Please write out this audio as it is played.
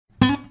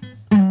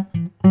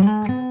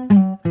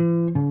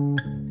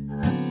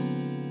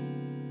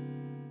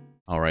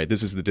right,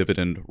 this is the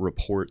Dividend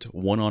Report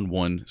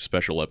one-on-one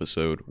special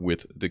episode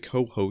with the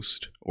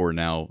co-host, or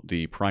now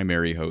the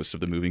primary host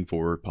of the Moving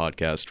Forward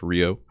podcast,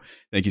 Rio.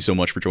 Thank you so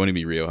much for joining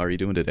me, Rio. How are you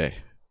doing today?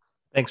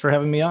 Thanks for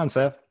having me on,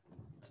 Seth.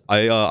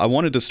 I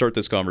wanted to start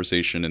this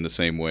conversation in the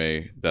same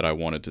way that I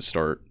wanted to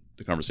start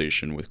the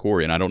conversation with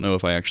Corey, and I don't know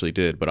if I actually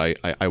did, but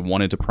I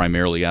wanted to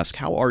primarily ask,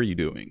 how are you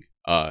doing?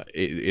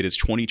 It is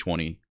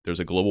 2020. There's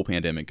a global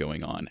pandemic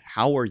going on.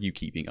 How are you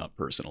keeping up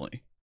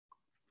personally?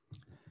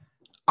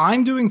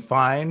 I'm doing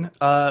fine.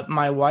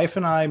 My wife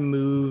and I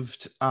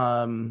moved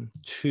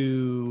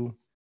to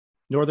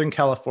Northern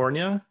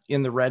California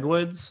in the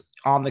Redwoods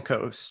on the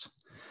coast.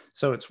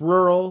 So it's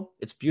rural,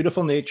 it's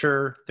beautiful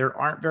nature. There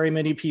aren't very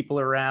many people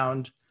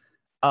around.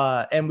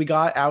 And we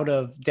got out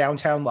of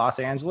downtown Los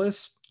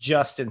Angeles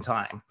just in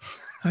time,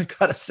 I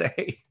gotta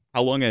say.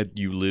 How long had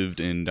you lived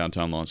in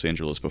downtown Los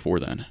Angeles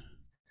before then?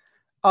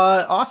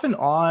 Off and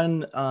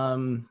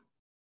on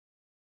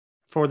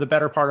for the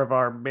better part of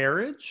our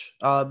marriage,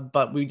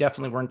 but we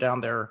definitely weren't down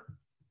there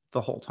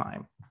the whole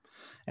time.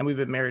 And we've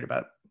been married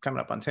about coming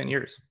up on 10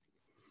 years.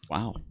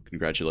 Wow,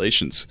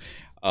 congratulations.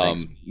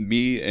 Thanks.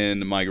 Me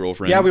and my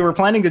girlfriend. Yeah, we were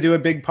planning to do a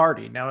big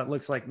party. Now it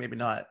looks like maybe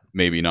not.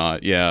 Maybe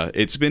not. Yeah,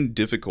 it's been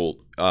difficult.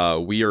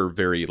 We are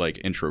very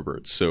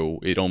introverts, so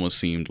it almost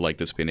seemed like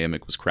this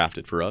pandemic was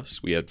crafted for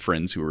us. We had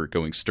friends who were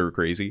going stir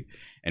crazy,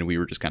 and we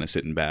were just kind of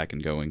sitting back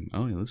and going,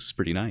 "Oh, yeah, this is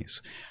pretty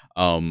nice."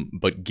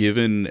 But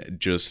given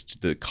just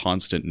the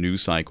constant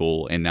news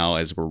cycle, and now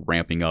as we're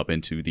ramping up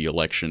into the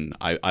election,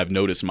 I've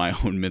noticed my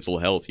own mental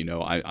health.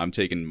 I'm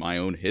taking my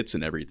own hits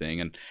and everything,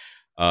 and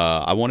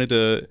I wanted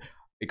to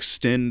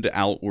extend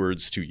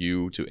outwards to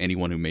you, to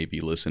anyone who may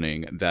be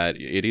listening, that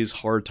it is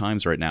hard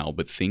times right now,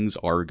 but things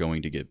are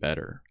going to get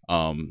better.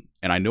 And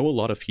I know a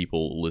lot of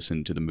people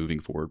listen to the Moving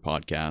Forward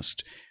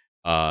podcast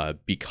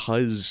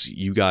because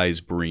you guys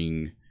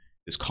bring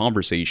this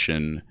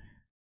conversation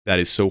that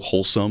is so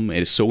wholesome.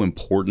 It is so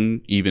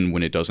important, even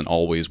when it doesn't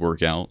always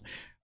work out,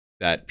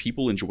 that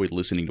people enjoy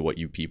listening to what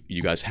you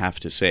guys have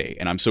to say.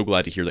 And I'm so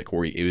glad to hear that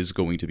Corey is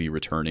going to be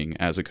returning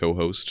as a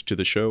co-host to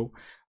the show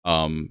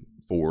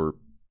for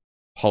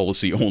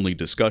policy-only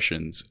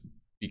discussions,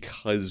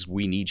 because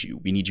we need you.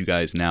 We need you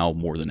guys now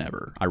more than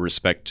ever. I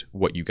respect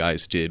what you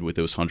guys did with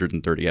those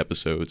 130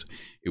 episodes.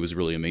 It was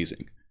really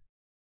amazing.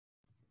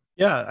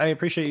 Yeah, I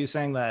appreciate you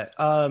saying that.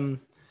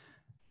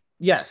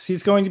 Yes,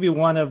 he's going to be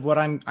one of what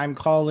I'm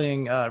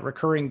calling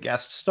recurring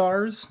guest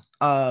stars.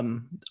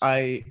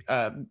 I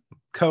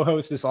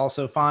co-host is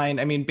also fine.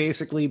 I mean,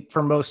 basically,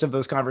 for most of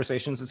those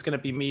conversations, it's going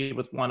to be me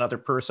with one other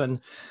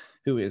person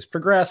who is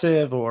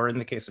progressive, or in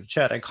the case of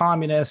Chet, a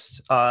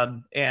communist,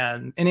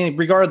 and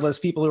regardless,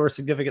 people who are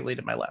significantly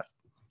to my left.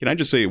 Can I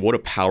just say, what a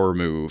power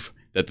move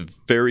that the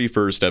very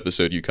first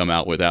episode you come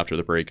out with after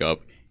the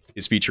breakup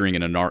is featuring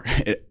a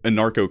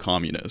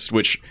narco-communist,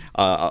 which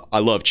I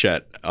love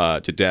Chet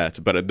to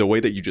death, but the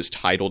way that you just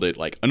titled it,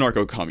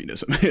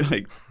 anarcho-communism,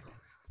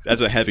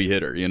 that's a heavy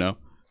hitter,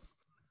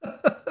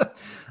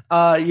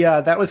 Yeah,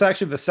 that was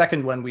actually the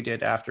second one we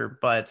did after,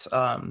 but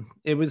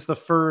it was the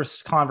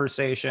first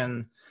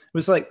conversation. It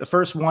was the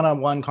first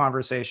one-on-one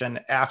conversation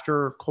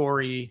after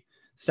Corey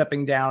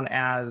stepping down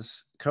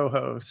as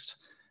co-host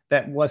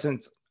that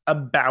wasn't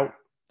about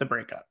the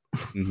breakup.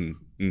 Mm-hmm,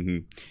 mm-hmm.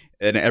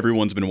 And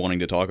everyone's been wanting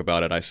to talk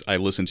about it. I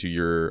listened to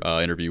your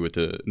interview with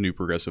the New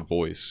Progressive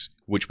Voice,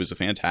 which was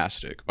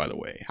fantastic, by the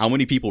way. How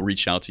many people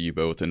reached out to you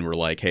both and were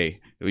like, "Hey,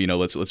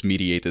 let's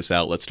mediate this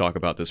out. Let's talk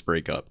about this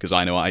breakup"? Because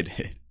I know I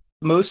did.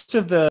 Most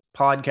of the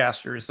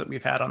podcasters that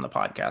we've had on the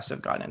podcast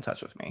have gotten in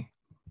touch with me.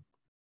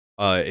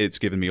 It's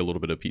given me a little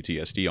bit of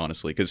PTSD,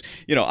 honestly, because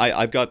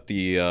I've got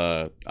the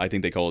I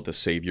think they call it the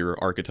savior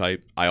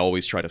archetype. I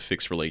always try to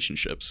fix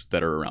relationships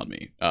that are around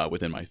me,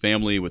 within my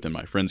family, within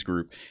my friends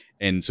group,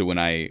 and so when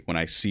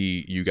I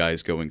see you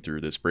guys going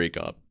through this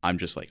breakup, I'm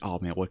just like, oh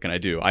man, what can I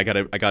do? I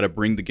gotta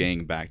bring the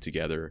gang back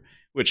together.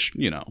 Which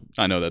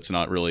I know that's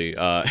not really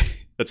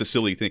that's a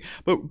silly thing,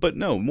 but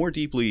no, more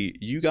deeply,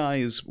 you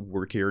guys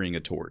were carrying a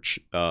torch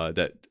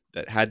that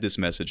had this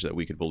message that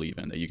we could believe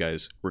in, that you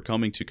guys were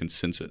coming to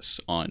consensus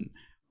on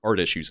hard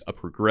issues, a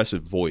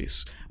progressive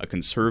voice, a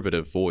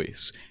conservative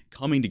voice,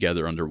 coming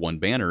together under one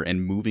banner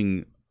and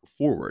moving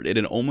forward.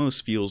 It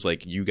almost feels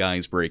like you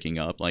guys breaking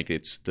up, like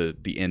it's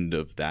the end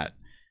of that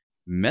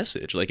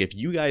message. Like, if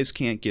you guys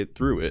can't get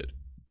through it,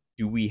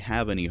 do we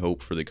have any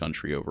hope for the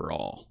country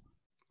overall?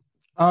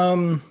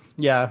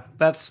 Yeah,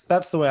 that's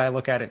the way I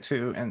look at it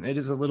too, and it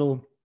is a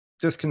little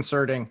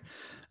disconcerting.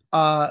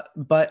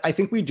 But I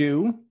think we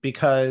do,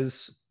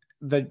 because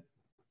the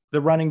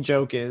running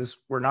joke is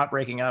we're not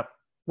breaking up.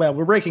 Well,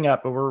 we're breaking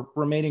up, but we're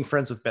remaining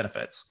friends with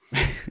benefits.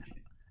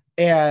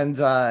 And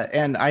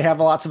I have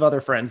lots of other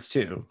friends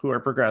too who are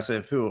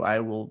progressive, who I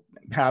will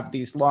have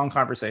these long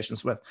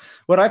conversations with.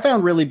 What I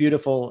found really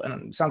beautiful,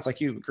 and it sounds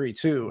like you agree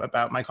too,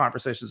 about my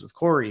conversations with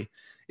Corey,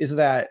 is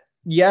that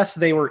yes,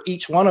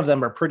 each one of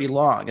them are pretty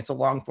long. It's a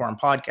long form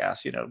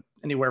podcast,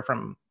 anywhere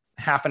from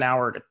half an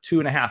hour to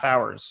 2.5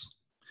 hours.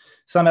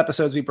 Some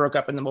episodes we broke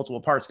up into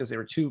multiple parts because they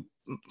were too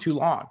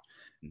long.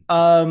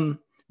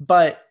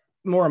 But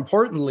more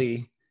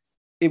importantly,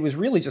 it was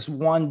really just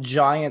one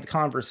giant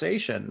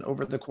conversation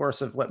over the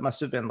course of what must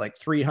have been like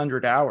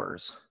 300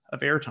 hours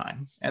of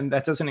airtime. And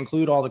that doesn't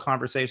include all the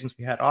conversations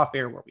we had off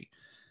air where we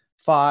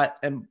fought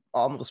and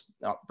almost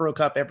broke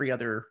up every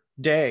other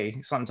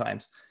day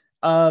sometimes.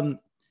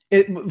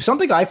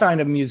 Something I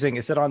find amusing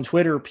is that on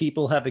Twitter,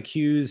 people have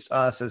accused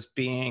us as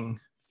being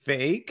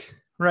fake,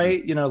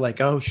 right? You know, like,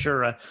 oh,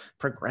 sure, a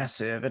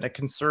progressive and a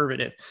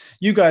conservative.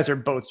 You guys are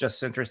both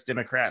just centrist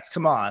Democrats.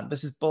 Come on,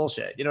 this is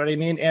bullshit. You know what I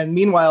mean? And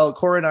meanwhile,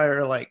 Corey and I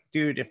are like,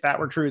 dude, if that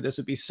were true, this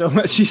would be so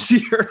much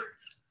easier.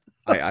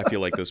 I feel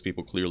like those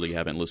people clearly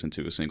haven't listened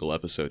to a single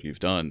episode you've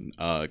done,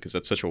 because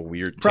that's such a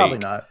weird take. Probably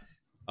not.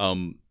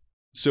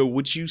 So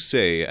would you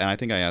say, and I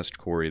think I asked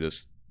Corey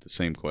the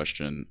same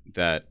question,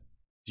 that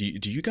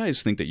do you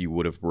guys think that you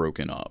would have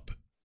broken up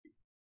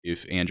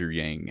if Andrew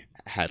Yang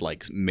had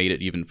like made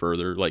it even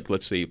further? Like,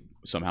 let's say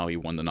somehow he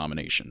won the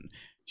nomination.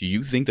 Do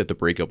you think that the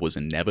breakup was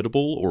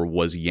inevitable, or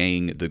was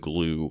Yang the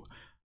glue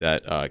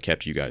that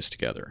kept you guys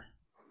together?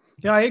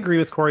 Yeah, I agree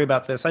with Corey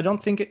about this. I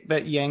don't think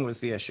that Yang was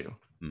the issue.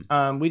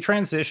 We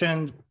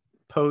transitioned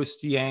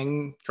post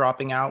Yang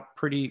dropping out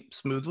pretty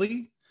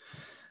smoothly.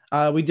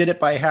 We did it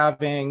by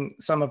having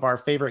some of our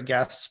favorite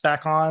guests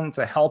back on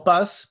to help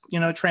us,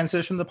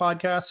 transition the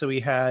podcast. So we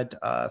had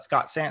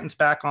Scott Santens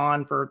back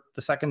on for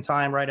the second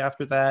time right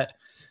after that.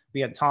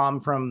 We had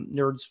Tom from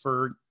Nerds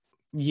for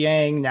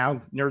Yang,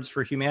 now Nerds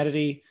for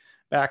Humanity,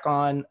 back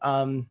on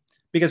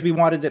because we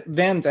wanted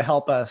them to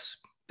help us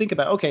think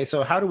about, okay,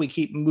 so how do we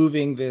keep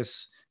moving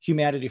this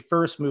humanity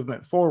first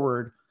movement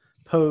forward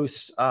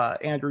post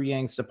Andrew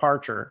Yang's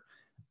departure?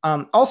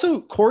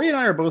 Also, Corey and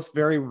I are both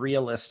very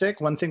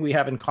realistic. One thing we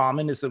have in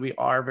common is that we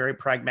are very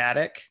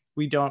pragmatic.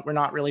 We're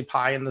not really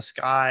pie in the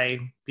sky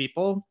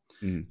people,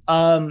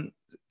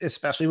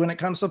 especially when it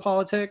comes to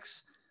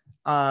politics.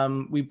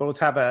 We both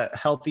have a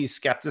healthy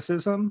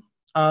skepticism.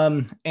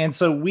 And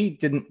so we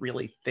didn't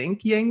really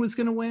think Yang was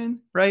going to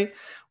win, right?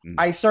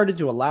 I started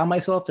to allow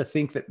myself to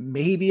think that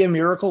maybe a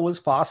miracle was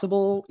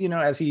possible,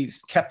 as he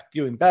kept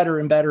doing better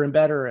and better and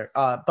better.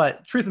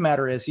 But truth of the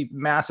matter is he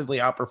massively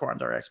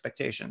outperformed our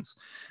expectations.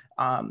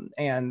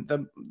 And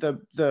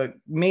the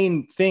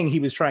main thing he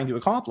was trying to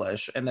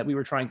accomplish and that we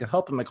were trying to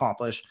help him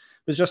accomplish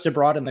was just to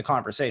broaden the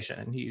conversation.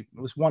 And he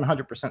was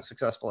 100%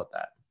 successful at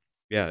that.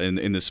 Yeah,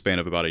 in the span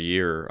of about a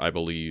year, I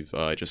believe,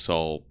 I just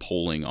saw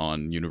polling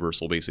on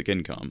universal basic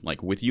income.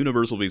 Like, with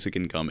universal basic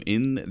income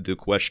in the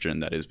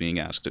question that is being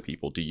asked to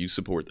people, do you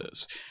support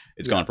this?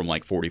 It's gone from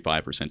like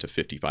 45% to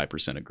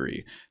 55%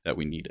 agree that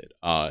we need it.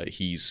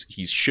 He's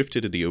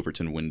shifted the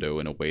Overton window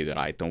in a way that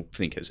I don't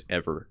think has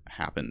ever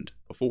happened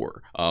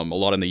before. A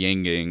lot in the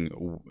Yang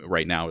Gang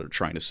right now are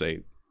trying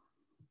to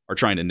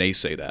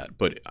naysay that,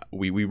 but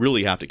we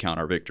really have to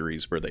count our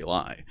victories where they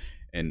lie,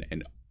 and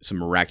some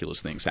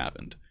miraculous things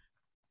happened.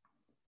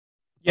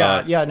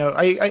 No,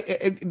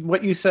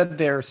 what you said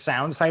there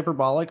sounds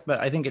hyperbolic, but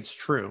I think it's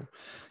true.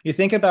 You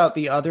think about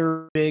the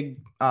other big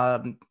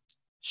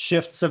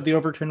shifts of the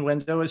Overton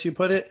window, as you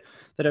put it,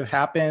 that have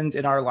happened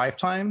in our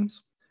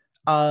lifetimes.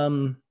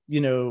 Medicare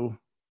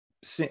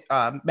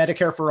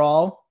for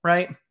all,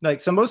 right? Like,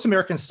 so most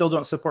Americans still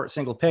don't support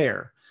single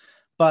payer,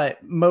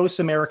 but most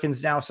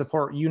Americans now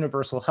support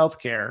universal health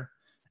care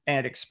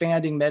and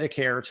expanding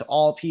Medicare to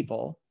all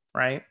people,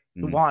 right?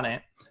 Who want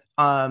it.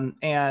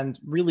 And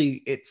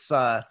really, it's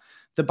the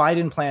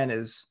Biden plan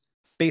is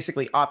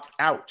basically opt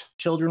out.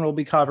 Children will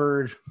be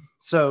covered.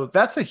 So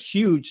that's a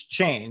huge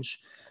change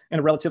in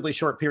a relatively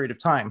short period of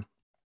time.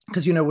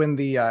 Because, when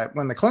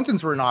the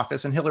Clintons were in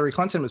office and Hillary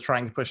Clinton was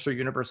trying to push through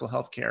universal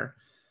health care,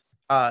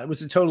 it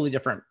was a totally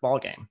different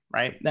ballgame,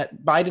 right?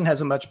 That Biden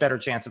has a much better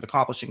chance of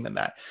accomplishing than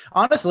that.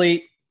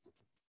 Honestly,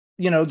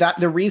 that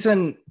the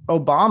reason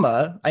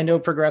Obama, I know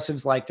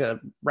progressives like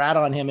to rat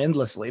on him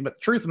endlessly, but the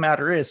truth of the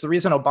matter is the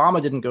reason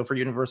Obama didn't go for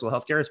universal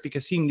health care is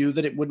because he knew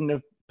that it wouldn't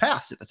have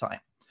passed at the time.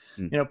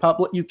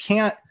 You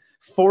can't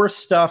force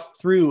stuff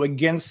through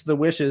against the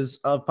wishes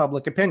of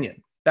public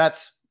opinion.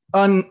 That's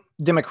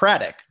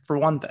undemocratic, for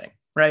one thing,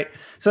 right?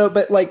 So,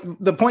 but like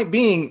the point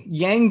being,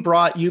 Yang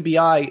brought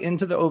UBI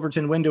into the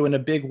Overton window in a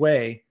big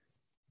way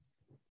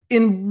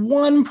in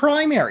one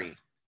primary.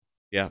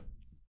 Yeah.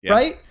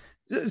 Right?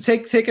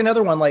 Take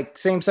another one, like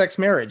same-sex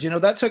marriage.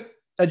 That took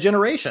a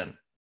generation.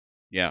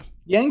 Yeah.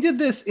 Yang did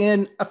this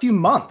in a few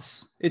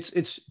months.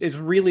 It's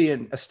really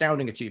an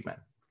astounding achievement.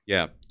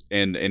 Yeah.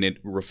 And it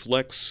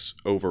reflects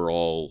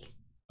overall,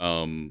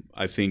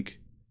 I think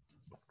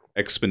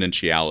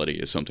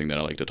exponentiality is something that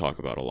I like to talk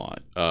about a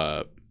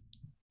lot.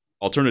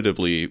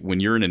 Alternatively, when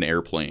you're in an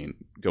airplane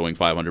going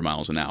 500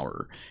 miles an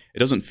hour, it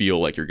doesn't feel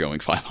like you're going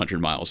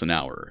 500 miles an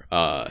hour.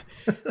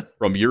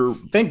 From your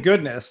thank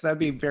goodness, that'd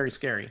be very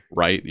scary.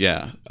 Right?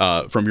 Yeah.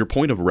 From your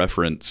point of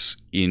reference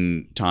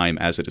in time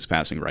as it is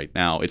passing right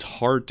now, it's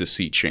hard to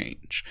see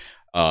change,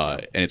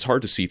 and it's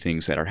hard to see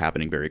things that are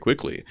happening very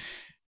quickly.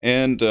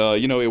 And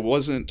it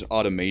wasn't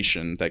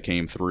automation that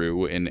came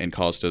through and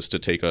caused us to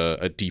take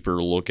a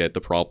deeper look at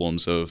the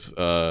problems of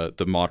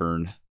the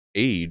modern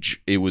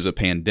age, it was a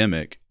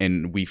pandemic,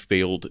 and we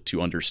failed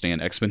to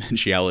understand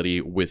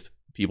exponentiality with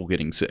people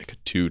getting sick,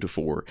 2 to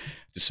 4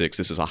 to 6.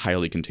 This is a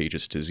highly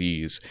contagious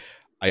disease.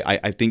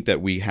 I think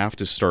that we have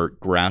to start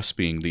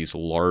grasping these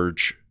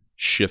large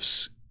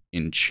shifts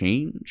in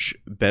change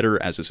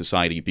better as a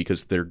society,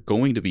 because they're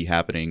going to be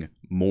happening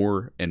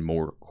more and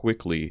more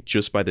quickly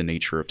just by the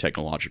nature of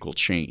technological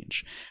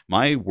change.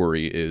 My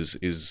worry is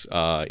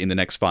in the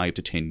next 5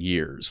 to 10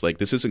 years, like,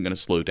 this isn't going to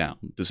slow down.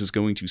 This is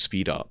going to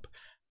speed up.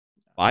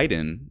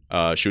 Biden,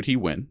 should he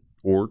win,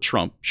 or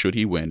Trump, should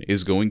he win,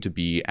 is going to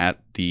be at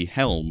the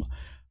helm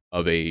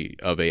of a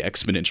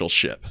exponential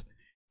ship.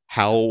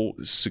 How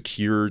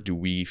secure do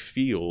we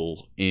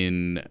feel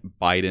in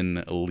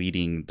Biden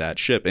leading that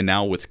ship? And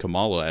now with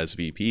Kamala as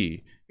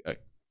VP,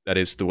 that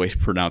is the way to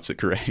pronounce it,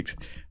 correct?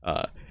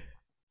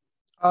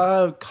 Kamala,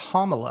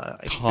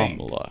 I think.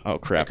 Kamala. Oh,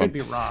 crap. I could be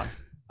wrong.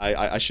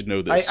 I should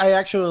know this. I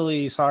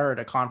actually saw her at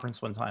a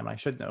conference one time. I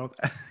should know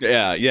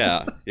that.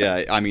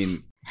 Yeah. I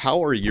mean,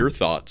 how are your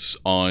thoughts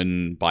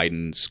on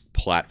Biden's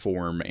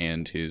platform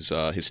and his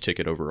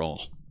ticket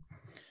overall?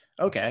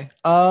 Okay.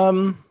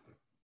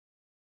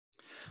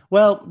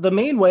 Well, the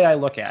main way I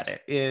look at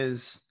it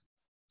is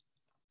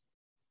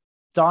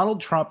Donald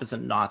Trump is a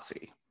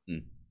Nazi.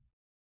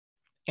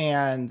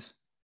 And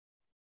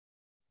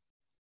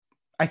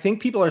I think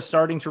people are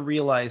starting to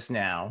realize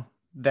now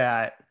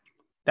that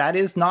that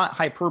is not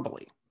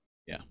hyperbole.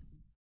 Yeah.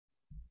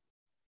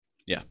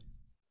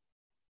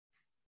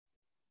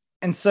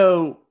 And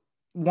so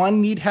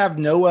one need have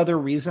no other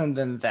reason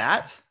than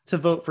that to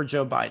vote for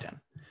Joe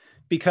Biden.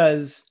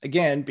 Because,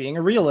 again, being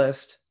a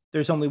realist,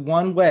 there's only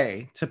one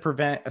way to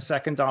prevent a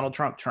second Donald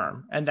Trump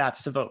term, and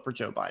that's to vote for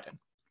Joe Biden.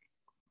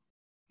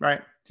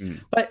 Right?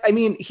 But, I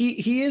mean,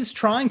 he is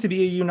trying to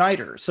be a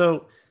uniter.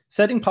 So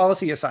setting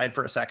policy aside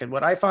for a second,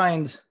 what I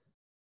find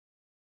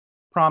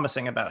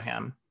promising about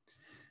him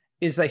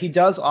is that he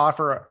does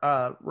offer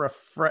a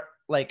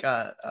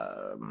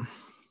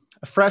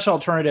fresh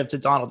alternative to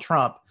Donald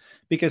Trump,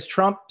 because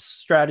Trump's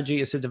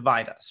strategy is to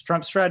divide us.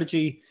 Trump's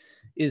strategy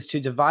is to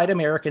divide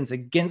Americans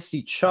against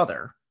each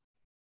other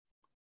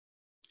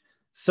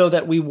so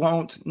that we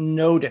won't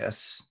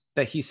notice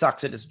that he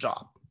sucks at his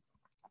job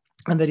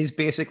and that he's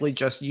basically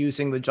just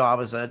using the job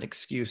as an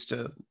excuse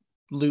to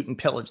loot and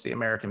pillage the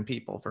American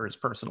people for his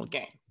personal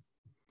gain.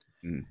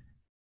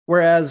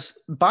 Whereas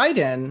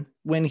Biden,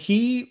 when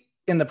he,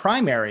 in the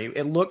primary,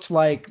 it looked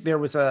like there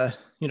was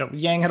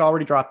Yang had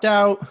already dropped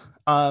out.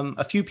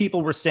 A few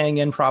people were staying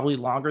in probably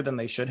longer than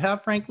they should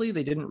have, frankly.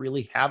 They didn't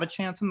really have a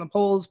chance in the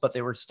polls, but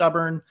they were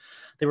stubborn.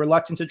 They were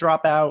reluctant to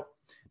drop out,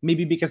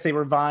 maybe because they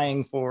were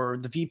vying for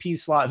the VP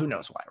slot. Who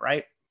knows why,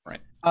 right?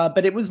 Right.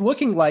 But it was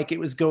looking like it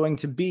was going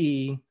to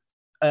be,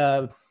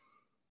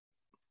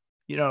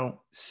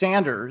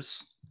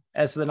 Sanders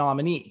as the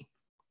nominee.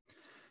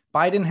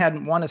 Biden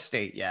hadn't won a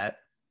state yet,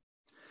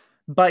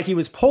 but he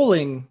was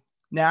polling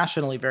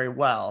nationally very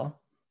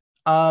well.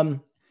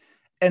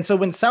 And so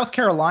when South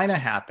Carolina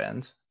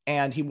happened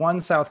and he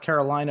won South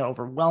Carolina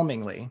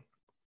overwhelmingly,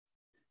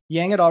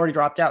 Yang had already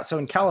dropped out. So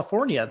in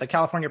California, the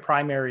California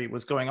primary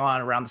was going on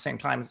around the same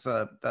time as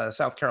the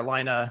South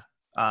Carolina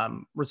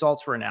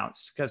results were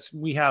announced, because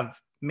we have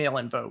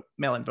mail-in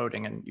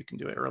voting, and you can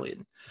do it early.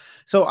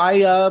 So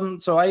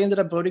I ended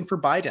up voting for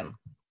Biden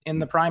in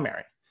the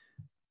primary,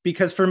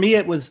 because for me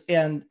it was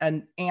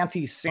an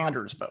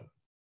anti-Sanders vote.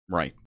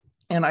 Right.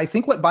 And I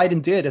think what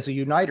Biden did as a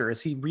uniter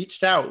is he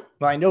reached out.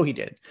 Well, I know he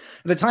did.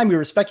 At the time we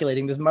were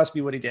speculating this must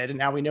be what he did, and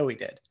now we know he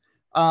did.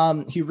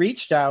 He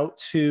reached out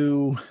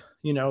to,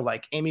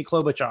 like Amy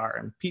Klobuchar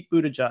and Pete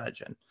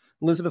Buttigieg and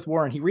Elizabeth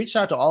Warren. He reached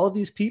out to all of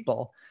these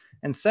people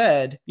and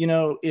said,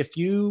 if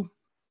you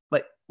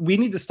we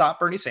need to stop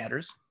Bernie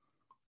Sanders.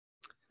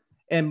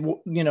 And,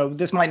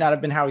 this might not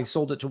have been how he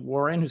sold it to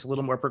Warren, who's a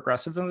little more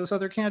progressive than those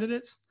other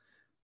candidates,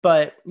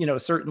 but,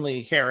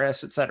 certainly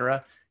Harris, et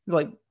cetera.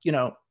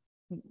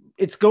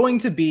 It's going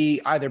to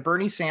be either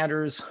Bernie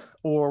Sanders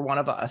or one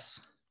of us.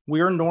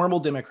 We're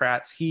normal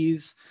Democrats.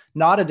 He's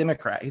not a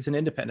Democrat. He's an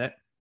independent.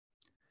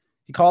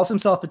 He calls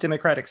himself a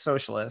democratic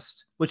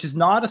socialist, which is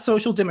not a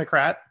social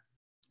democrat.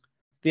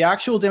 The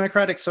actual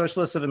Democratic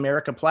Socialists of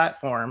America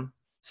platform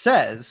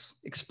says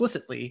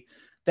explicitly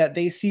that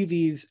they see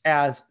these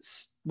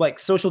as like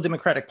social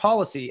democratic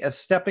policy as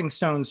stepping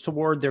stones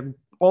toward their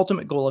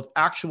ultimate goal of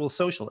actual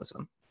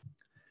socialism.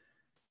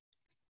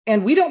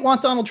 And we don't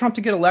want Donald Trump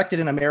to get elected,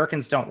 and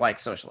Americans don't like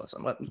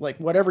socialism. Like,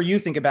 whatever you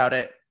think about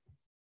it,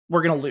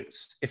 we're going to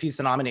lose if he's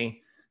the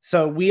nominee.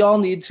 So we all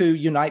need to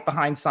unite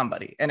behind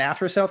somebody. And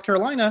after South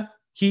Carolina,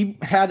 he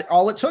had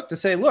all it took to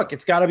say, look,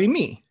 it's got to be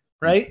me,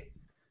 right?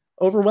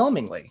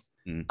 Overwhelmingly.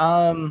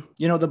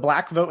 The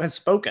black vote has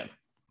spoken.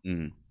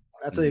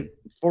 That's a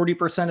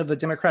 40% of the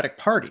Democratic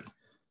Party,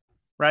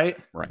 right?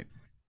 Right.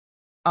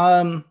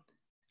 And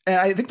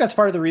I think that's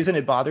part of the reason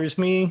it bothers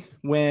me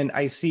when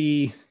I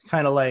see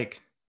kind of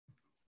like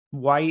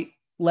white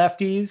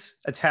lefties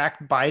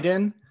attack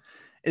Biden,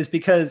 is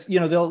because,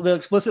 they'll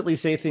explicitly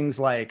say things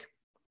like,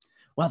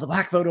 well, the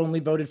black vote only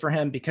voted for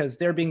him because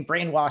they're being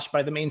brainwashed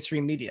by the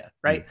mainstream media,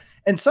 right?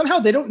 And somehow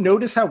they don't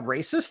notice how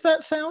racist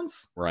that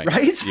sounds, right?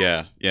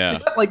 Yeah, yeah.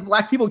 Like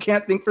black people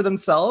can't think for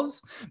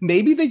themselves.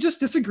 Maybe they just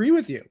disagree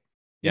with you.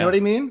 You know what I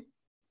mean?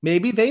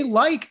 Maybe they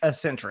like a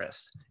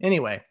centrist.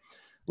 Anyway,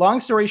 long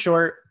story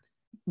short,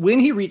 when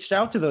he reached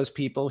out to those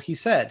people, he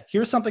said,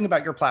 here's something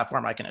about your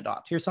platform I can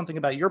adopt. Here's something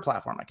about your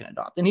platform I can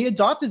adopt. And he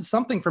adopted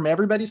something from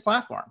everybody's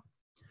platform,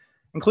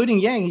 including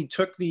Yang. He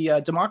took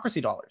the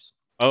democracy dollars.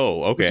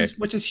 Oh, okay.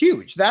 Which is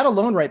huge. That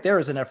alone right there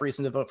is enough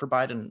reason to vote for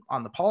Biden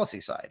on the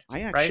policy side.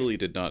 I actually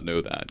did not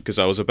know that, because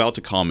I was about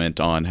to comment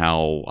on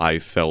how I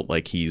felt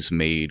like he's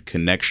made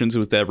connections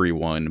with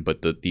everyone,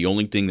 but the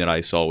only thing that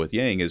I saw with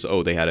Yang is,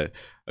 they had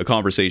a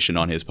conversation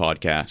on his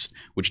podcast,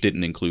 which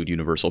didn't include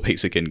universal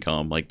basic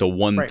income. Like the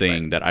one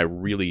thing that I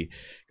really,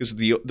 because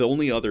the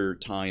only other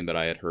time that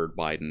I had heard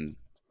Biden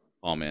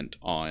comment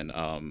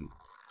on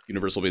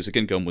universal basic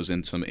income was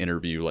in some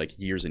interview like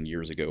years and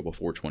years ago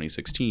before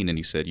 2016, and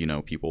he said,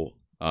 people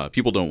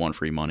don't want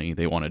free money,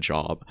 they want a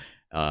job.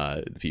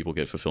 People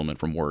get fulfillment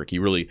from work. He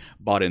really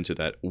bought into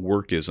that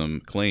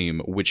workism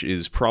claim, which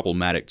is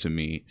problematic to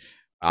me.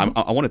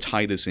 I want to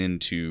tie this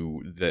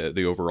into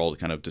the overall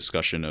kind of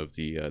discussion of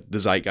the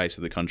zeitgeist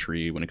of the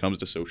country when it comes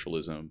to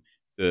socialism.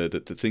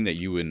 The thing that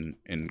you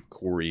and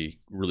Corey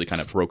really kind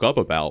of broke up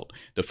about,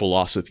 the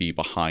philosophy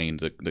behind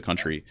the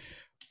country.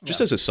 Just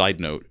as a side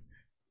note,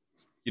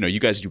 you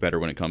guys do better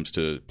when it comes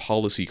to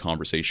policy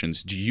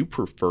conversations. Do you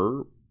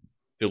prefer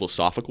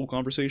philosophical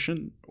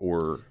conversation,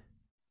 or?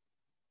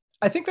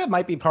 I think that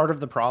might be part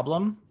of the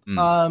problem.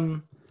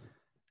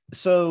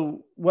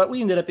 So what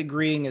we ended up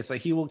agreeing is that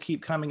he will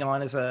keep coming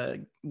on as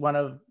one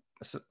of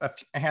a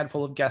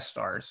handful of guest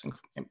stars,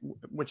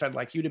 which I'd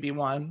like you to be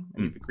one,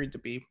 and you've agreed to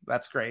be.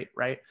 That's great,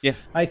 right? Yeah.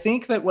 I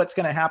think that what's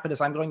going to happen is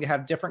I'm going to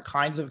have different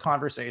kinds of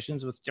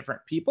conversations with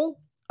different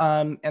people,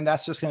 and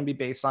that's just going to be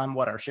based on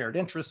what our shared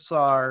interests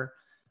are,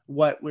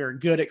 what we're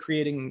good at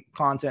creating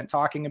content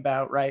talking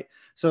about, right?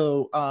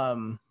 So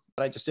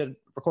I just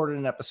recorded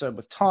an episode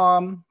with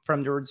Tom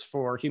from Nerds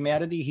for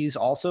Humanity. He's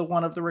also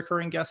one of the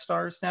recurring guest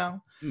stars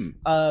now.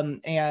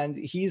 And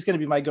he's going to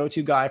be my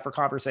go-to guy for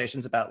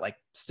conversations about like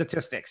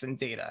statistics and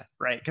data,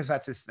 right? Because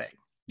that's his thing.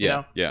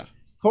 Yeah.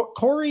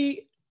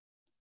 Corey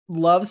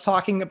loves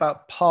talking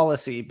about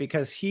policy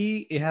because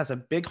he has a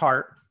big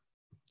heart,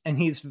 and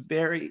he's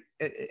very,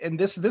 and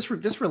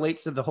this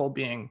relates to the whole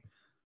being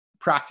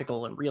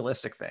practical and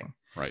realistic thing.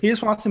 Right. He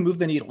just wants to move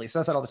the needle. He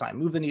says that all the time.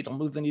 Move the needle,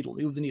 move the needle,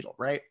 move the needle,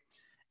 right?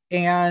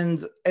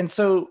 And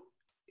so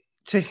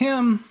to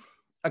him,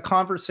 a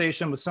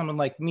conversation with someone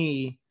like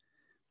me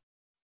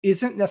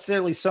isn't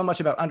necessarily so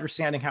much about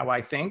understanding how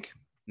I think,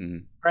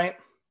 right?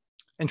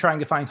 And trying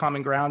to find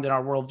common ground in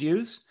our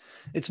worldviews.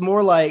 It's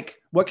more like,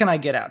 what can I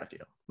get out of you,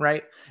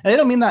 right? And I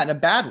don't mean that in a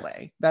bad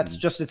way. That's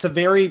just, it's a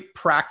very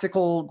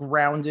practical,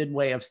 grounded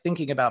way of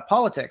thinking about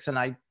politics. And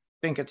I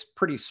think it's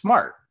pretty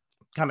smart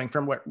coming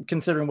from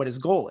considering what his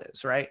goal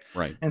is, right?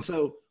 Right. And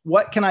so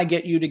what can I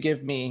get you to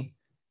give me?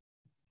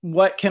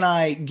 What can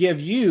I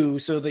give you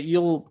so that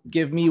you'll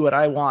give me what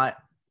I want,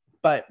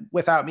 but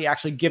without me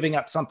actually giving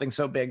up something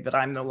so big that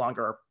I'm no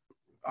longer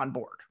on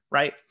board,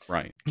 right?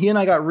 Right. He and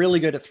I got really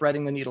good at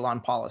threading the needle on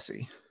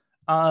policy.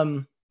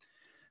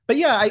 But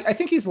yeah, I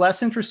think he's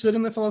less interested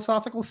in the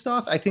philosophical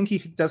stuff. I think he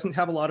doesn't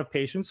have a lot of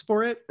patience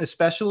for it,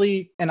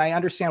 especially, and I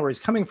understand where he's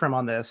coming from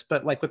on this,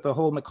 but like with the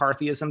whole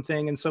McCarthyism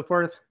thing and so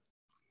forth,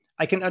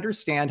 I can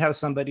understand how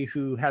somebody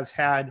who has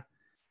had,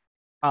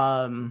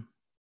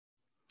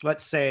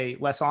 let's say,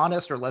 less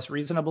honest or less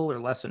reasonable or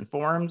less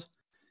informed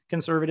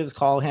conservatives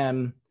call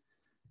him,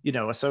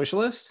 a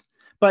socialist.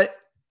 But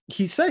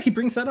he said, he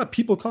brings that up.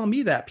 People call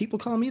me that. People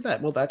call me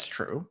that. Well, that's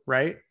true,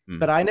 right?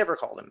 But I never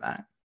called him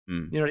that.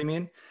 You know what I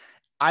mean?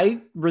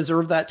 I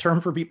reserve that term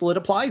for people it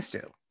applies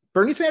to.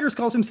 Bernie Sanders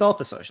calls himself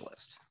a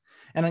socialist.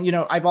 And,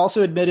 I've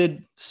also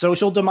admitted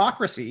social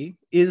democracy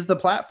is the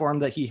platform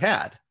that he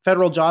had,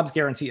 federal jobs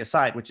guarantee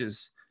aside, which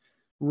is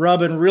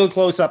rubbing real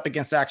close up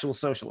against actual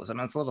socialism.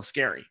 And it's a little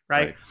scary,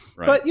 right?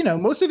 But,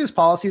 most of his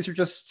policies are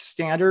just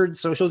standard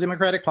social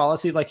democratic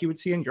policy like you would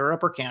see in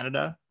Europe or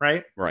Canada,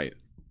 right? Right.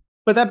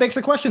 But that begs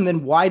the question,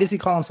 then why does he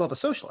call himself a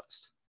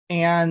socialist?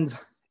 And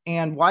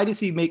why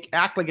does he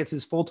act like it's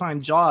his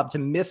full-time job to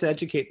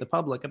miseducate the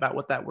public about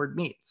what that word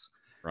means?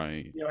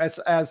 Right. As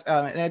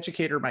an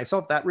educator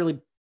myself,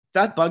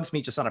 that bugs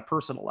me just on a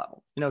personal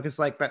level, because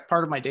like that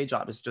part of my day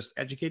job is just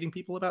educating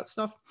people about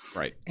stuff.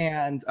 Right.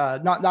 And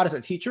not as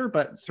a teacher,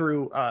 but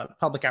through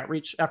public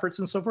outreach efforts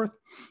and so forth.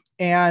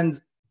 And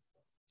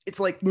it's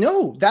like,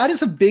 no, that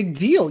is a big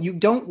deal. You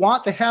don't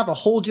want to have a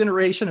whole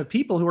generation of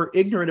people who are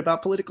ignorant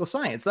about political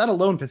science. That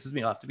alone pisses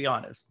me off, to be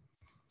honest.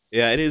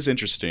 Yeah, it is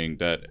interesting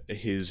that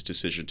his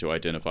decision to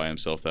identify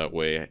himself that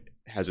way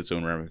has its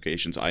own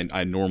ramifications.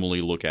 I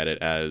normally look at it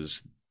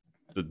as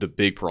the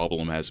big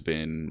problem has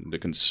been the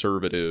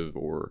conservative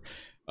or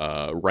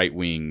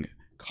right-wing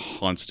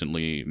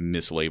constantly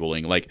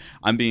mislabeling. Like,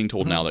 I'm being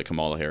told now that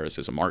Kamala Harris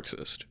is a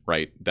Marxist,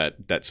 right?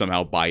 That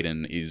somehow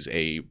Biden is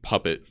a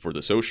puppet for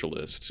the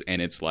socialists,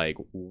 and it's like,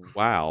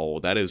 wow,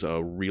 that is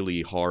a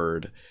really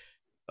hard.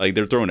 Like,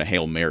 they're throwing a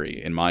Hail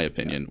Mary, in my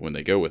opinion, when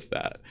they go with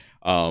that.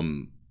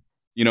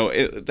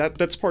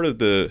 That's part of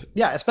the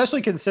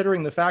especially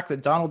considering the fact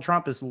that Donald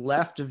Trump is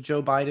left of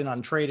Joe Biden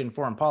on trade and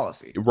foreign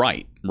policy.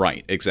 Right,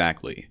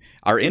 exactly.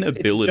 Our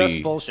inability. It's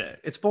just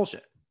bullshit. It's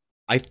bullshit.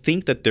 I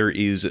think that there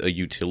is a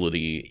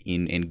utility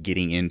in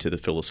getting into the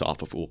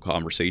philosophical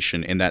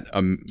conversation, and that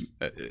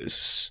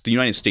the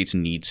United States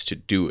needs to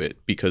do it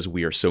because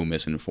we are so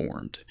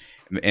misinformed.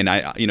 And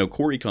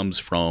Corey comes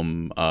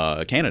from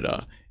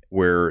Canada,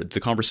 where the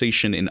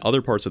conversation in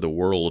other parts of the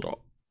world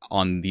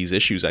on these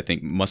issues, I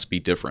think, must be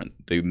different.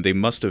 They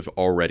must have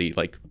already,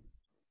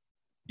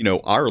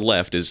 our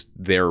left is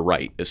their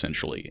right,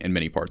 essentially, in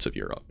many parts of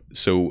Europe.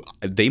 So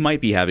they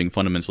might be having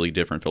fundamentally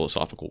different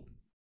philosophical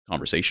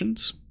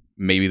conversations.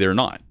 Maybe they're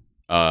not.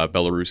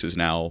 Belarus is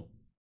now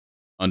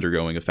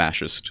undergoing a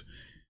fascist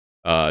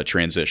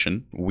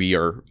transition. We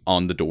are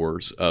on the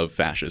doors of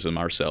fascism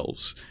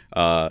ourselves.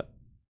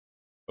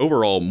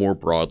 Overall, more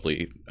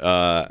broadly,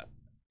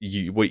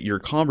 what your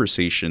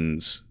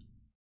conversations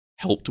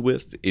helped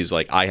with is,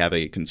 like, I have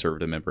a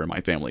conservative member in my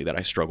family that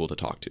I struggle to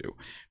talk to,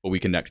 but we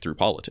connect through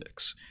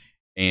politics.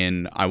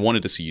 And I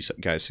wanted to see you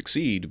guys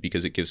succeed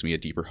because it gives me a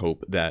deeper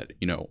hope that,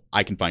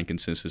 I can find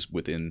consensus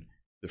within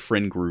the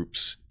friend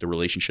groups, the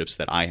relationships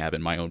that I have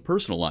in my own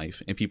personal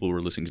life, and people who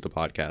are listening to the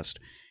podcast,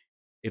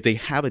 if they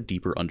have a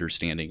deeper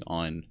understanding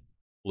on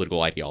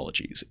political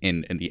ideologies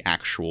and the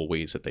actual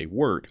ways that they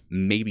work,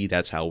 maybe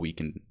that's how we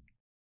can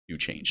do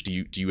change.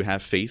 Do you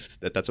have faith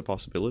that that's a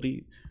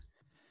possibility?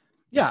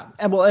 Yeah,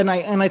 and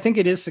I think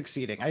it is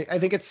succeeding. I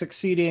think it's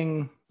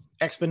succeeding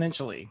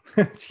exponentially,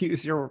 to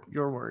use your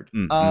word.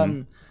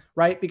 Mm-hmm.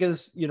 Right?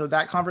 Because,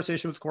 that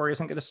conversation with Corey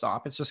isn't going to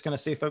stop. It's just going to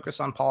stay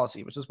focused on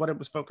policy, which is what it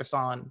was focused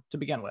on to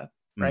begin with.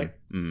 Right.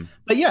 Mm-hmm.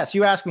 But yes,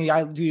 you asked me,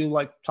 do you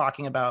like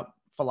talking about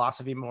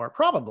philosophy more?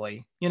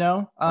 Probably,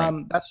 right.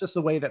 That's just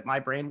the way that my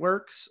brain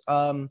works.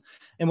 And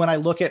when I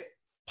look at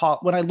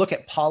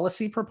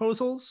policy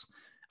proposals,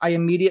 I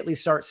immediately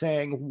start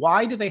saying,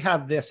 why do they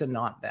have this and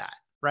not that?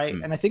 Right.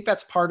 Mm. And I think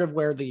that's part of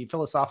where the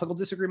philosophical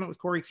disagreement with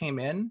Corey came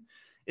in,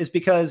 is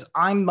because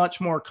I'm much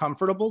more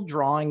comfortable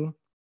drawing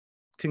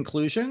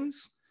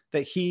conclusions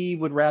that he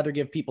would rather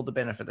give people the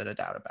benefit of the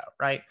doubt about.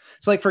 Right.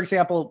 So, like, for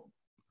example,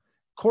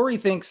 Corey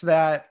thinks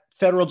that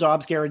federal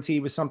jobs guarantee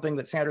was something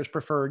that Sanders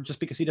preferred just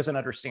because he doesn't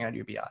understand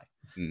UBI.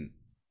 Mm.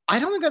 I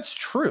don't think that's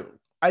true.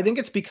 I think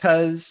it's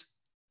because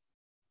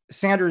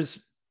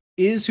Sanders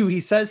is who he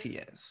says he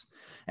is.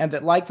 And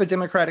that, like the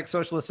Democratic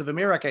Socialists of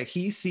America,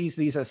 he sees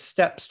these as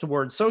steps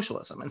towards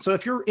socialism. And so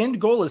if your end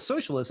goal is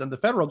socialism, the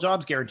federal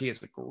jobs guarantee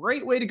is a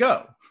great way to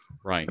go.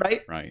 Right.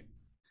 Right.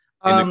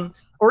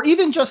 Or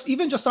even just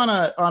on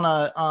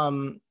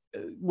a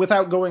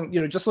without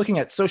going, just looking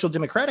at social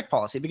democratic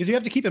policy, because you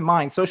have to keep in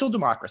mind social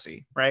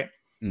democracy, right,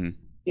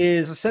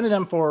 is a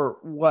synonym for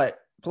what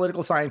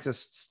political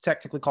scientists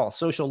technically call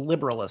social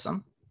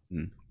liberalism.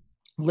 Mm.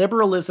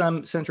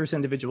 Liberalism centers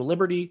individual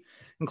liberty,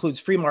 includes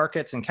free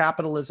markets and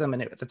capitalism.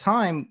 And at the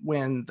time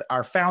when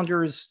our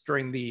founders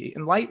during the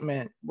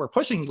Enlightenment were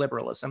pushing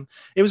liberalism,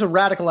 it was a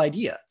radical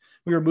idea.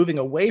 We were moving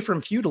away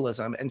from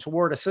feudalism and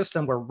toward a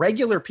system where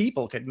regular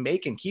people could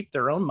make and keep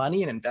their own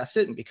money and invest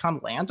it and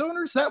become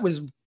landowners. That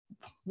was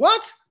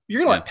what?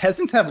 You're going to let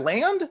peasants have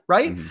land,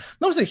 right? Mm-hmm.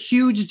 That was a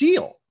huge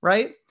deal,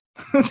 right?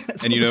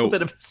 That's and a little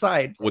bit of a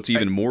side. What's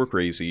even more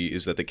crazy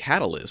is that the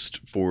catalyst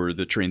for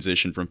the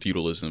transition from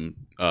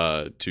feudalism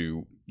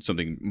to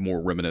something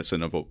more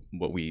reminiscent of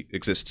what we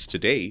exists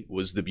today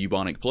was the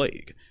bubonic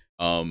plague.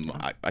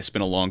 I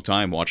spent a long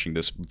time watching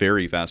this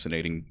very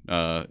fascinating,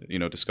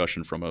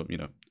 discussion from I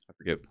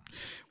forget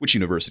which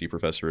university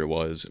professor it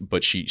was,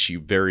 but she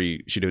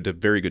did a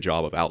very good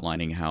job of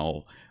outlining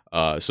how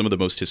some of the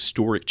most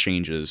historic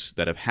changes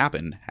that have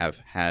happened have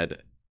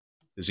had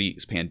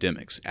disease,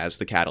 pandemics as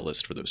the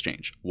catalyst for those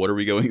change. What are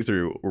we going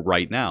through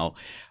right now?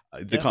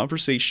 The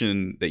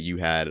conversation that you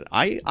had,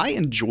 I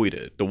enjoyed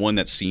it. The one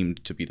that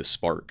seemed to be the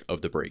spark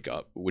of the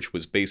breakup, which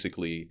was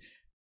basically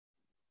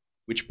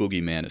which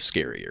boogeyman is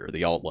scarier,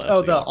 the alt-left?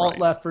 Oh, the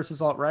alt-left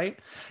versus alt-right?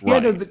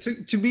 Right. Yeah, no,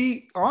 to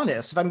be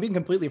honest, if I'm being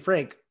completely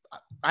frank,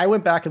 I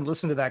went back and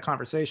listened to that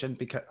conversation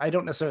because I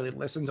don't necessarily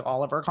listen to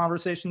all of our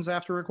conversations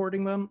after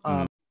recording them.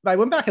 But I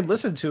went back and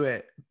listened to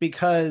it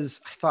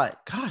because I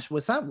thought, gosh,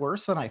 was that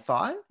worse than I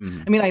thought?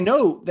 Mm-hmm. I mean, I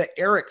know that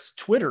Eric's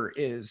Twitter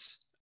is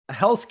a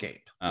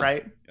hellscape,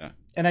 right? Yeah.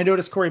 And I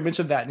noticed Corey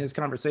mentioned that in his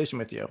conversation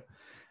with you.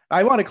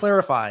 I want to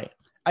clarify.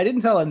 I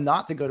didn't tell him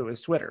not to go to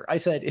his Twitter. I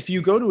said, if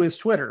you go to his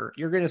Twitter,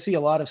 you're going to see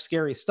a lot of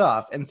scary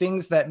stuff and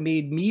things that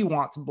made me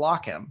want to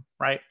block him,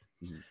 right?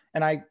 Mm-hmm.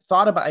 And I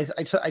thought about,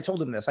 I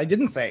told him this. I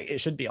didn't say it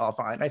should be all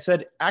fine. I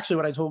said, actually,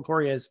 what I told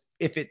Corey is,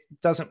 if it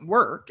doesn't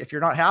work, if you're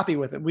not happy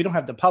with it, we don't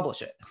have to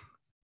publish it.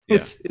 Yeah.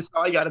 It's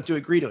how I got him to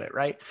agree to it,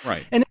 right?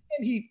 Right. And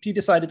he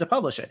decided to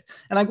publish it.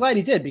 And I'm glad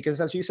he did, because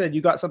as you said,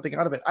 you got something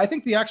out of it. I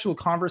think the actual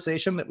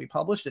conversation that we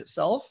published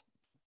itself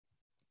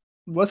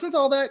wasn't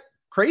all that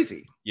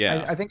crazy.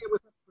 Yeah. I think it was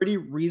a pretty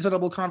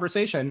reasonable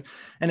conversation.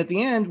 And at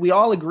the end, we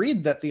all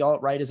agreed that the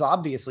alt-right is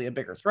obviously a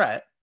bigger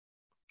threat,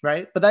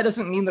 right? But that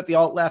doesn't mean that the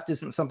alt-left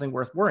isn't something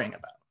worth worrying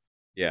about.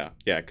 Yeah.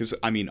 Yeah. Because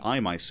I mean, I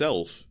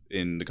myself,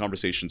 in the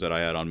conversations that I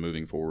had on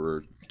Moving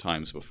Forward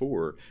times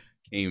before,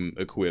 came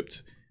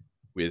equipped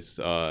with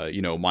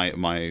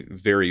my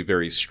very,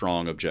 very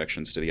strong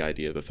objections to the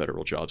idea of a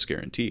federal jobs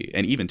guarantee,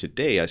 and even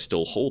today I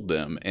still hold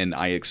them, and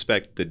I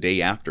expect the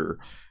day after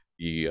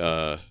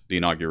the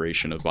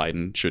inauguration of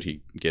Biden, should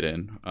he get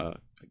in,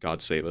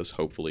 God save us,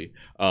 hopefully,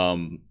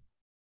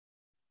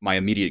 my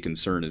immediate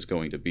concern is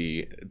going to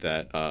be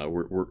that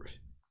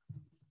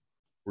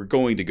we're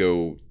going to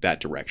go that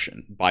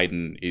direction.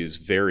 Biden is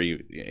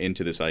very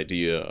into this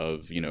idea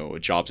of,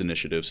 jobs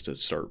initiatives to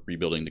start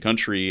rebuilding the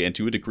country. And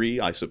to a degree,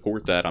 I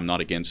support that. I'm not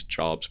against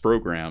jobs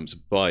programs.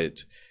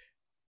 But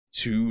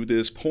to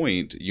this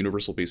point,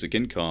 universal basic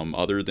income,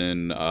 other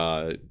than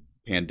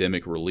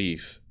pandemic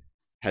relief,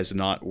 has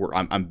not.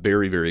 I'm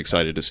very, very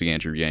excited to see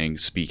Andrew Yang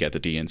speak at the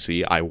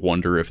DNC. I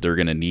wonder if they're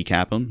going to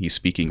kneecap him. He's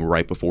speaking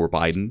right before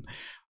Biden.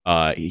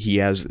 He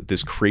has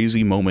this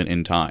crazy moment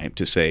in time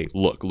to say,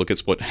 look at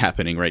what's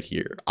happening right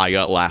here. I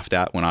got laughed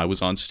at when I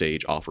was on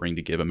stage offering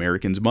to give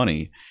Americans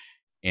money.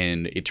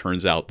 And it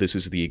turns out this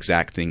is the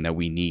exact thing that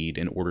we need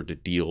in order to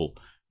deal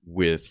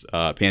with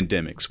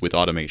pandemics, with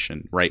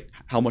automation, right?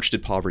 How much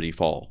did poverty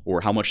fall?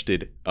 Or how much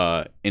did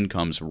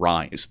incomes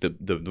rise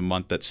the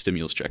month that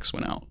stimulus checks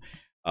went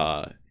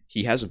out?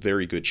 He has a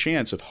very good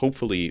chance of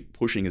hopefully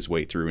pushing his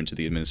way through into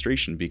the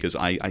administration, because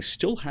I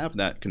still have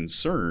that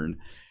concern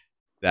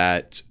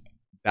that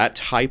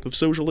type of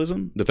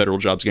socialism, the federal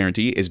jobs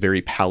guarantee, is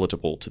very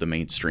palatable to the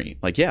mainstream.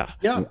 Like, yeah,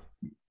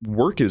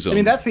 workism. I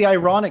mean, that's the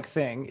ironic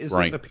thing is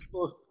right. that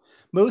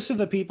most of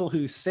the people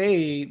who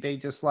say they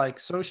dislike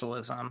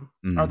socialism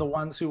are the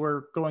ones who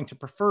are going to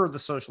prefer the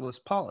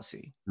socialist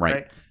policy,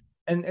 right?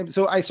 And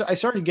so I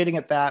started getting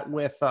at that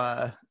with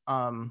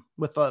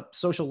the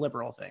social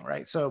liberal thing,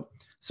 right? So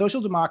social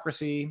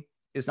democracy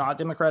is not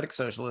democratic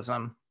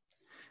socialism.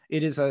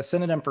 It is a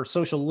synonym for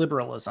social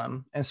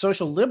liberalism, and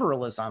social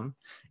liberalism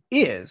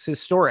is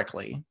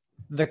historically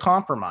the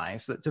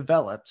compromise that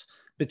developed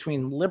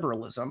between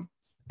liberalism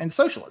and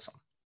socialism.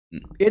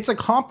 It's a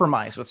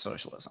compromise with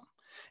socialism.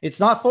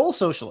 It's not full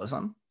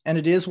socialism, and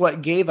it is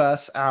what gave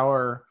us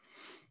our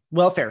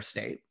welfare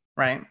state,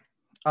 right?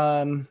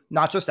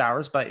 Not just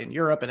ours, but in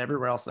Europe and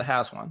everywhere else that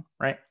has one,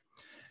 right?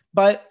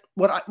 But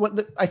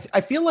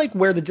I feel like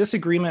where the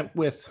disagreement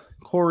with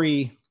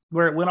Corey,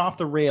 where it went off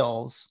the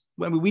rails.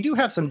 I mean, we do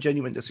have some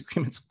genuine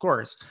disagreements, of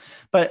course,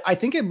 but I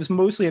think it was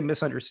mostly a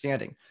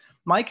misunderstanding.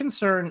 My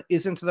concern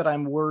isn't that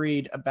I'm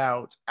worried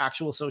about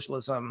actual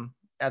socialism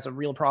as a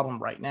real problem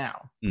right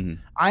now.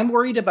 I'm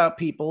worried about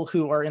people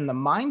who are in the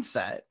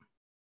mindset,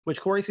 which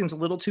Corey seems a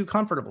little too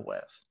comfortable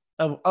with,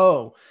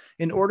 of,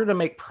 in order to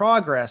make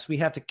progress, we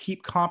have to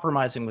keep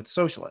compromising with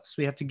socialists.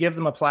 We have to give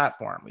them a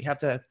platform. We have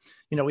to,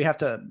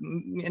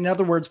 in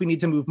other words, we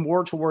need to move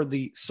more toward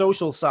the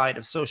social side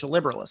of social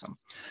liberalism.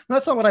 And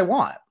that's not what I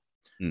want.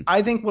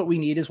 I think what we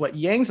need is what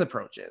Yang's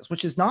approach is,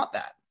 which is not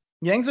that.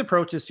 Yang's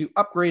approach is to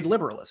upgrade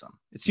liberalism.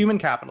 It's human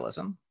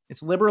capitalism.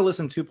 It's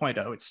liberalism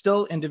 2.0. It's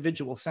still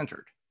individual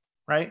centered,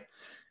 right?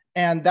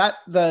 And that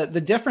the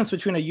difference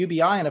between a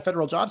UBI and a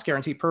federal jobs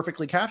guarantee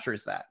perfectly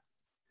captures that.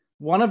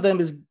 One of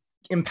them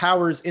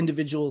empowers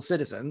individual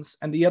citizens,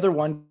 and the other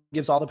one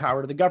gives all the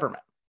power to the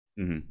government.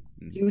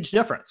 Huge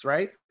difference,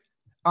 right?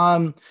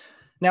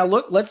 Now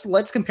look,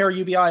 let's compare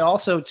UBI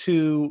also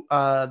to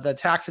the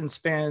tax and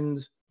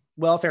spend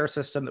welfare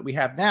system that we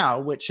have now,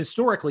 which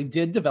historically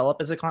did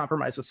develop as a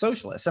compromise with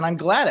socialists. And I'm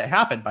glad it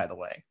happened, by the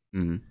way,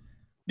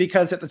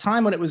 because at the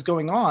time when it was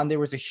going on, there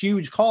was a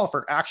huge call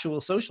for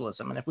actual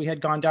socialism. And if we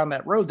had gone down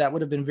that road, that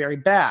would have been very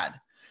bad.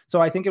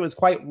 So I think it was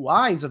quite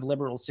wise of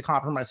liberals to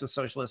compromise with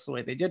socialists the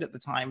way they did at the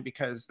time,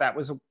 because that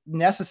was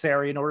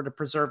necessary in order to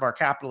preserve our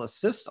capitalist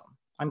system.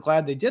 I'm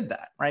glad they did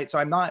that, right? So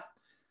I'm not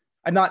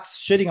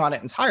shitting on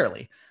it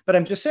entirely, but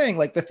I'm just saying,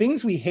 like, the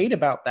things we hate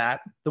about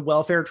that, the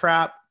welfare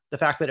trap, the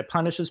fact that it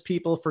punishes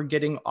people for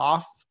getting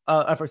off,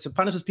 it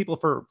punishes people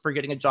for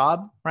getting a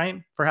job,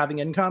 right? For having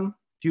income.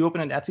 If you open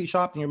an Etsy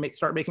shop and you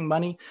start making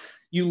money,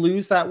 you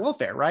lose that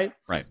welfare, right?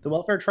 Right. The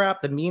welfare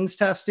trap, the means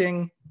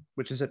testing,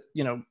 which is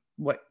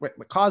what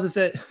causes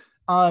it.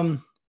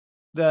 The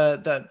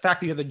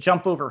fact that you have to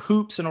jump over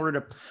hoops in order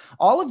to,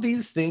 all of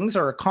these things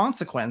are a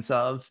consequence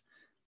of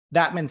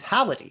that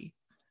mentality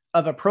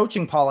of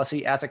approaching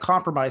policy as a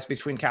compromise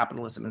between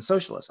capitalism and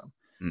socialism.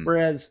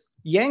 Whereas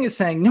Yang is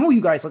saying, no, you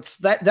guys,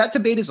 that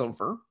debate is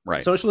over.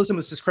 Right. Socialism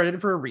was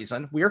discredited for a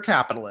reason. We are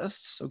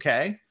capitalists,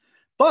 okay?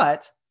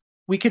 But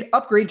we could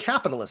upgrade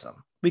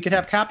capitalism. We could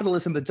have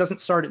capitalism that doesn't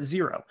start at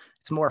zero.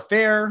 It's more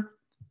fair.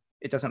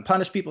 It doesn't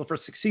punish people for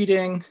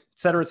succeeding, et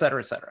cetera, et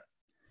cetera, et cetera.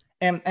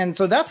 And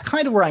so that's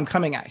kind of where I'm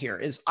coming at here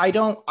is I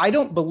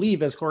don't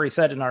believe, as Corey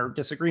said in our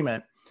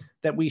disagreement,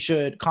 that we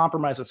should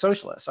compromise with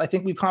socialists. I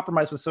think we've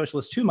compromised with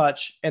socialists too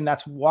much, and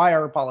that's why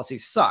our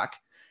policies suck.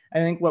 I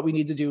think what we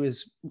need to do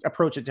is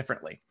approach it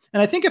differently.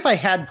 And I think if I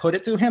had put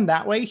it to him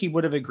that way, he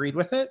would have agreed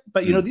with it.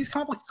 But, you know, these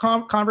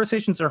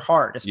conversations are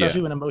hard,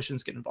 especially when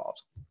emotions get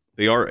involved.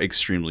 They are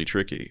extremely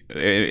tricky.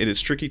 And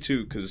it's tricky,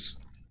 too, because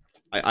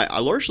I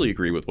largely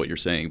agree with what you're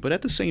saying. But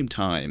at the same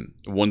time,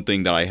 one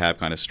thing that I have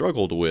kind of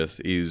struggled with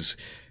is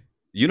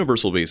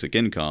universal basic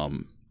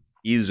income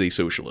is a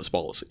socialist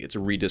policy. It's a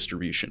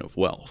redistribution of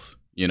wealth,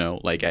 you know,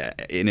 like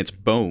in its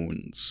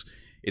bones.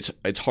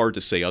 It's hard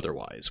to say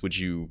otherwise. Would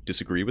you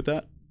disagree with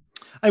that?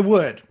 I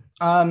would.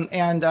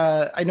 And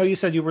I know you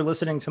said you were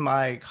listening to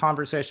my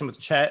conversation with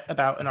Chet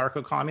about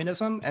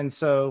anarcho-communism. And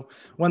so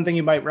one thing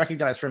you might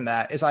recognize from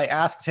that is I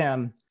asked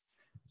him,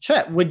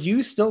 Chet, would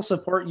you still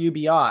support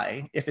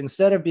UBI if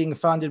instead of being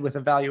funded with a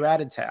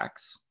value-added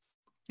tax,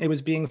 it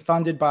was being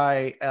funded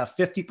by a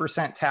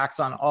 50% tax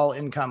on all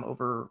income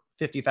over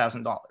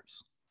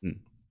 $50,000?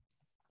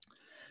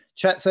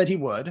 Chet said he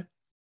would.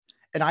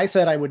 And I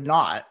said I would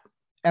not.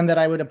 And that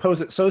I would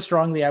oppose it so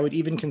strongly, I would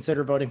even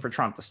consider voting for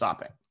Trump to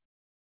stop it.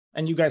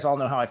 And you guys all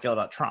know how I feel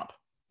about Trump,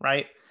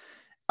 right?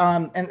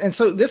 And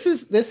so this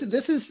is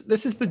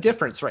the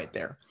difference right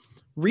there.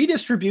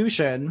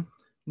 Redistribution,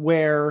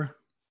 where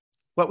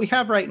what we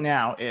have right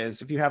now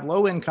is if you have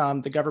low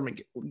income, the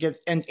government gives,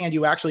 and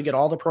you actually get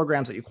all the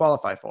programs that you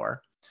qualify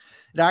for,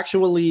 it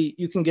actually,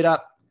 you can get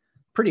up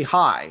pretty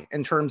high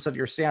in terms of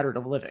your standard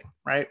of living,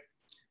 right?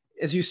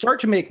 As you start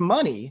to make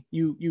money,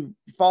 you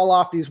fall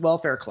off these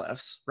welfare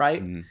cliffs,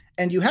 right?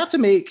 And you have to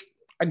make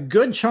a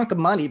good chunk of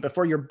money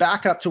before you're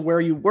back up to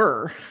where you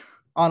were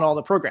on all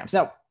the programs.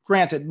 Now,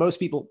 granted, most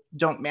people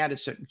don't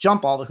manage to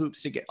jump all the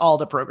hoops to get all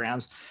the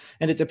programs,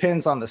 and it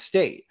depends on the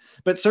state.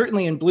 But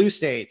certainly in blue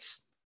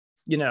states,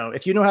 you know,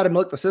 if you know how to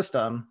milk the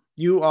system,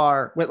 you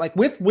are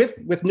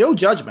with no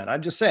judgment.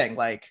 I'm just saying,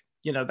 like,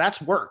 you know,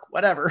 that's work,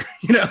 whatever,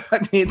 you know,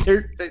 I mean,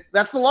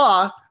 that's the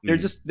law.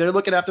 They're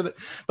looking after the,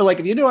 but like,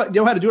 if you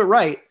know how to do it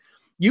right,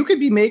 you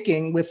could be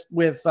making with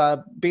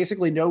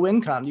basically no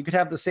income. You could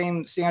have the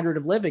same standard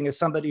of living as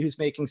somebody who's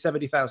making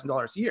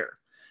 $70,000 a year.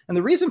 And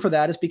the reason for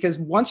that is because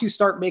once you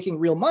start making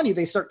real money,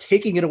 they start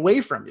taking it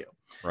away from you.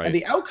 Right. And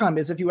the outcome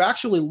is if you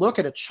actually look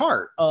at a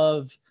chart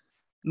of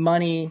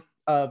money,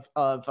 of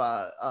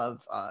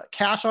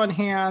cash on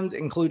hand,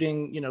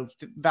 including, you know,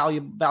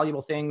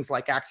 valuable things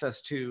like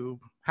access to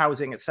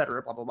housing, et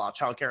cetera, blah, blah, blah,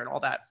 childcare and all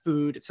that,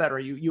 food, et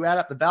cetera. You add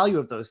up the value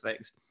of those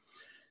things.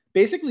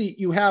 Basically,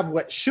 you have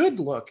what should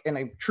look in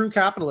a true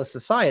capitalist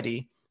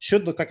society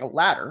should look like a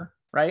ladder,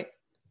 right?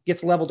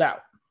 Gets leveled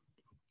out.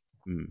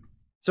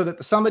 So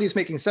that somebody who's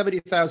making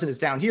 70,000 is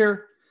down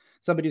here.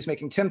 Somebody who's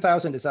making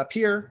 10,000 is up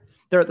here.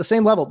 They're at the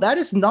same level. That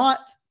is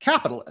not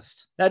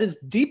capitalist. That is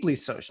deeply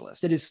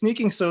socialist. It is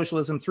sneaking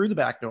socialism through the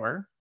back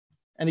door.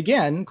 And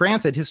again,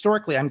 granted,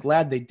 historically, I'm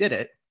glad they did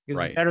it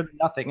because it's better than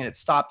nothing. And it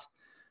stopped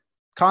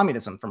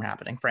communism from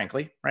happening,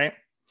 frankly, right?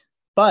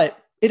 But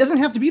it doesn't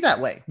have to be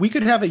that way. We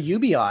could have a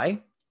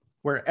UBI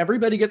where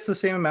everybody gets the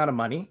same amount of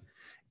money,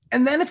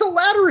 and then it's a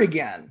ladder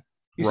again.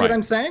 You see what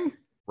I'm saying?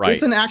 Right.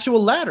 It's an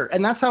actual ladder,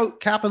 and that's how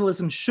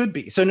capitalism should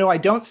be. So no, I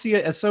don't see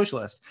it as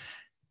socialist,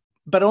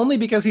 but only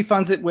because he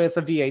funds it with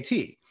a VAT.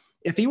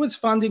 If he was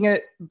funding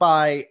it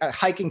by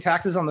hiking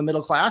taxes on the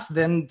middle class,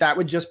 then that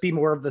would just be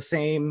more of the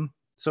same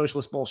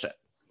socialist bullshit.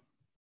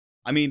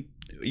 I mean,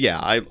 yeah,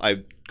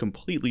 I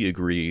completely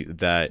agree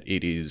that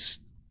it is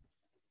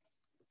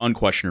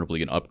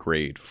unquestionably an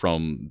upgrade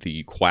from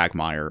the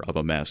quagmire of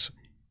a mess,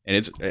 and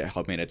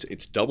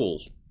it's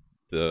double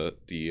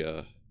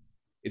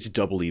it's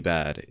doubly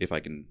bad, if I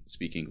can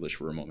speak English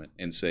for a moment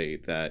and say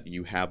that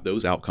you have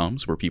those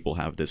outcomes where people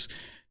have this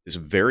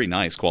very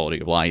nice quality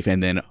of life,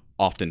 and then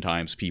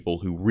oftentimes people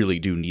who really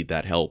do need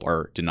that help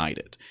are denied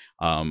it.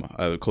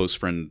 A close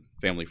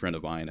family friend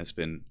of mine has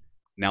been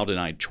now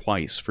denied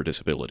twice for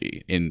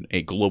disability in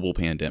a global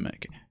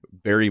pandemic,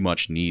 very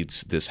much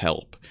needs this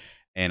help.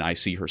 And I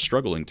see her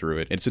struggling through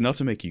it. It's enough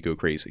to make you go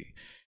crazy.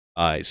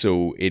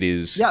 So it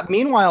is. Yeah.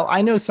 Meanwhile,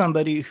 I know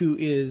somebody who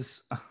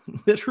is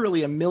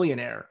literally a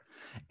millionaire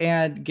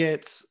and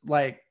gets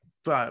like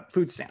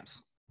food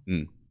stamps.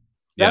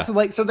 That's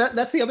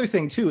that's the other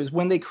thing too, is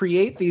when they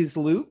create these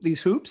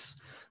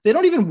hoops, they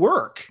don't even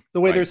work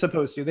the way they're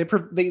supposed to.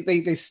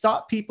 They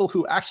stop people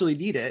who actually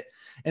need it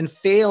and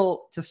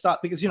fail to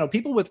stop because, you know,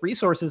 people with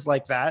resources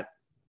like that,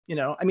 you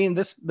know, I mean,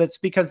 that's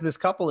because this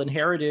couple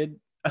inherited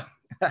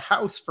a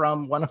house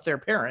from one of their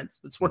parents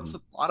that's worth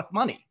a lot of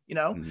money, you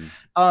know?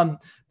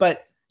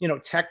 But, you know,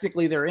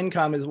 technically their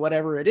income is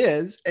whatever it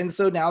is. And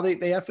so now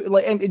they have,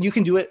 like, and you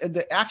can do it.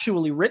 The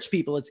actually rich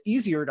people, it's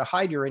easier to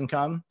hide your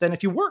income than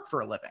if you work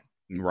for a living.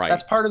 Right.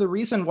 That's part of the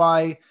reason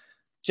why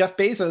Jeff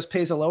Bezos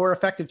pays a lower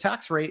effective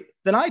tax rate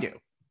than I do.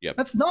 Yep.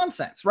 That's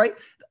nonsense, right?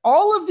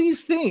 All of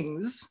these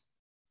things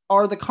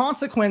are the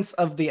consequence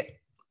of the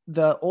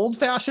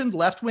old-fashioned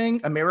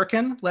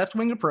American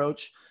left-wing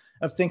approach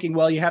of thinking,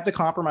 well, you have to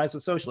compromise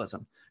with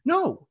socialism.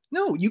 No,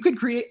 you could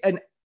create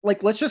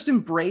let's just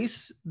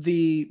embrace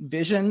the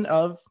vision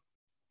of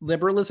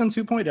liberalism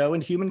 2.0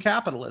 and human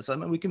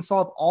capitalism, and we can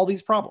solve all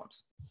these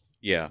problems.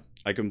 Yeah,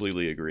 I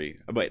completely agree.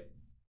 But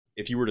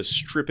if you were to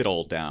strip it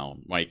all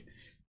down, like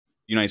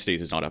United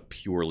States is not a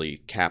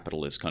purely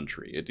capitalist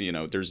country.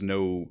 There's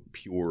no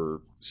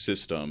pure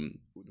system.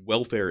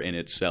 Welfare in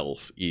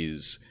itself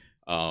is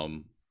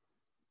kind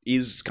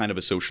of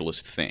a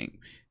socialist thing.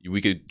 We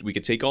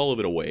could take all of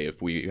it away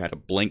if we had a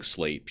blank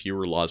slate,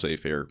 pure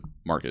laissez-faire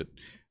market,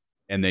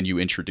 and then you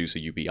introduce a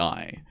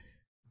UBI.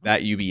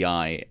 That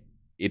UBI,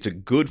 it's a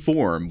good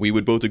form. We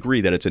would both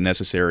agree that it's a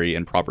necessary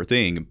and proper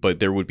thing, but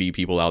there would be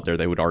people out there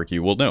that would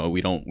argue, well, no,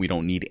 we don't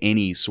need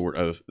any sort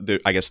of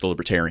I guess the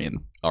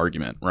libertarian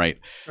argument, right?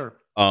 Sure.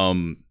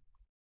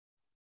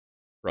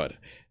 Right.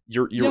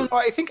 You're No,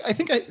 I think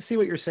I see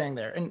what you're saying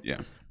there. And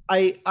yeah.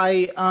 I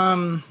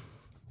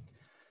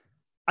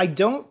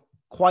don't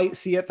quite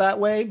see it that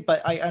way,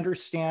 but I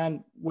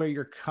understand where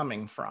you're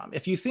coming from.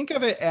 If you think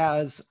of it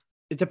as,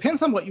 it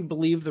depends on what you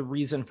believe the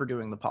reason for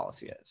doing the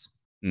policy is.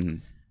 Mm-hmm.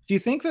 If you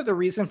think that the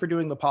reason for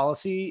doing the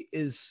policy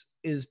is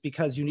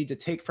because you need to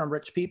take from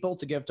rich people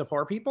to give to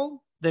poor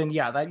people, then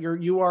yeah, that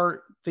you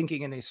are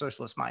thinking in a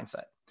socialist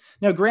mindset.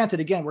 Now, granted,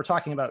 again, we're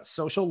talking about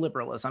social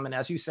liberalism, and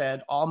as you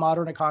said, all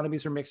modern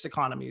economies are mixed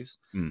economies.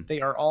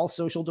 They are all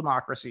social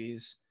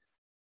democracies.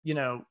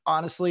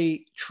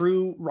 Honestly,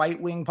 true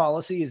right-wing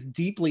policy is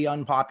deeply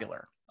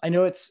unpopular. I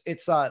know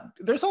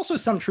there's also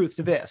some truth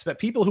to this, but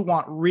people who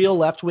want real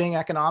left-wing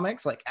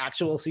economics, like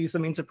actual seize the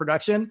means of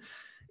production,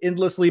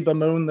 endlessly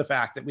bemoan the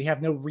fact that we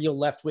have no real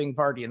left-wing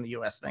party in the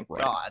US, thank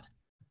God,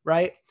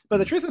 right? But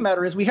the truth of the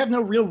matter is we have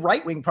no real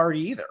right-wing party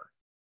either,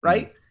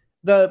 right?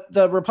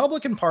 The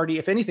Republican Party,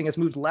 if anything, has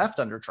moved left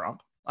under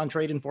Trump on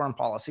trade and foreign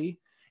policy.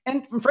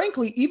 And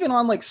frankly, even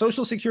on like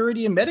Social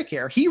Security and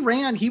Medicare,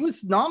 he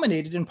was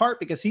nominated in part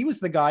because he was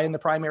the guy in the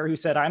primary who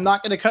said, I'm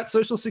not going to cut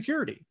Social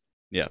Security.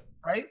 Yeah.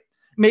 Right.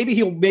 Maybe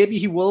he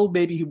will,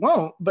 maybe he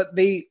won't, but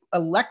they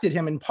elected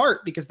him in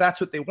part because that's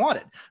what they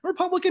wanted.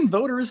 Republican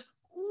voters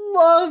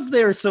love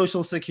their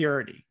Social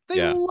Security.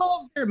 They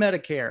love their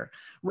Medicare.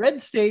 Red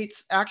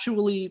states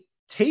actually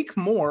take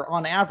more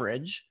on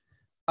average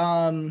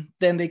than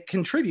they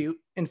contribute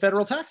in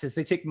federal taxes.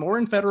 They take more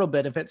in federal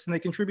benefits than they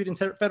contribute in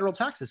federal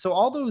taxes. So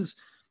all those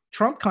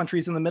Trump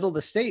countries in the middle of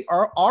the state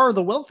are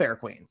the welfare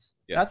queens.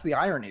 Yeah. That's the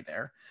irony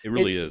there. It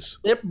really is.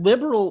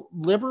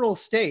 Liberal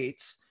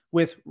states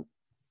with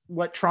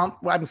what Corey,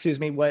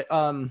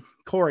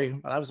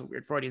 well, that was a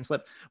weird Freudian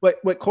slip.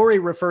 What Corey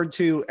referred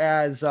to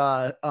as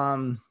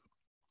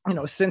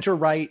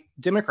center-right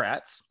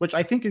Democrats, which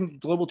I think in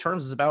global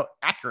terms is about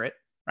accurate,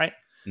 right?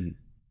 Mm-hmm.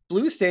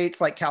 Blue states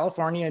like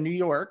California and New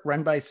York,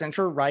 run by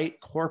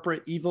center-right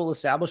corporate evil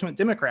establishment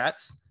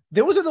Democrats,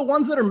 those are the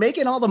ones that are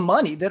making all the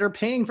money, that are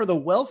paying for the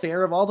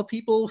welfare of all the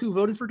people who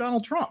voted for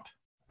Donald Trump.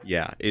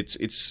 Yeah,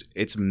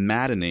 it's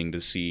maddening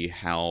to see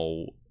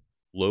how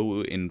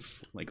low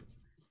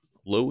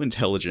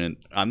intelligent.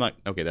 I'm not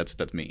okay.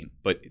 That's mean,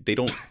 but they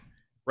don't.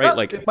 Right, well,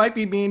 like it might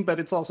be mean, but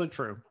it's also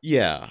true.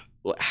 Yeah.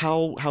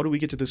 How do we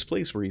get to this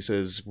place where he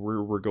says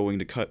we're going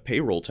to cut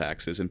payroll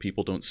taxes and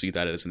people don't see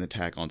that as an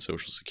attack on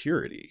Social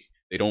Security?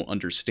 They don't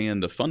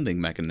understand the funding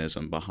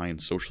mechanism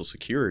behind Social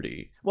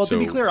Security. Well, to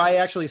be clear, I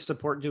actually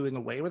support doing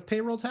away with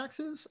payroll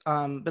taxes,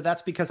 but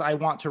that's because I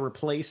want to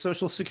replace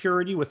Social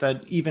Security with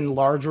an even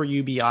larger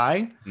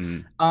UBI.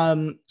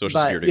 Social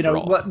Security for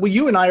all.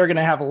 You and I are going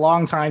to have a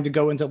long time to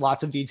go into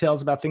lots of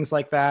details about things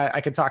like that.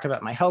 I could talk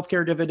about my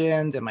healthcare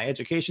dividend and my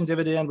education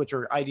dividend, which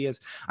are ideas.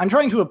 I'm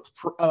trying to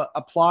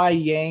apply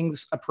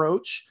Yang's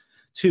approach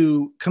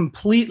to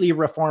completely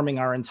reforming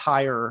our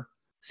entire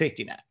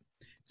safety net,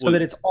 so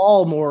that it's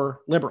all more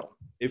liberal.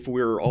 If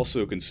we're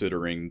also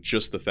considering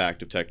just the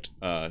fact of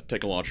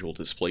technological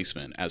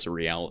displacement as a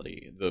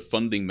reality, the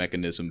funding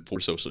mechanism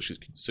for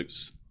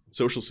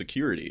Social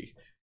Security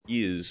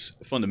is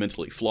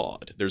fundamentally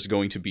flawed. There's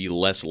going to be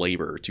less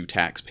labor to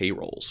tax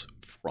payrolls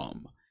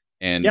from.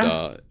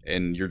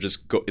 And you're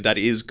just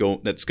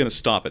that's going to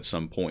stop at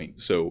some point.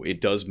 So it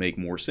does make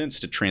more sense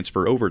to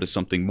transfer over to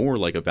something more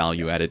like a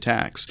value-added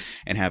tax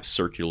and have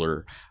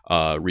circular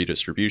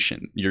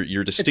redistribution.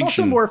 Your distinction. It's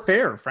also more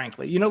fair,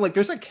 frankly.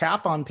 There's a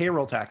cap on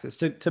payroll taxes.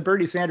 To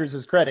Bernie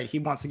Sanders' credit, he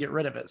wants to get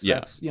rid of it.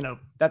 So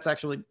that's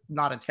actually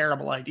not a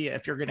terrible idea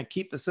if you're going to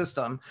keep the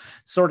system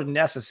sort of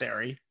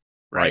necessary.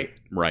 Right.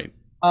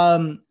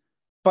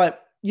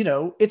 But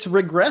it's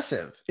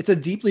regressive. It's a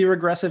deeply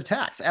regressive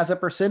tax. As a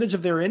percentage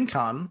of their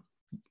income,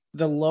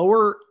 the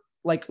lower,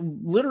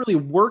 literally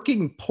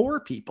working poor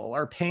people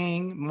are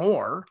paying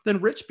more than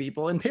rich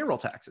people in payroll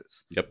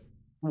taxes. Yep.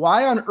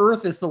 Why on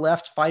earth is the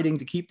left fighting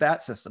to keep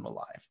that system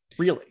alive?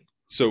 Really?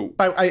 So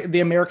the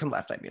American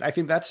left, I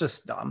think that's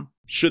just dumb.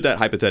 Should that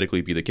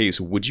hypothetically be the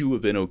case, would you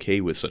have been okay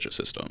with such a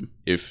system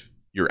if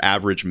your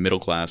average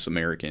middle-class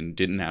American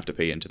didn't have to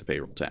pay into the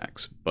payroll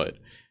tax, but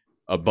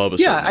above a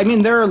certain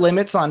amount? There are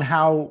limits on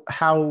how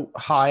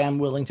high I'm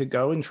willing to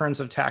go in terms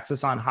of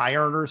taxes on high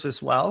earners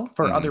as well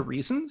for other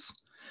reasons.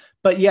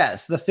 But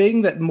yes, the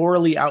thing that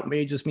morally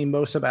outrages me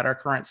most about our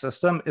current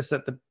system is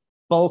that the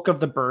bulk of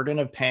the burden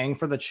of paying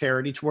for the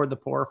charity toward the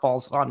poor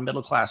falls on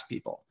middle class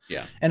people.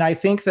 Yeah. And I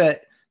think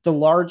that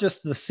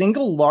the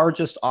single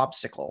largest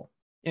obstacle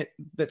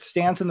that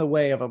stands in the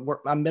way of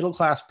a middle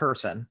class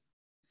person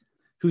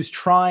who's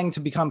trying to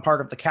become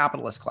part of the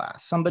capitalist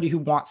class, somebody who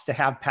wants to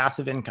have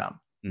passive income,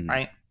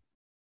 right?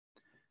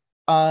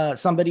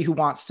 Somebody who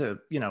wants to,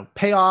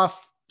 pay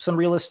off some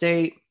real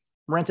estate,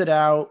 rent it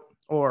out,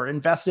 or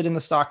invest it in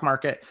the stock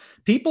market.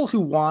 People who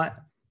want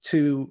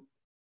to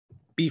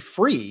be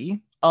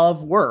free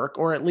of work,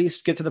 or at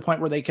least get to the point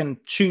where they can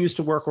choose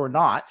to work or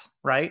not,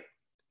 right?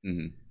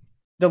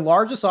 The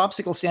largest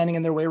obstacle standing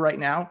in their way right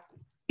now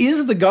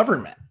is the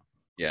government.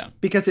 Yeah.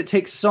 Because it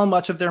takes so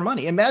much of their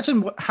money.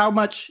 Imagine how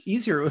much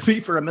easier it would be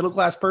for a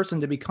middle-class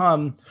person to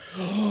become,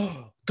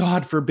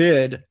 God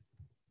forbid,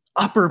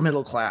 upper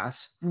middle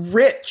class,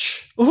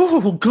 rich.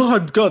 Oh,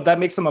 God, that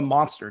makes them a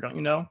monster, don't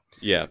you know?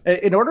 Yeah.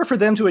 In order for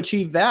them to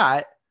achieve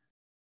that,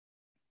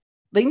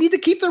 they need to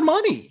keep their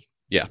money.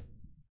 Yeah.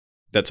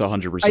 That's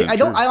 100%.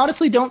 I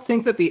honestly don't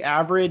think that the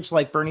average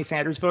Bernie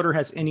Sanders voter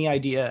has any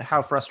idea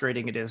how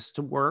frustrating it is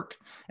to work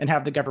and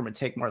have the government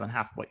take more than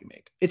half of what you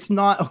make. It's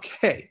not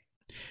okay.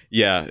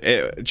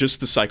 Yeah, just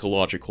the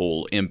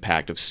psychological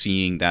impact of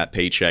seeing that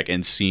paycheck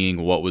and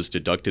seeing what was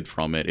deducted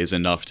from it is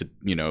enough to,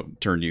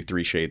 turn you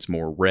 3 shades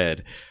more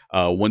red.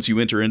 Once you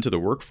enter into the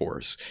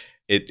workforce,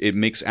 it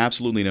makes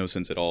absolutely no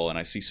sense at all. And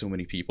I see so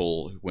many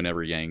people,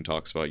 whenever Yang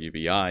talks about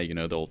UBI,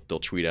 they'll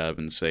tweet up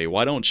and say,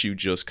 "Why don't you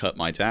just cut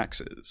my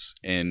taxes?"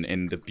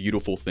 And the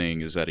beautiful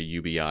thing is that a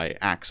UBI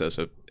acts as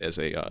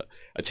a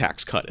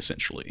tax cut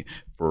essentially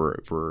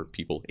for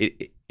people.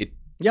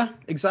 Yeah,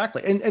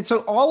 exactly. And so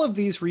all of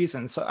these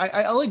reasons, so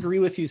I'll agree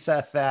with you,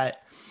 Seth, that,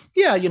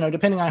 yeah,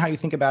 depending on how you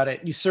think about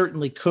it, you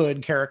certainly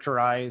could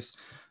characterize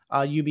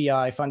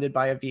UBI funded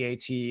by a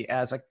VAT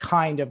as a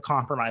kind of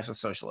compromise with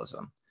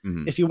socialism.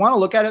 If you want to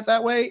look at it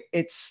that way,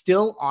 it's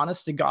still,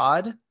 honest to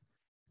God,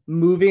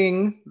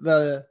 moving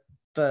the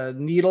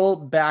needle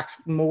back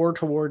more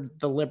toward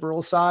the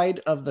liberal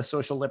side of the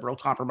social liberal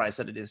compromise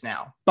that it is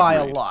now by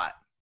a lot.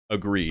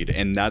 Agreed.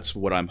 And that's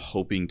what I'm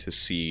hoping to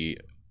see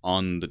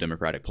on the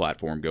Democratic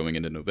platform going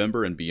into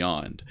November and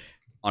beyond.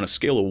 On a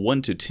scale of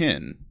 1 to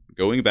 10,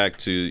 going back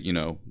to,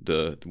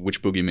 the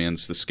which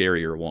boogeyman's the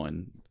scarier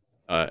one,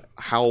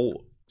 how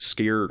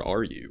scared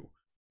are you?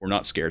 Or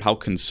not scared, how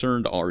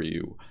concerned are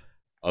you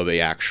of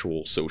a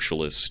actual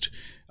socialist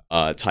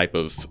type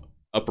of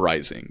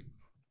uprising?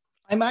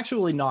 I'm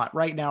actually not.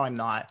 Right now, I'm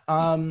not.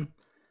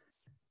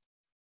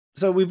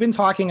 So we've been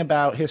talking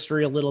about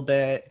history a little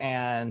bit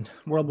and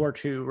World War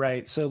II,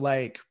 right? So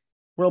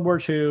World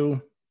War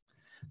II,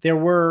 there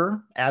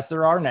were, as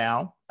there are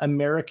now,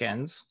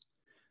 Americans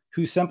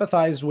who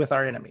sympathized with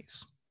our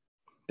enemies.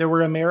 There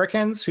were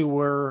Americans who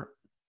were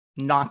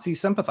Nazi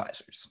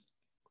sympathizers.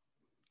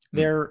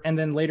 And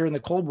then later in the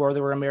Cold War,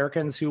 there were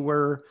Americans who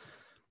were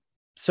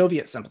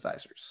Soviet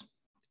sympathizers.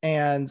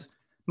 And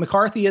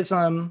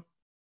McCarthyism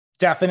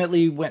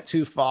definitely went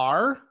too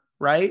far,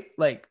 right?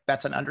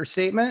 That's an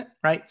understatement,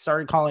 right?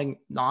 Started calling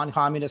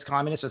non-communist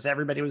communists, just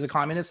everybody was a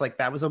communist.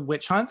 That was a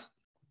witch hunt.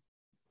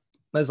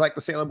 That's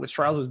the Salem witch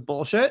trials was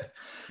bullshit.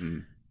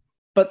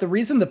 But the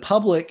reason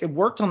it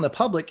worked on the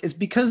public is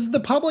because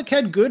the public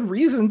had good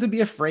reason to be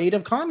afraid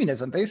of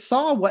communism. They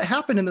saw what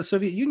happened in the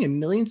Soviet Union.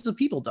 Millions of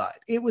people died.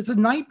 It was a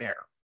nightmare,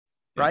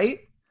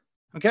 right?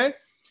 Okay.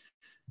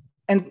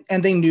 And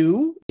they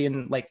knew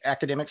in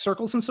academic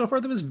circles and so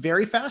forth, it was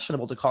very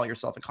fashionable to call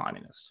yourself a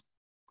communist,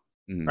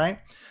 right?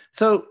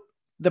 So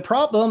the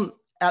problem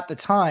at the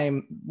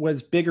time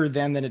was bigger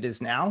then than it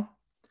is now.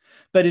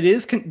 But it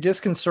is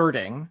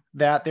disconcerting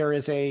that there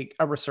is a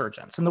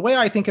resurgence. And the way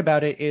I think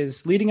about it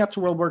is leading up to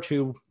World War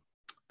II,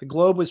 the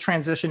globe was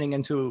transitioning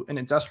into an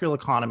industrial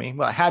economy.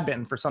 Well, it had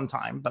been for some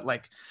time, but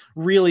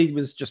really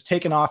was just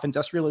taken off.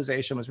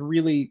 Industrialization was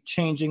really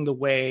changing the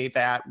way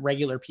that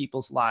regular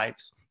people's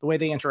lives, the way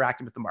they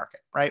interacted with the market,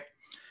 right?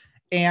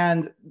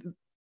 And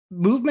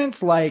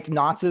movements like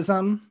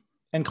Nazism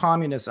and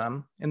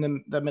communism in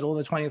the middle of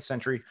the 20th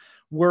century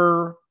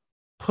were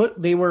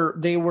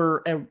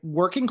a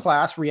working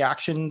class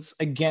reactions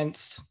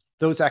against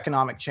those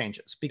economic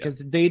changes because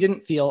they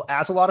didn't feel,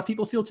 as a lot of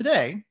people feel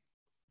today,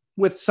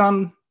 with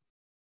some,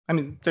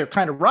 they're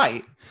kind of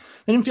right.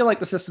 They didn't feel like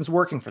the system's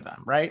working for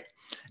them, right?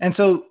 And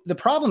so the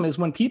problem is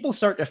when people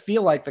start to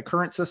feel like the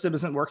current system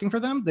isn't working for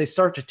them, they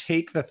start to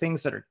take the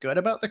things that are good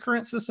about the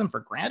current system for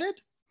granted.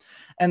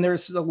 And they're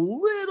a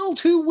little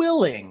too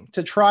willing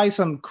to try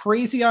some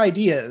crazy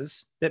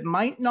ideas that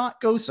might not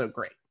go so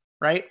great,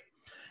 right?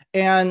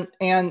 And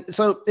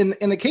so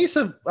in the case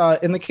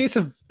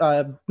of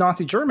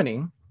Nazi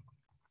Germany,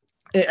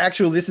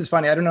 actually, this is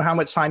funny. I don't know how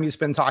much time you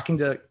spend talking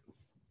to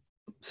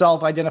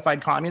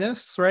self-identified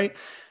communists, right?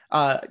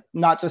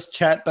 Not just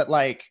Chet, but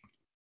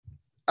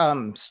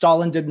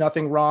Stalin did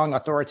nothing wrong,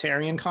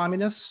 authoritarian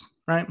communists,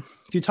 right?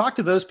 If you talk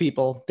to those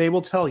people, they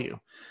will tell you,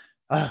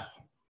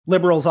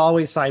 liberals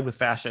always side with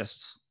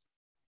fascists.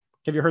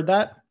 Have you heard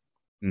that?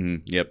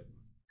 Yep.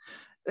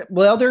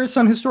 Well, there is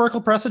some historical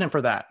precedent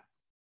for that.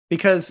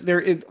 Because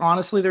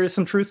honestly, there is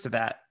some truth to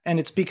that. And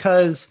it's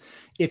because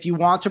if you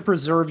want to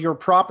preserve your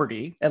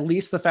property, at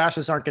least the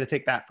fascists aren't going to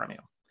take that from you.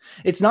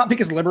 It's not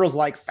because liberals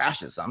like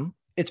fascism.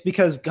 It's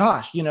because,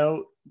 gosh,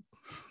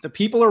 The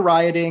people are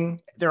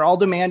rioting. They're all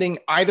demanding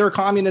either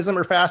communism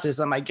or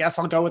fascism. I guess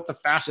I'll go with the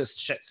fascist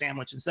shit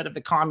sandwich instead of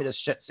the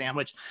communist shit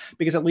sandwich,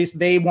 because at least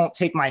they won't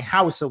take my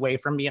house away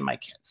from me and my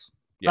kids.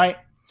 Yeah. Right?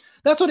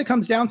 That's what it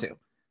comes down to.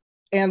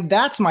 And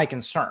that's my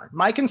concern.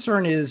 My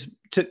concern is,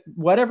 to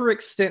whatever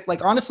extent,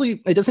 like,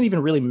 honestly, it doesn't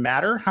even really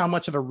matter how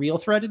much of a real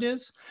threat it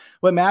is.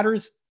 What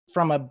matters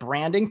from a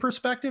branding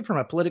perspective, from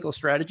a political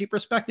strategy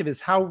perspective, is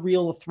how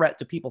real a threat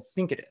do people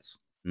think it is.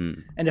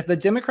 And if the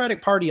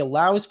Democratic Party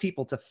allows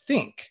people to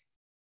think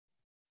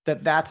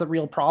that that's a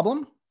real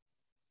problem,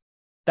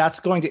 that's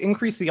going to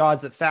increase the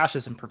odds that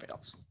fascism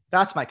prevails.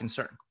 That's my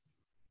concern.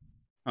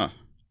 Huh.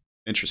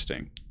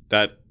 Interesting.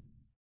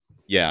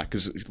 Yeah,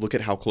 because look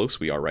at how close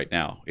we are right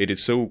now. It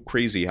is so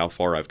crazy how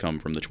far I've come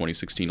from the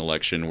 2016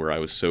 election, where I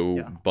was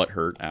so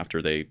butthurt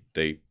after they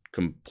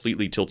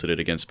completely tilted it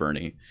against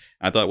Bernie.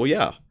 I thought, well,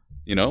 yeah,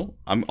 you know,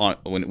 I'm on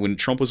when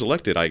Trump was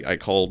elected, I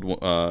called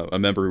a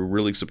member who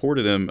really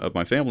supported him of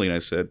my family, and I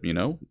said, you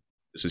know,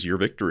 this is your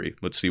victory.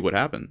 Let's see what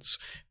happens,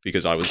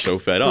 because I was so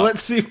fed up.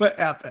 Let's see what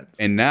happens.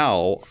 And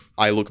now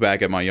I look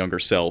back at my younger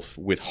self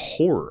with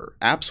horror,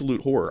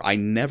 absolute horror. I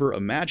never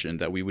imagined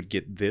that we would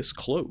get this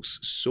close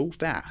so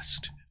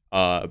fast.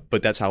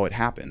 But that's how it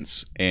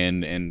happens.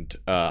 And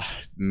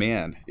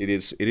man, it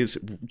is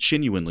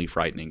genuinely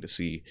frightening to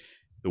see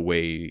the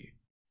way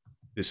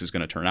this is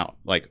going to turn out.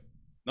 Like,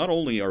 not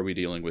only are we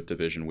dealing with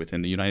division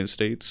within the United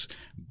States,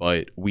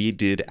 but we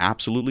did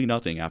absolutely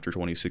nothing after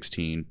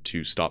 2016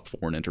 to stop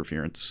foreign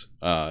interference,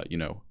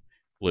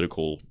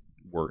 political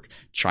work.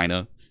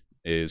 China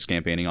is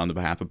campaigning on the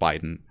behalf of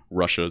Biden.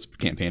 Russia is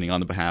campaigning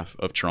on the behalf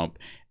of Trump.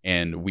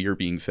 And we are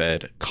being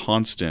fed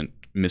constant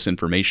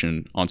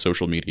misinformation on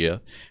social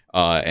media.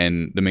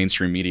 And the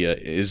mainstream media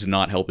is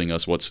not helping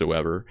us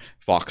whatsoever.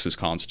 Fox is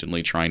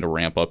constantly trying to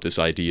ramp up this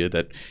idea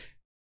that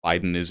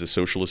Biden is a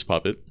socialist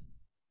puppet.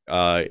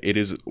 It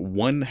is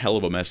one hell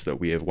of a mess that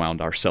we have wound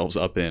ourselves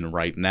up in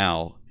right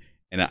now,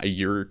 and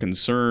your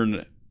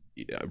concern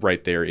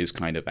right there is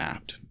kind of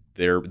apt.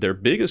 Their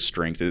biggest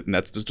strength, and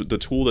that's the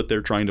tool that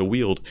they're trying to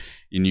wield,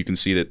 and you can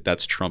see that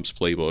that's Trump's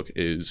playbook,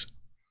 is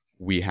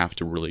we have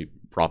to really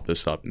prop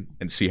this up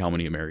and see how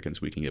many Americans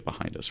we can get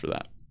behind us for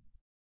that.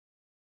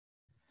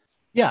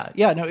 Yeah,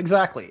 no,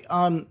 exactly.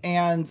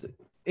 And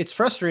it's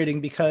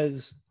frustrating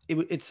because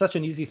it's such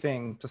an easy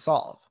thing to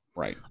solve.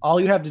 Right. All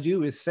you have to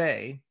do is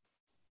say,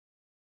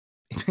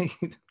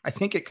 I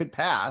think it could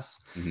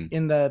pass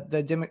in the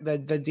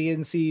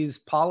DNC's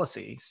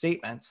policy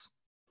statements.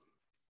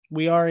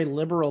 We are a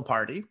liberal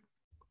party.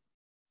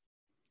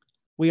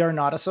 We are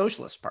not a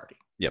socialist party.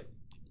 Yep.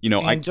 You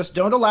know, and just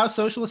don't allow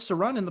socialists to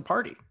run in the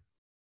party.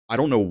 I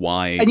don't know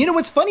why. And you know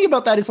what's funny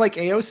about that is, like,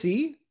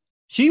 AOC,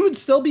 she would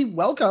still be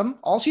welcome.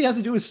 All she has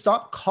to do is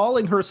stop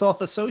calling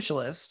herself a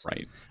socialist,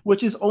 right?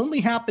 Which is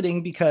only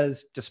happening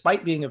because,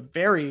 despite being a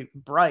very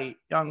bright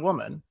young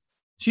woman,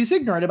 she's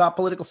ignorant about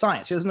political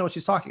science. She doesn't know what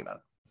she's talking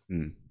about.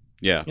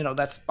 Yeah. You know,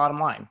 that's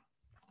bottom line.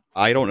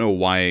 I don't know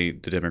why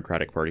the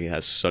Democratic Party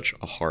has such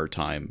a hard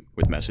time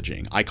with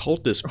messaging. I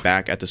called this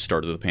back at the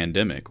start of the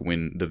pandemic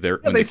when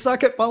they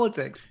suck at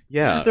politics.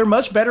 Yeah. They're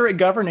much better at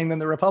governing than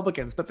the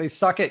Republicans, but they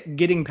suck at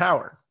getting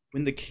power.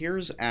 When the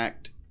CARES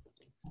Act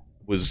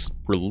was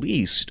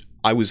released,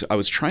 I was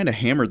trying to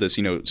hammer this,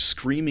 you know,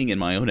 screaming in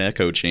my own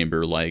echo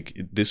chamber, like,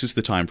 this is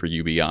the time for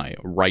UBI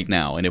right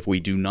now. And if we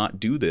do not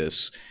do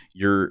this,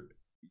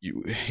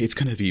 it's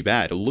going to be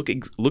bad. Look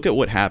at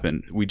what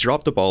happened. We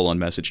dropped the ball on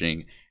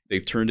messaging.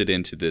 They've turned it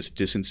into this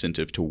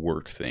disincentive to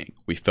work thing.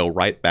 We fell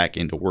right back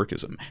into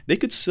workism. They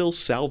could still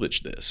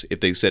salvage this if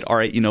they said, all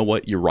right, you know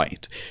what? You're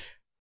right.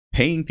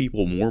 Paying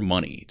people more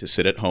money to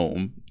sit at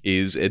home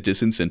is a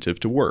disincentive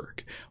to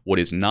work. What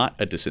is not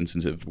a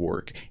disincentive to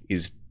work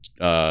is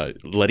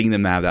letting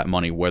them have that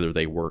money whether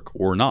they work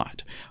or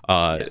not.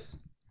 Yes.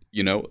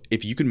 You know,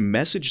 if you can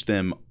message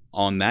them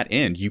on that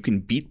end, you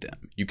can beat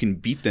them. You can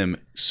beat them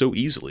so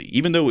easily,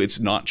 even though it's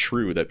not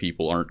true that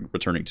people aren't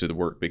returning to the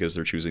work because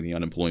they're choosing the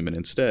unemployment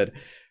instead.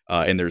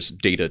 And there's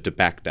data to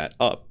back that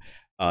up.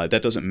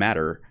 That doesn't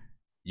matter.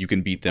 You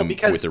can beat them with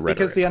the rhetoric.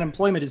 Because the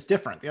unemployment is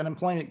different. The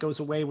unemployment goes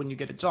away when you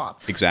get a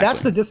job. Exactly.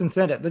 That's the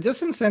disincentive. The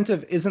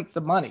disincentive isn't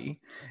the money.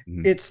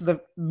 It's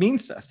the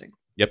means testing.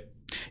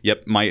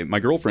 Yep. My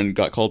girlfriend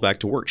got called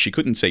back to work. She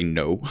couldn't say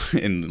no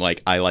and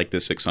like, I like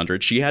this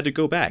 600. She had to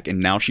go back,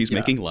 and now she's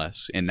making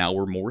less, and now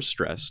we're more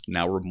stressed.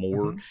 Now we're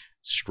more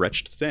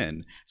stretched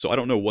thin. So I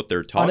don't know what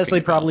they're talking Honestly,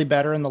 about. probably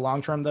better in the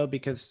long term, though,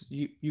 because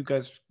you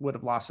guys would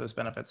have lost those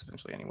benefits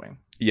eventually anyway.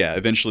 Yeah,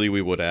 eventually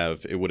we would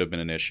have. It would have been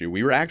an issue.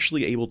 We were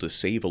actually able to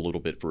save a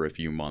little bit for a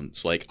few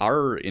months. Like,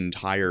 our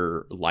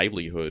entire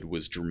livelihood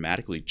was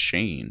dramatically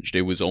changed.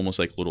 It was almost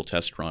like a little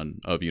test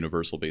run of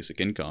universal basic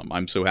income.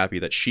 I'm so happy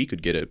that she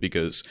could get it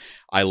because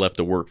I left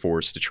the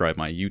workforce to try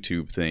my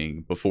YouTube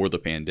thing before the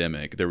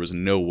pandemic. There was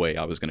no way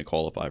I was going to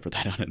qualify for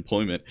that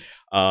unemployment.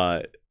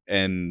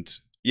 And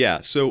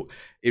yeah, so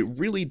it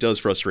really does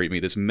frustrate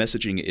me, this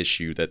messaging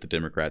issue that the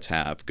Democrats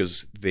have,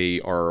 because they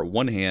are, on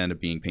one hand,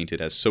 being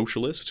painted as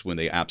socialists when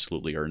they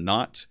absolutely are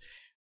not.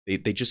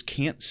 They just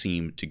can't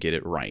seem to get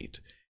it right.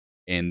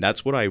 And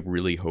that's what I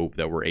really hope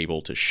that we're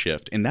able to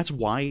shift. And that's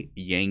why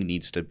Yang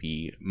needs to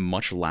be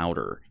much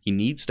louder. He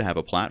needs to have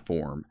a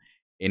platform.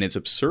 And it's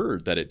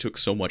absurd that it took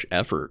so much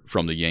effort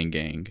from the Yang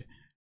Gang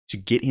to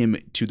get him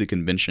to the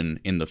convention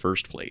in the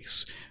first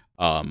place.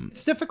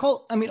 It's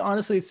difficult. I mean,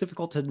 honestly, it's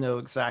difficult to know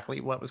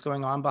exactly what was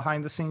going on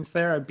behind the scenes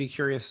there. I'd be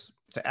curious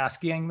to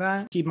ask Yang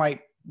that. He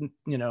might,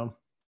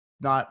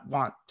 not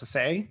want to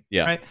say.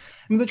 Yeah. Right. I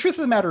mean, the truth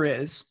of the matter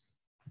is,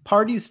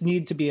 parties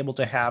need to be able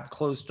to have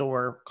closed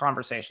door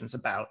conversations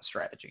about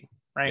strategy,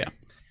 right? Yeah.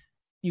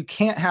 You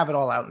can't have it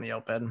all out in the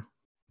open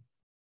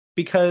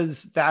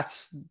because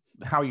that's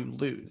how you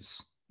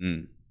lose.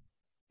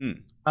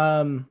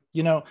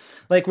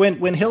 Like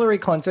when Hillary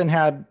Clinton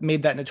had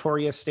made that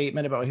notorious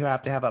statement about you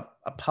have to have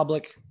a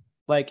public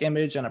like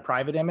image and a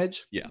private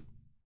image. Yeah.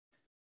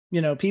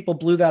 People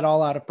blew that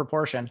all out of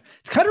proportion.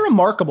 It's kind of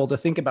remarkable to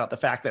think about the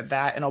fact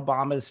that and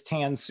Obama's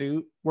tan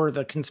suit were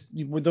the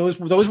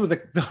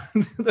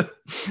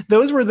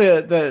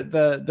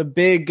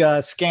big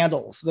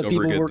scandals that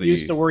people were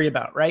used to worry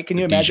about, right? Can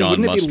you imagine?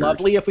 Wouldn't it be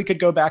lovely if we could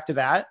go back to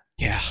that?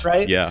 Yeah.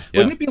 Right. Yeah.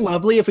 Wouldn't it be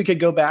lovely if we could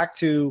go back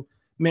to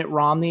Mitt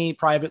Romney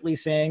privately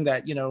saying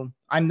that,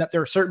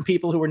 there are certain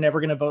people who are never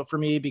going to vote for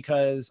me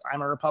because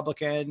I'm a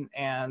Republican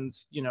and,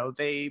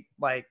 they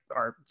like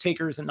are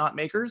takers and not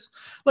makers.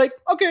 Like,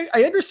 okay,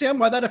 I understand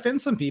why that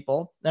offends some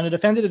people, and it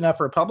offended enough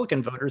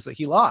Republican voters that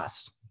he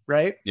lost.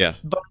 Right. Yeah.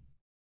 But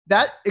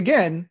that,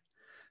 again,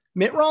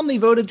 Mitt Romney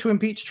voted to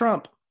impeach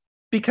Trump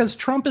because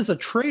Trump is a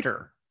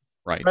traitor.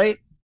 Right. Right.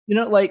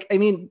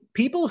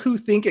 People who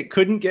think it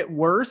couldn't get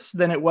worse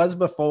than it was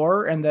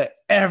before and that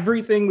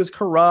everything was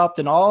corrupt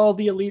and all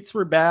the elites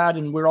were bad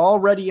and we're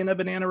already in a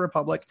banana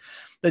republic.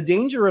 The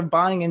danger of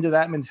buying into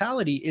that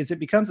mentality is it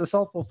becomes a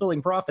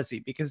self-fulfilling prophecy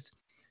because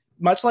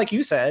much like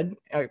you said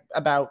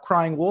about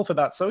crying wolf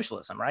about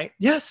socialism, right?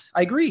 Yes,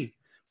 I agree.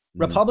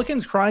 Mm-hmm.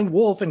 Republicans crying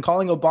wolf and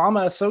calling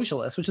Obama a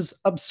socialist, which is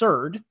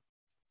absurd.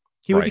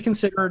 He would be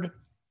considered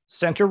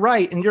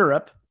center-right in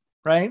Europe,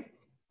 right?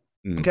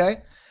 Mm-hmm.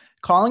 Okay.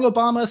 Calling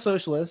Obama a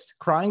socialist,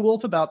 crying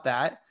wolf about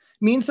that,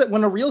 means that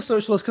when a real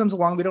socialist comes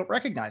along, we don't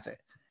recognize it.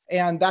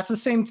 And that's the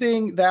same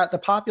thing that the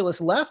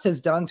populist left has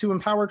done to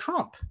empower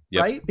Trump,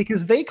 right?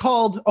 Because they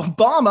called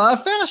Obama a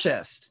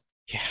fascist.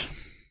 Yeah.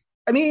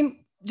 I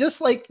mean,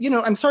 just like,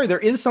 I'm sorry, there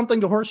is something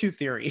to horseshoe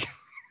theory.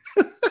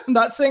 I'm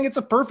not saying it's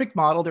a perfect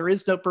model. There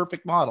is no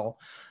perfect model.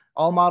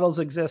 All models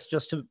exist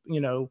just to,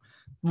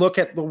 look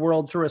at the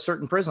world through a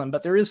certain prism,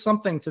 but there is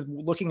something to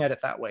looking at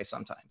it that way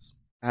sometimes.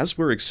 As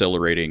we're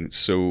accelerating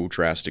so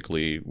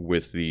drastically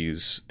with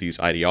these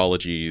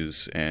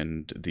ideologies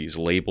and these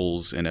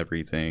labels and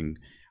everything,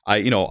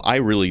 I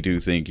really do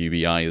think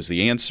UBI is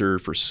the answer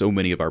for so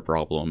many of our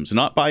problems,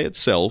 not by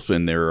itself,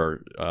 and there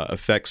are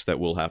effects that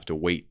we'll have to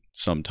wait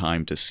some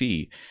time to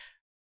see.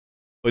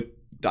 But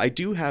I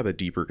do have a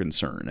deeper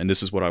concern, and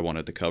this is what I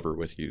wanted to cover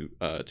with you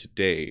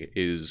today,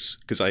 is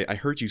because I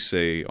heard you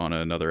say on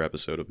another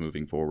episode of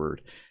Moving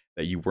Forward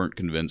that you weren't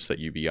convinced that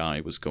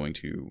UBI was going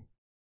to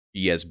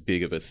be as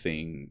big of a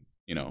thing.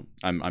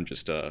 I'm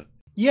just no,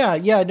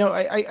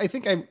 I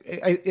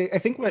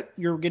think what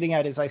you're getting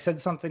at is I said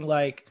something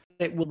like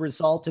it will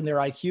result in their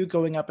IQ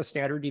going up a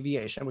standard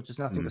deviation, which is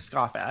nothing to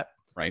scoff at,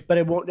 right? But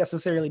it won't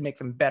necessarily make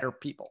them better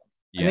people.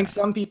 I think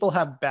some people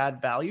have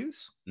bad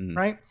values,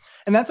 right?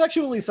 And that's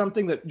actually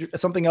something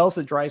else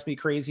that drives me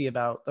crazy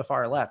about the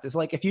far left is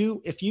like if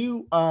you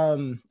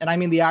and I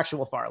mean the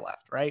actual far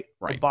left, right?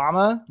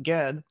 Obama,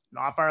 again,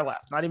 not far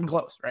left, not even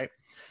close, right?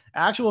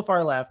 Actual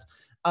far left.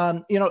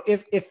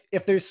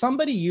 If there's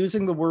somebody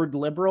using the word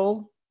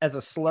liberal as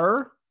a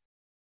slur,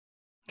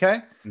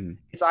 okay,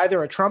 it's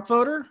either a Trump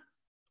voter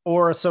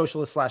or a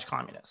socialist /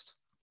 communist.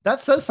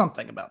 That says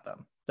something about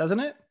them, doesn't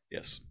it?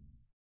 Yes.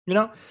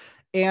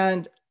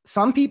 And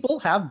some people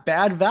have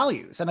bad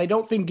values, and I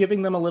don't think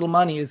giving them a little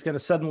money is going to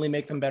suddenly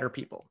make them better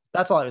people.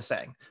 That's all I was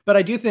saying. But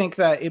I do think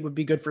that it would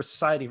be good for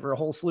society for a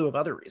whole slew of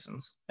other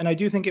reasons. And I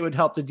do think it would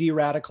help to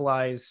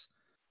de-radicalize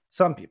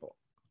some people.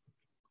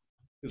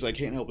 Because I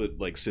can't help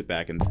but sit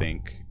back and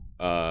think,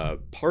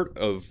 part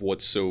of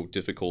what's so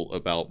difficult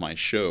about my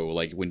show,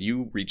 like when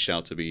you reached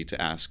out to me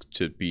to ask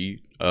to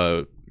be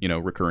a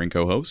recurring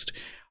co-host,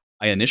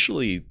 I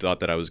initially thought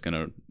that I was going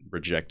to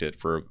reject it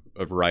for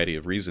a variety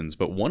of reasons,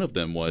 but one of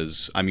them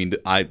was,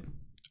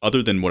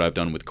 other than what I've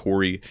done with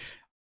Corey,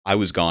 I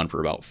was gone for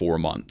about 4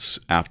 months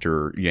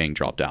after Yang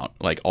dropped out.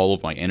 Like all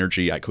of my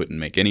energy, I couldn't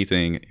make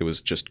anything. It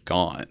was just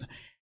gone.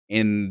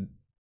 And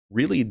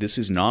really, this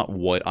is not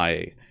what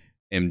I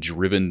am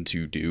driven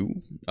to do,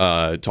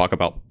 talk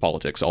about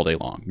politics all day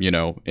long,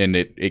 and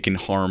it can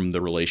harm the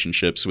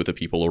relationships with the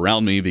people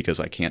around me because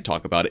I can't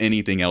talk about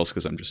anything else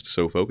because I'm just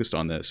so focused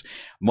on this.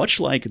 Much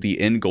like the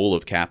end goal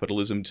of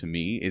capitalism to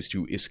me is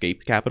to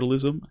escape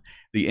capitalism,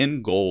 the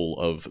end goal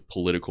of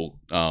political,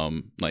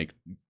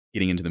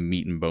 getting into the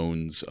meat and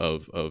bones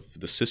of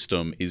the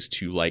system is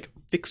to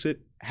fix it,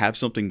 have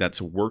something that's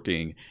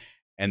working,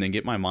 and then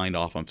get my mind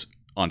off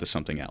onto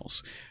something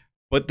else.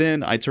 But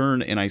then I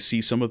turn and I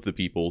see some of the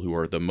people who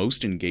are the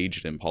most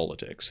engaged in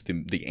politics,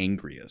 the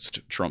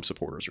angriest Trump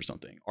supporters or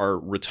something, are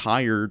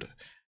retired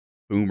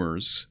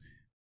boomers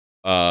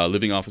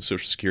living off of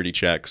Social Security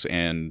checks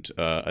and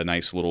a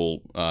nice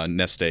little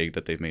nest egg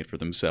that they've made for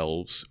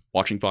themselves,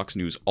 watching Fox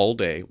News all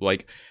day.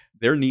 Like,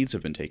 their needs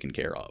have been taken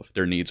care of.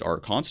 Their needs are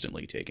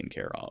constantly taken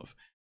care of.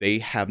 They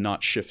have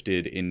not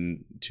shifted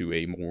into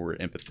a more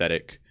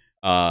empathetic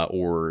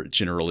or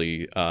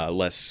generally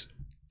less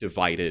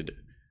divided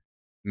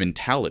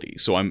mentality.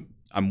 So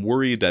I'm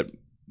worried that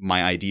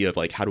my idea of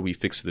like, how do we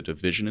fix the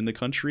division in the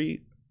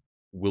country,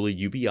 will a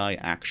UBI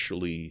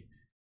actually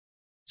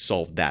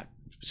solve that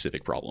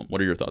specific problem?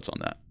 What are your thoughts on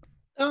that?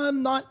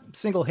 Not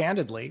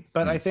single-handedly,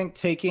 but I think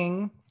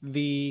taking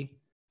the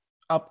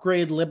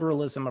upgrade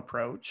liberalism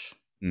approach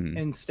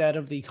instead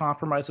of the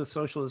compromise with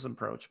socialism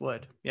approach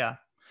would. Yeah.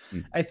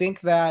 I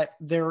think that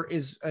there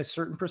is a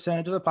certain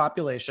percentage of the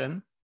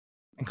population,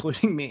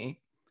 including me,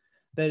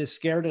 that is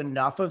scared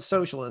enough of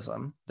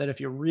socialism that if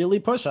you really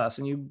push us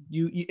and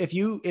if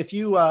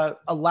you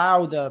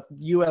allow the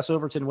U.S.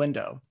 Overton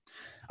window,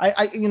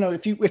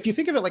 if you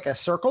think of it like a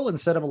circle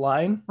instead of a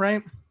line,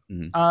 right?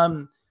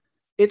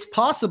 It's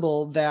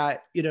possible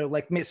that,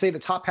 like say the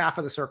top half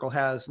of the circle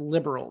has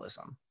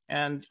liberalism,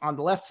 and on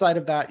the left side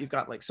of that you've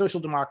got like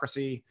social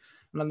democracy,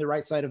 and on the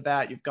right side of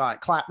that you've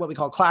got what we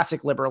call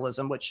classic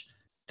liberalism, which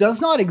does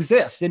not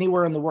exist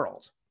anywhere in the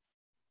world,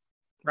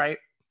 right?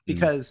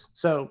 Because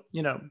just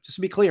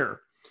to be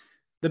clear,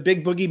 the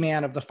big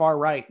boogeyman of the far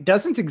right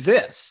doesn't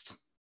exist,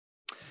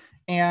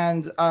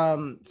 and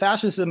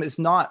fascism is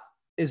not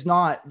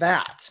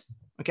that.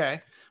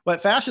 Okay,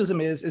 what fascism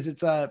is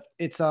it's a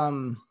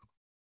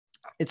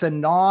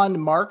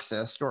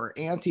non-Marxist or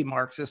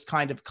anti-Marxist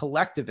kind of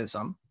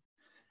collectivism,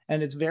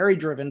 and it's very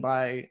driven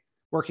by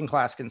working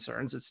class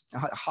concerns. It's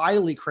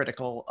highly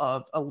critical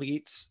of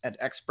elites and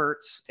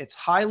experts. It's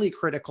highly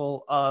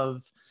critical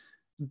of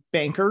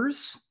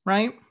bankers,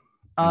 right?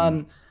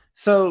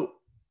 So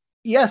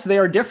yes, they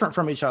are different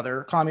from each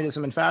other,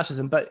 communism and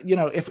fascism. But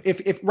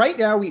if right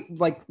now we,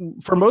 like,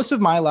 for most of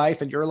my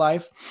life and your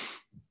life,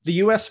 the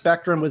US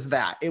spectrum was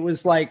that. It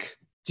was like,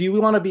 do we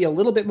want to be a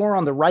little bit more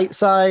on the right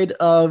side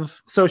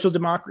of social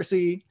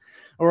democracy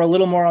or a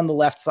little more on the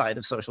left side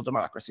of social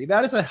democracy?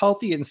 That is a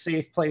healthy and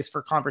safe place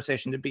for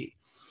conversation to be.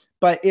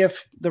 But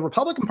if the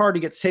Republican Party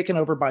gets taken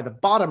over by the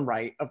bottom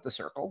right of the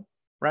circle,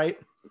 right,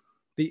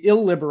 the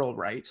illiberal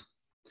right,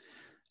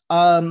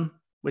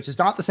 which is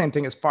not the same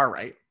thing as far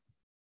right.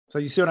 So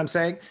you see what I'm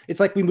saying? It's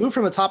like we move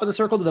from the top of the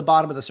circle to the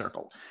bottom of the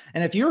circle.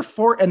 And if you're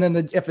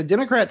if the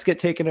Democrats get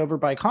taken over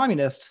by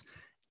communists,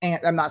 and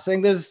I'm not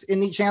saying there's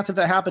any chance of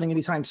that happening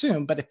anytime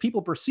soon, but if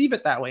people perceive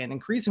it that way and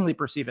increasingly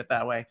perceive it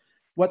that way,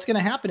 what's going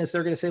to happen is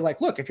they're going to say,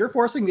 like, look, if you're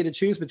forcing me to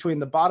choose between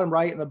the bottom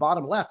right and the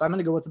bottom left, I'm going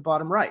to go with the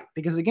bottom right.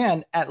 Because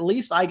again, at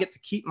least I get to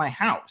keep my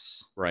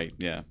house. Right.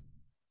 Yeah.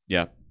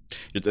 Yeah.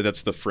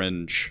 That's the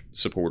fringe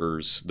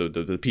supporters,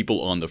 the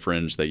people on the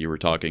fringe that you were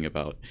talking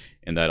about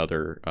in that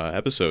other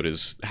episode,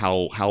 is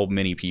how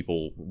many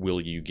people will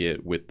you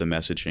get with the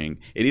messaging?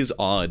 It is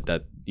odd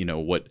that,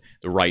 what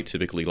the right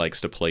typically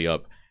likes to play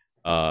up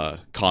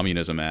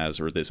communism as,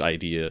 or this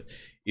idea,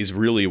 is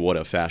really what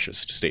a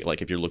fascist state,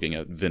 like if you're looking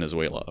at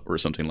Venezuela or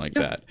something like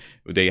that,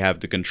 they have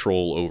the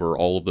control over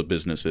all of the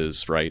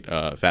businesses, right?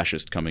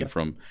 Fascist coming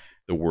from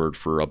the word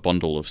for a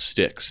bundle of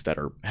sticks that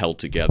are held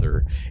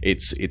together.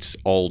 It's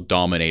all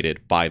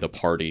dominated by the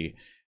party,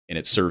 and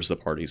it serves the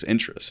party's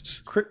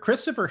interests.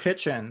 Christopher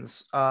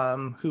Hitchens,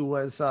 who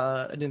was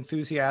an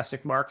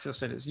enthusiastic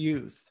Marxist in his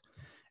youth,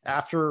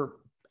 after,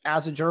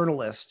 as a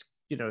journalist,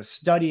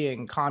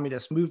 studying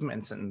communist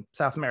movements in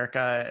South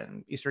America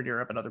and Eastern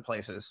Europe and other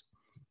places,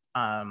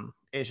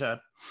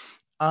 Asia,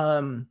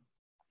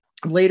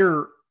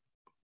 later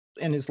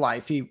in his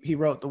life, he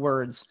wrote the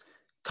words,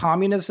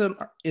 "Communism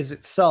is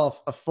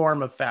itself a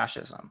form of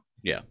fascism."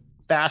 Yeah.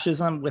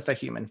 Fascism with a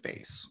human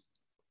face.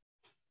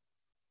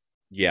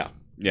 Yeah.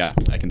 Yeah.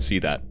 I can see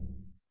that.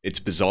 It's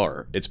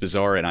bizarre. It's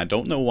bizarre. And I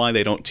don't know why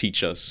they don't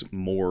teach us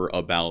more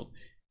about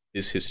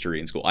this history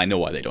in school. I know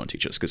why they don't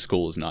teach us, because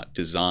school is not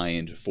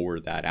designed for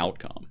that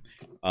outcome.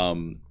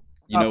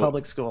 Not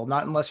public school,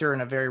 not unless you're in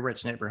a very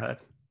rich neighborhood.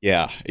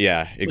 Yeah.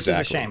 Yeah, exactly. Which is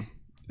a shame.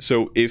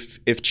 So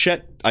if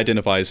Chet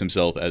identifies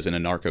himself as an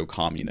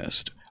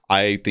anarcho-communist,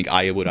 I think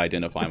I would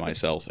identify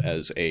myself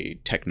as a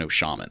techno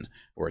shaman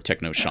or a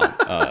techno shaman.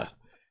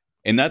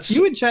 And that's,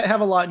 you and Chet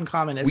have a lot in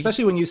common,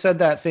 especially when you said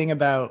that thing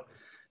about,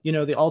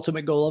 the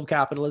ultimate goal of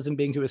capitalism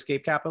being to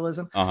escape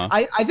capitalism.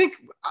 I think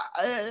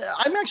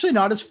I'm actually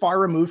not as far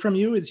removed from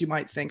you as you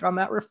might think on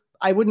that.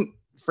 I wouldn't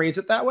phrase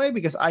it that way,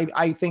 because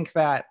I think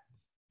that,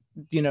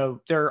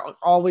 there are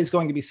always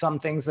going to be some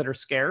things that are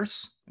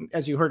scarce,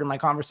 as you heard in my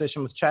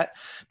conversation with Chet.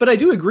 But I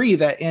do agree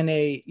that in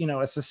a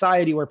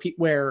society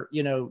where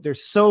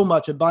there's so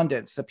much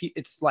abundance that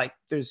it's like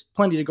there's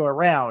plenty to go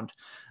around.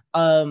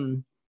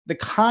 The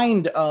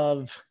kind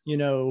of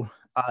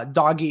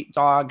dog eat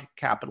dog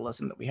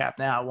capitalism that we have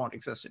now won't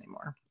exist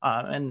anymore.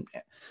 And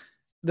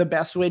the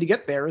best way to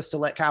get there is to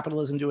let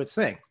capitalism do its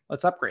thing.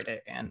 Let's upgrade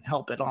it and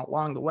help it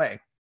along the way.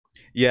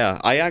 Yeah,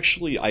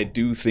 I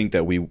do think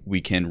that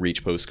we can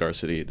reach post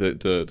scarcity.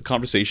 The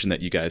conversation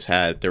that you guys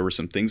had, there were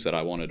some things that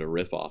I wanted to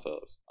riff off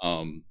of.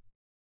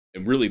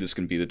 And really, this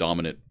can be the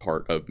dominant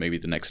part of maybe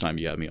the next time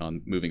you have me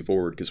on moving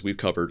forward, because we've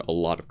covered a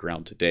lot of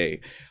ground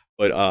today.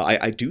 But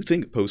I do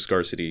think post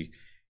scarcity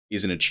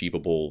is an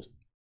achievable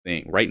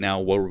thing. Right now,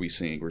 what are we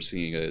seeing? We're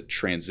seeing a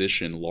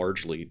transition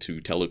largely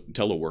to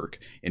telework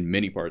in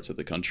many parts of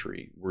the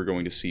country. We're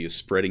going to see a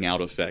spreading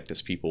out effect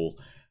as people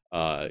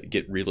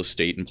get real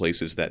estate in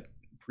places that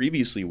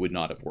previously would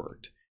not have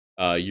worked.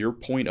 Your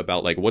point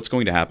about like what's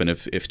going to happen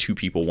if two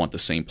people want the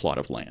same plot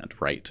of land,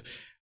 right?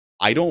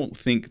 I don't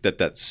think that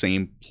that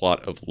same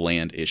plot of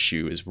land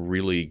issue is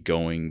really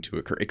going to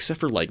occur, except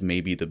for like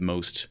maybe the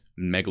most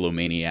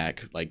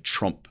megalomaniac, like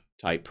Trump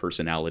type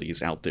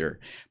personalities out there.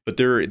 But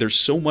there's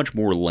so much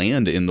more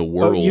land in the Oh,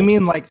 world. you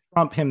mean like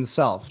Trump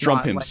himself? Trump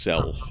Not like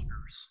himself.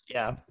 others.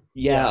 Yeah.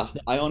 Yeah,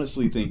 I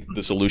honestly think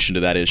the solution to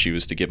that issue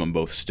is to give them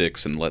both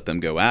sticks and let them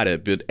go at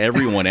it. But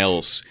everyone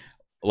else,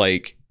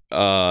 like,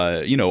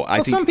 I Well,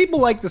 think. some people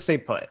like to stay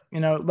put.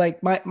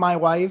 Like my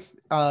wife,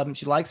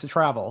 she likes to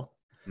travel,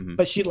 Mhm.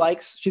 but she's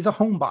a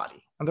homebody,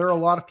 and there are a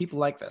lot of people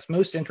like this.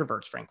 Most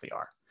introverts, frankly,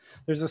 are.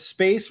 There's a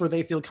space where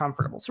they feel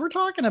comfortable. So we're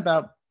talking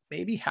about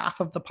maybe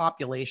half of the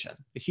population,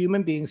 the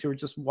human beings who are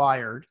just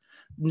wired.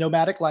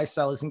 Nomadic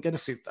lifestyle isn't going to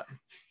suit them.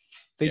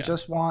 They Yeah.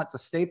 just want to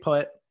stay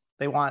put.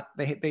 They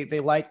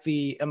like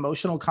the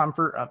emotional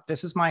comfort of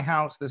this is my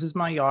house, this is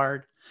my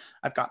yard.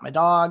 I've got my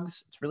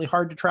dogs. It's really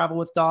hard to travel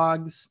with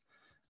dogs,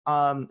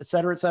 et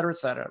cetera, et cetera, et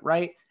cetera.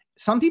 Right?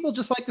 Some people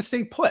just like to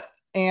stay put,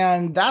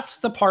 and that's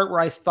the part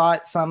where I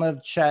thought some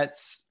of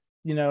Chet's,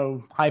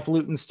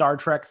 highfalutin Star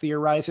Trek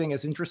theorizing,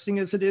 as interesting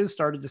as it is,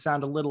 started to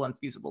sound a little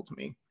unfeasible to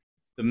me.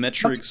 The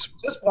metrics.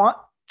 Just want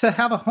to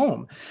have a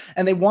home,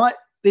 and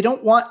they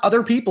don't want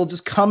other people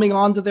just coming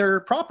onto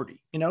their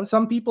property.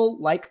 Some people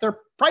like their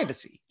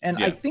privacy, and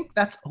Yeah. I think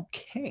that's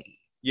okay.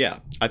 Yeah,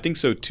 I think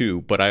so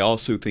too. But I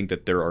also think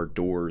that there are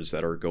doors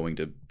that are going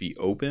to be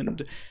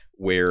opened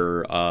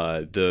where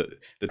the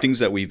things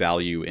that we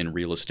value in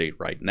real estate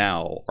right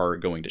now are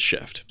going to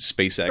shift.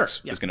 SpaceX Sure,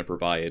 yeah. is going to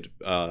provide,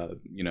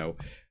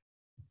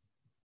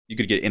 you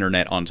could get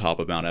internet on top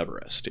of Mount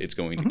Everest. It's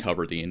going to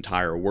cover the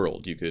entire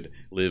world. You could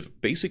live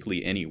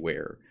basically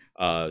anywhere.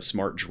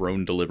 Smart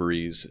drone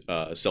deliveries,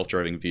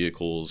 self-driving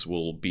vehicles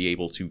will be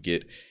able to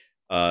get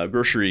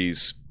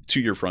groceries to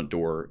your front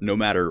door no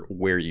matter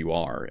where you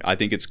are. I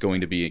think it's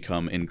going to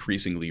become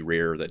increasingly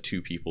rare that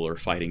two people are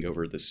fighting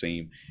over the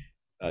same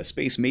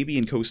space, maybe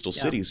in coastal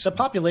cities. The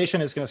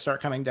population is going to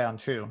start coming down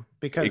too,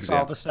 because all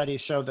Exactly. the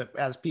studies show that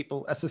as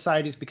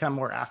societies become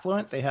more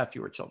affluent, they have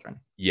fewer children.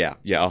 Yeah,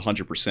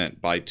 100%.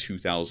 By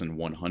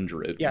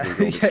 2100, Yeah, we're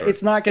going to start.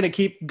 it's not going to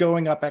keep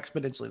going up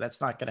exponentially.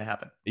 That's not going to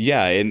happen.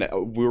 Yeah, and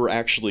we're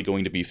actually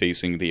going to be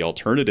facing the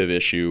alternative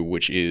issue,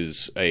 which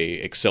is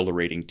a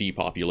accelerating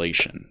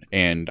depopulation,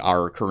 and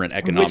our current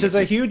economic, Which is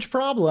a huge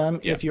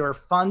problem Yeah. if you're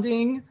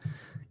funding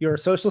your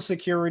Social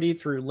Security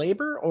through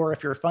labor, or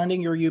if you're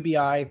funding your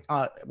UBI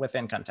with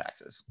income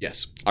taxes.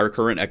 Yes, our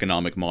current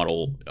economic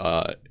model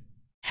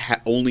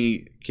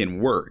only can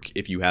work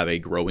if you have a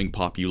growing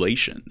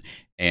population.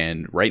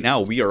 And right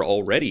now we are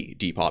already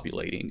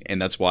depopulating,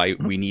 and that's why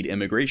we need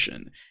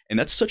immigration. And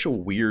that's such a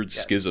weird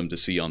schism to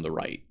see on the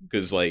right,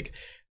 because like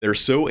they're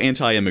so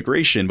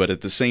anti-immigration, but at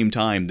the same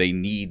time they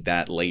need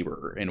that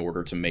labor in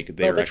order to make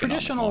their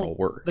economic model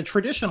work. The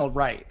traditional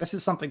right. This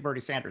is something Bernie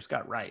Sanders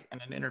got right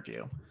in an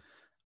interview,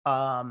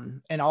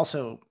 and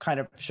also kind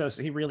of shows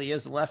that he really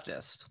is a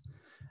leftist,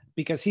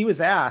 because he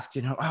was asked,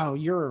 oh,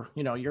 you're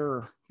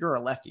a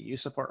lefty, you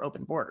support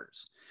open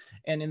borders.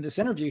 And in this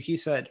interview, he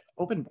said,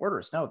 open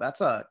borders, no, that's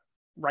a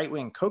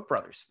right-wing Koch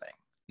brothers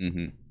thing.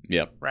 Mm-hmm.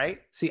 Yep. Right.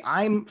 See,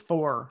 I'm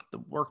for the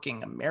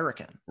working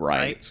American.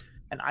 Right.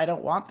 And I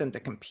don't want them to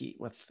compete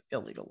with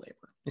illegal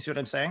labor. You see what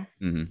I'm saying?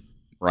 Mm-hmm.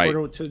 Right.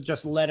 Or to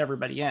just let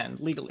everybody in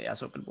legally,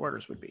 as open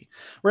borders would be.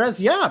 Whereas,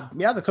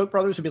 the Koch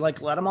brothers would be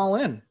like, let them all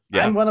in.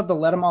 Yeah. I'm one of the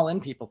let them all in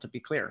people, to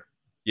be clear.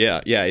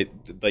 Yeah.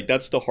 Like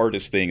that's the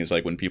hardest thing, is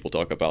like when people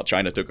talk about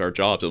China took our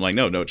jobs. I'm like,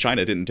 no,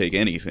 China didn't take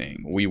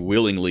anything. We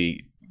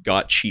willingly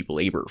got cheap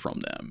labor from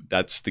them.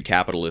 That's the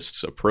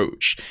capitalists'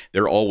 approach.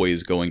 They're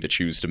always going to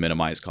choose to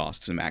minimize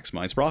costs and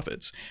maximize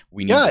profits.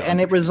 And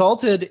it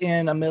resulted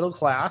in a middle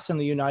class in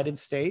the United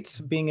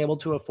States being able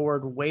to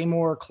afford way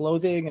more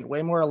clothing and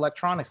way more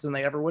electronics than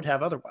they ever would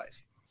have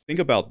otherwise. Think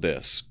about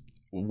this.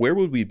 Where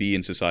would we be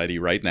in society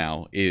right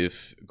now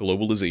if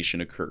globalization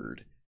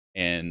occurred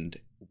and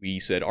we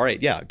said, all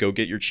right, yeah, go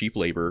get your cheap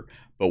labor,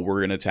 but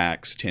we're going to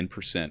tax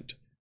 10%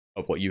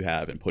 of what you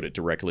have and put it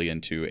directly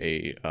into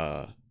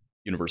a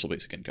universal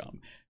basic income?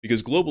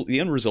 Because the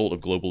end result of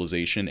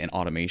globalization and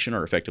automation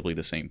are effectively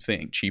the same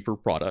thing. Cheaper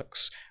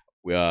products,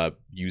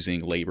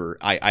 using labor.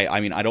 I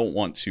mean, I don't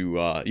want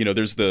to,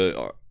 there's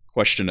the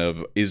question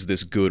of, is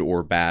this good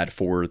or bad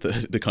for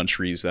the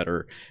countries that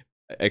are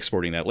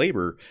exporting that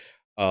labor?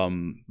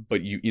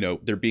 But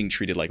they're being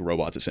treated like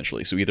robots,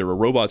 essentially. So either a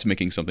robot's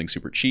making something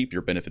super cheap,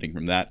 you're benefiting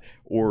from that,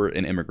 or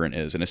an immigrant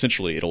is, and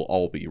essentially it'll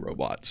all be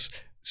robots.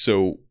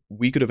 So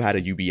we could have had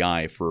a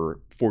UBI for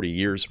 40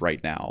 years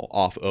right now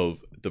off of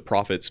the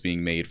profits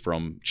being made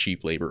from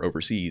cheap labor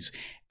overseas.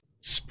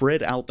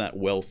 Spread out that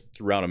wealth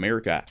throughout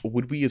America.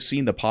 Would we have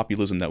seen the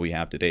populism that we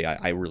have today?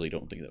 I really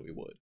don't think that we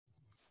would.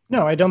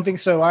 No, I don't think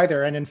so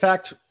either. And in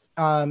fact,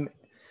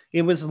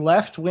 it was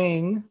left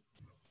wing,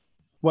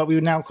 what we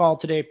would now call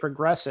today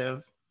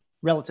progressive,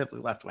 relatively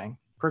left wing,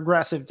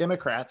 progressive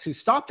Democrats who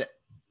stopped it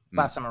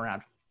last time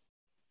around.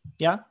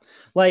 Yeah.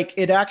 Like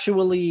it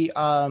actually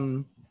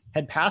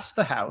had passed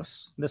the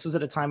House. This was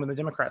at a time when the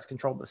Democrats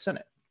controlled the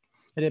Senate.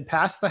 It had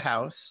passed the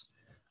House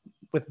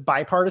with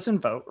bipartisan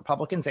vote,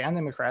 Republicans and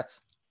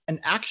Democrats, an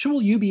actual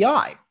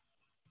UBI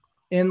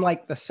in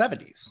like the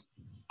 70s.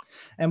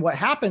 And what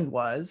happened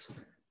was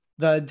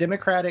the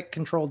Democratic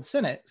controlled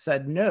Senate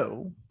said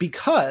no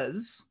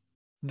because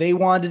they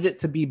wanted it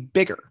to be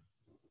bigger.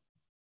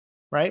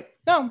 Right?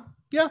 No,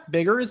 yeah,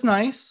 bigger is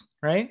nice,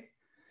 right?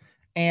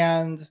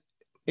 And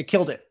it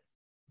killed it.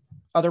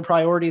 Other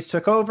priorities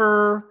took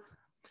over.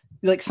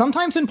 Like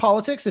sometimes in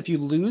politics, if you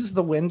lose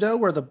the window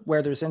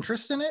where there's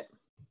interest in it,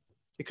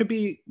 it could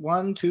be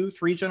 1, 2,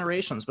 3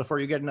 generations before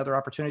you get another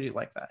opportunity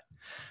like that.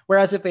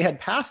 Whereas if they had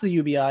passed the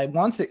UBI,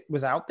 once it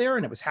was out there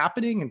and it was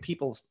happening and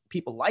people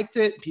liked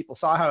it, people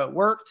saw how it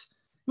worked,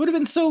 it would have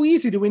been so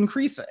easy to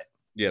increase it.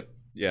 Yep.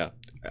 Yeah.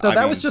 So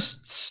that was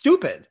just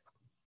stupid.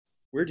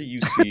 Where do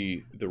you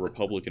see the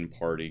Republican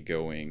Party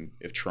going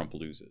if Trump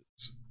loses?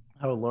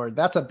 Oh Lord,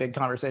 that's a big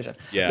conversation.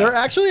 Yeah. There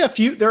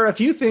are a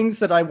few things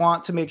that I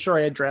want to make sure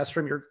I address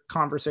from your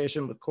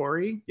conversation with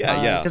Corey.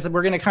 Yeah. Because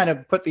we're going to kind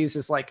of put these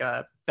as like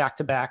a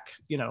back-to-back,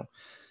 I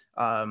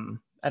don't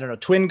know,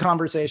 twin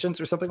conversations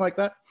or something like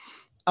that.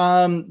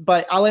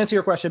 But I'll answer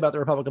your question about the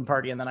Republican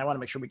Party, and then I want to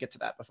make sure we get to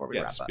that before we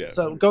wrap up. Yeah.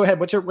 So go ahead.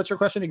 What's your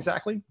question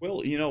exactly?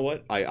 Well, you know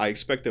what? I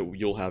expect that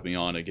you'll have me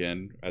on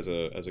again as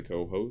a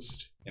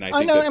co-host, and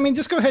I mean,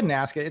 just go ahead and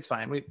ask it. It's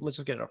fine. Let's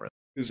just get it over.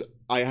 Because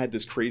I had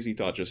this crazy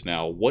thought just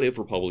now. What if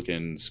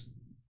Republicans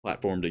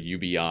platformed a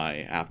UBI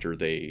after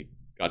they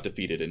got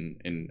defeated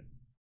in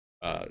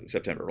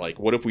September? Like,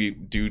 what if we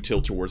do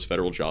tilt towards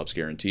federal jobs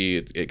guarantee?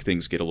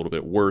 Things get a little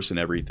bit worse and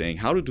everything.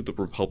 How do the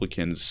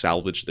Republicans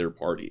salvage their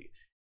party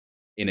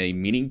in a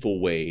meaningful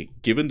way,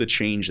 given the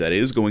change that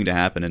is going to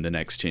happen in the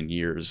next 10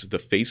 years? The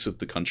face of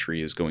the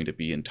country is going to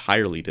be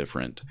entirely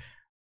different.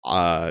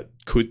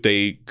 Could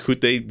they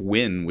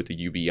win with the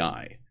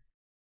UBI?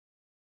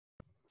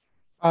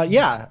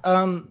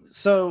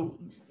 So,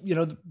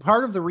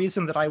 part of the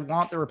reason that I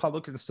want the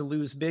Republicans to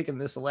lose big in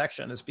this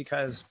election is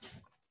because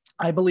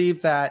I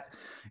believe that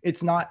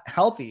it's not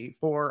healthy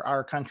for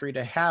our country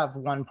to have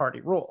one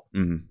party rule.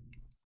 Mm-hmm.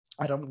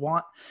 I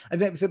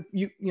think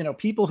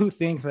people who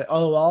think that,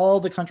 all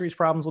the country's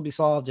problems will be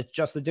solved if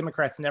just the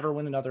Democrats never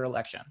win another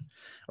election,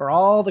 or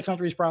all the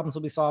country's problems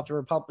will be solved if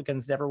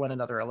Republicans never win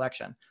another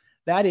election.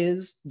 That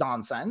is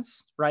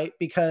nonsense, right?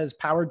 Because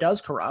power does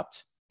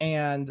corrupt.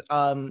 And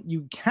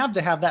you have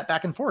to have that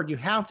back and forward. You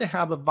have to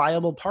have a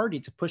viable party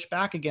to push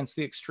back against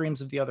the extremes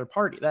of the other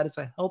party. That is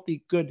a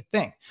healthy, good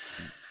thing.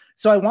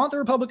 So I want the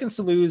Republicans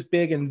to lose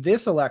big in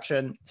this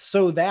election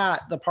so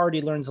that the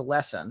party learns a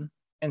lesson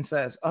and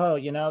says,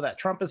 that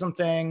Trumpism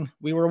thing,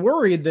 we were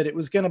worried that it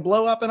was going to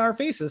blow up in our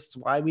faces. It's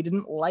why we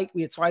didn't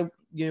it's why,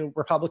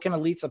 Republican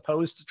elites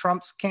opposed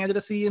Trump's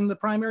candidacy in the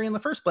primary in the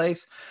first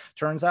place.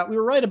 Turns out we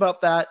were right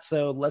about that.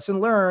 So lesson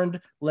learned,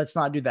 let's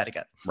not do that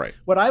again. Right.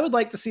 What I would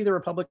like to see the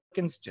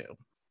Republicans do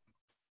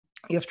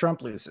if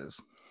Trump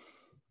loses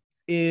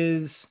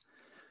is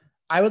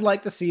I would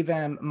like to see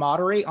them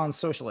moderate on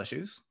social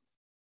issues,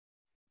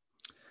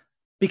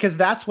 because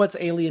that's what's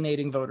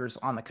alienating voters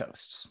on the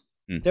coasts.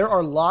 There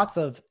are lots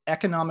of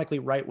economically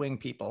right-wing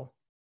people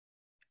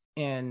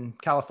in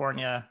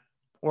California,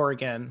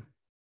 Oregon,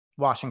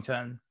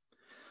 Washington,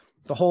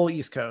 the whole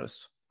East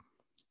Coast,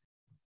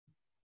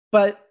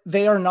 but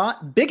they are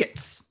not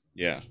bigots.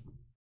 Yeah.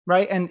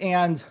 Right.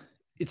 And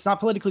it's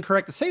not politically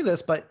correct to say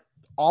this, but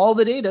all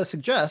the data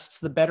suggests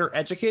the better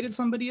educated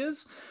somebody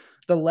is,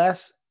 the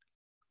less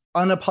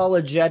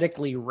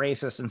unapologetically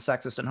racist and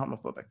sexist and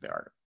homophobic they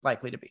are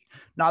likely to be.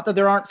 Not that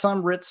there aren't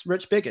some rich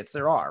bigots.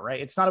 There are, right?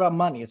 It's not about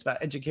money. It's about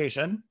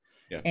education.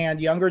 Yeah. And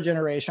younger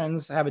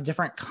generations have a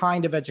different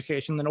kind of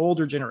education than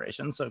older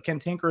generations. So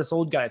cantankerous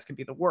old guys could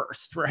be the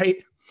worst, right?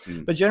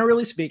 But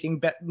generally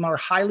speaking, more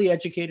highly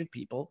educated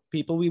people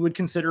we would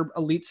consider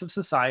elites of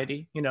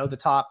society, the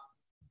top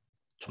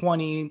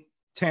 10%,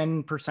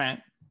 10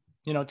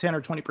 or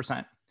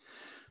 20%,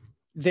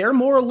 they're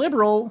more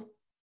liberal,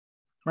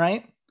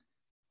 right?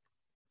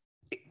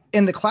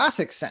 In the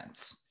classic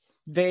sense,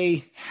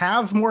 they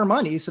have more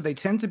money, so they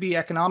tend to be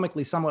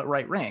economically somewhat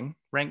right-wing.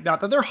 Not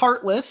that they're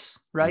heartless,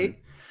 right?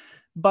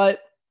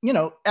 But,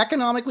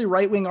 economically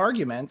right-wing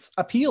arguments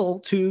appeal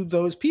to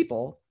those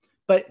people,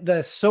 but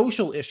the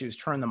social issues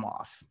turn them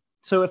off.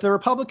 So if the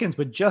Republicans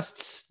would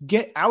just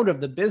get out of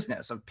the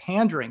business of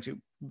pandering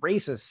to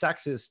racist,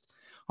 sexist,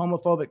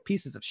 homophobic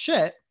pieces of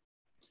shit,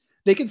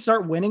 they could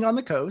start winning on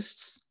the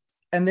coasts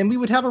and then we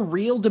would have a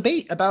real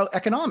debate about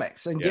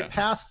economics and Yeah. get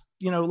past,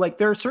 like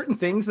there are certain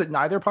things that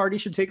neither party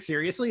should take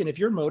seriously. And if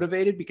you're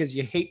motivated because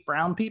you hate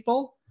brown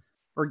people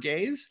or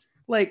gays,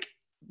 like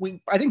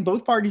I think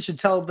both parties should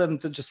tell them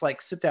to just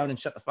like sit down and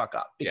shut the fuck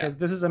up, because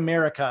this is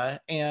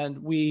America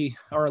and we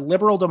are a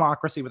liberal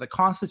democracy with a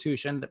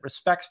constitution that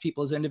respects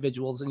people as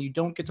individuals, and you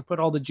don't get to put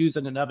all the Jews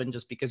in an oven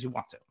just because you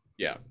want to.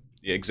 Yeah,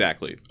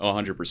 exactly.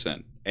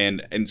 100%.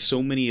 And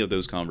so many of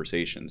those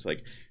conversations,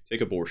 like take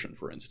abortion,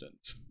 for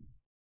instance.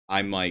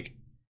 I'm like,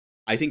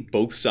 I think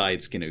both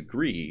sides can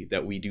agree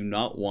that we do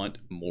not want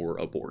more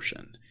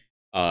abortion.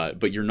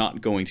 But you're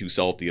not going to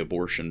solve the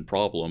abortion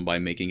problem by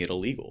making it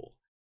illegal.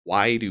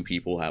 Why do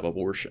people have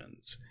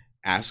abortions?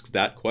 Ask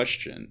that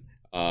question.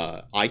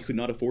 I could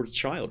not afford a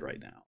child right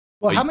now.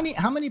 Well,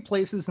 how many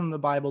places in the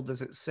Bible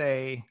does it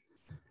say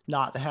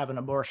not to have an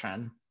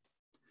abortion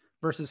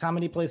versus how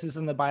many places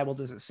in the Bible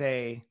does it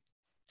say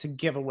to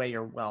give away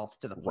your wealth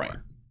to the poor? Right.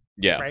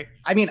 Yeah. Right.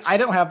 I mean, I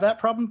don't have that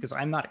problem because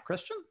I'm not a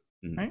Christian.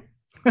 Mm. Right.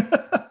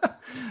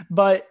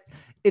 But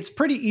it's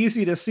pretty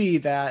easy to see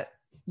that,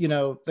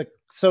 the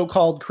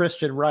so-called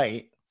Christian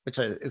right, which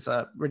is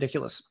a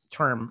ridiculous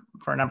term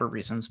for a number of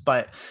reasons,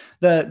 but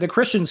the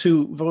Christians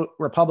who vote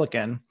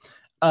Republican,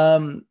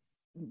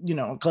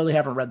 clearly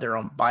haven't read their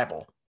own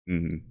Bible.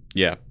 Mm-hmm.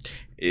 Yeah,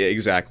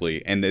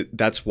 exactly. And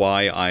that's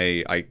why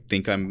I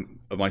think I'm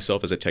of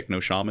myself as a techno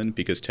shaman,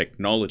 because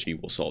technology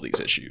will solve these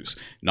issues,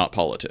 not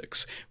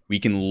politics. We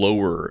can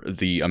lower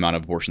the amount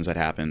of abortions that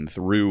happen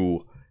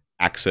through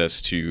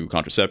access to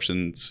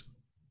contraceptions,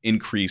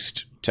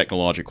 increased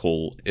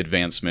technological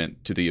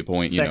advancement to the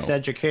point, sex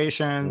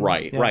education.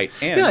 Right.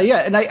 And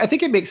and I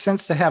think it makes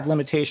sense to have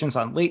limitations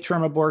on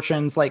late-term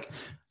abortions. Like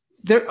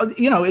there,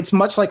 it's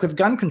much like with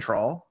gun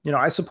control.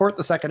 I support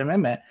the Second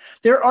Amendment.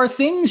 There are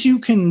things you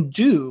can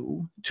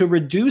do to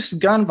reduce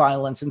gun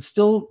violence and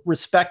still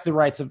respect the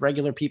rights of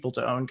regular people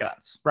to own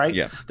guns, right?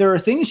 Yeah. There are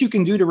things you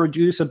can do to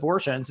reduce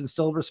abortions and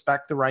still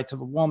respect the rights of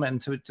a woman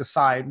to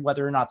decide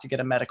whether or not to get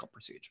a medical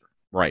procedure.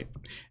 Right.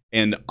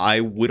 And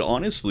I would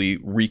honestly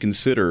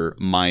reconsider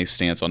my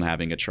stance on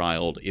having a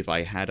child if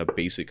I had a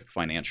basic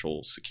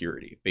financial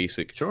security,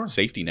 basic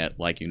safety net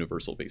like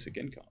universal basic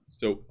income.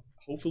 So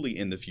hopefully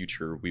in the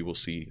future, we will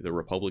see the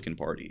Republican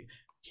Party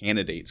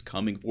candidates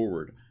coming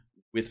forward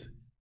with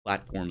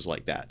platforms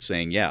like that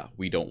saying, yeah,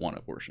 we don't want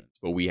abortion,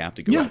 but we have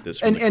to go at this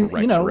from the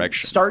correct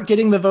direction. Start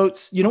getting the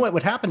votes. What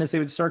would happen is they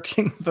would start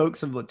getting the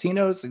votes of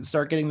Latinos and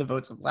start getting the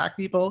votes of Black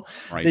people.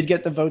 Right. They'd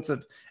get the votes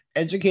of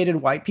educated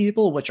white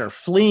people, which are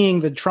fleeing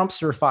the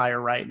Trumpster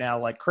fire right now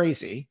like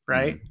crazy,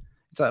 right? Mm-hmm.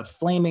 It's a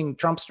flaming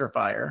Trumpster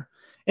fire.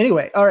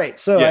 Anyway, all right.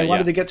 So I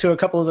wanted to get to a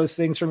couple of those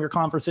things from your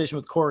conversation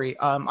with Corey.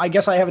 I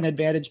guess I have an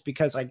advantage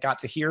because I got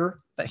to hear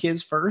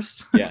his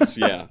first. Yes,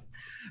 yeah.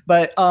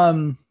 But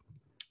all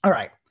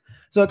right.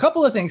 So a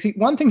couple of things.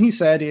 One thing he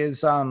said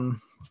is, and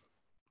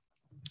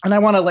I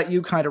want to let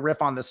you kind of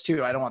riff on this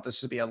too. I don't want this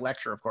to be a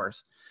lecture, of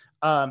course.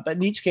 But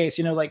in each case,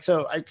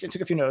 so I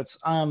took a few notes.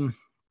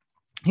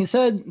 He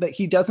said that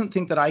he doesn't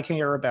think that I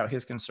care about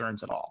his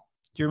concerns at all.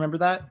 Do you remember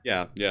that?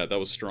 Yeah, that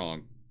was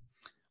strong.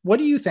 What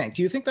do you think?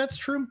 Do you think that's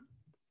true?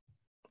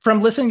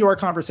 From listening to our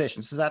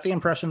conversations, is that the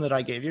impression that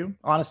I gave you?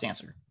 Honest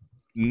answer.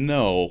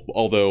 No,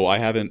 although I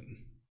haven't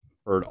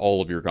heard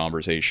all of your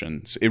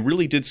conversations. It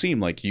really did seem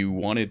like you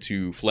wanted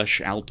to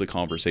flesh out the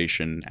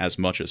conversation as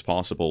much as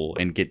possible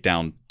and get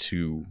down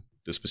to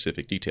the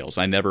specific details.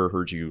 I never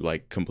heard you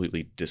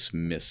completely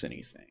dismiss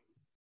anything.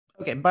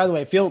 Okay, by the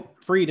way, feel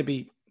free to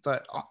be...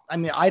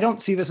 I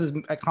don't see this as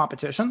a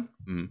competition,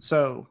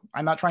 so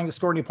I'm not trying to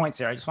score any points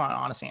here. I just want an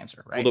honest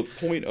answer, right? Well, the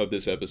point of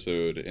this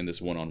episode and this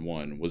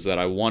one-on-one was that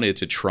I wanted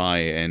to try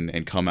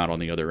and come out on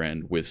the other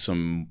end with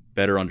some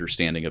better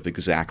understanding of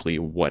exactly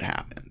what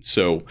happened.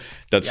 So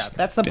that's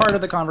the part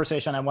of the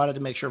conversation I wanted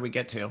to make sure we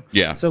get to.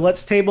 Yeah. So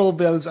let's table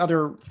those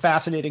other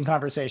fascinating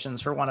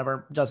conversations for one of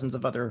our dozens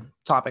of other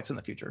topics in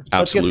the future.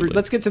 Absolutely.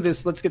 Let's get to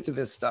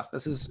this stuff.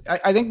 This is,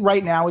 I think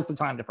right now is the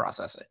time to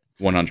process it.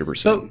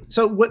 100%.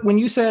 So when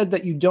you said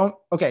that you don't,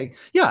 okay,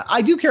 yeah,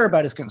 I do care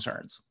about his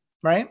concerns,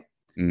 right?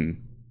 Mm.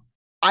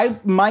 I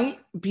might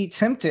be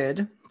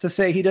tempted to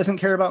say he doesn't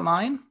care about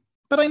mine,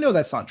 but I know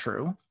that's not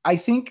true. I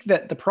think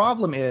that the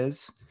problem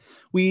is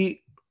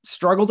we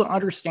struggle to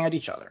understand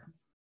each other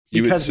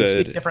because we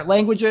speak different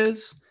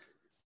languages.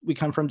 We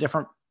come from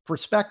different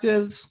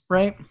perspectives,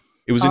 right?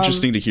 It was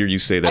interesting to hear you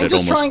say that.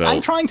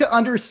 I'm trying to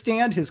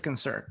understand his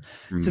concern.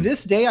 To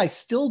this day, I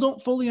still don't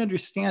fully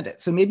understand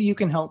it. So maybe you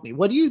can help me.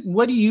 What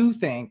do you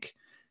think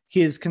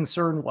his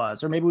concern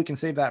was? Or maybe we can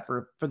save that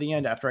for the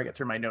end after I get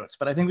through my notes.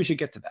 But I think we should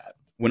get to that.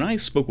 When I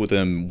spoke with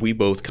him, we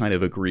both kind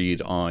of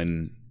agreed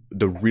on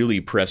the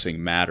really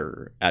pressing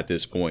matter at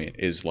this point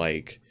is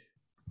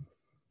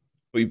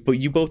but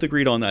you both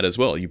agreed on that as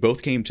well. You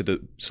both came to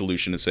the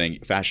solution of saying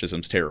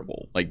fascism's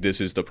terrible. This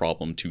is the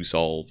problem to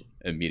solve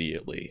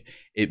immediately.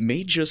 It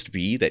may just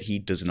be that he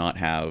does not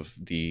have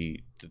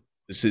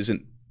this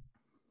isn't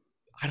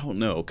I don't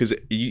know, because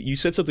you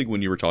said something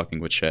when you were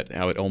talking with Chet,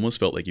 how it almost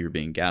felt like you were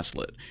being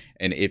gaslit.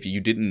 And if you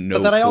didn't know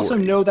But that I also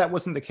Corey, know that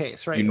wasn't the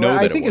case, right? you What know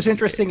I that it think is wasn't the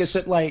interesting is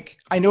case. that, like,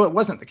 I know it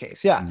wasn't the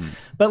case. Yeah. Mhm.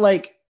 But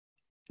like,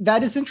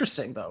 that is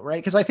interesting though,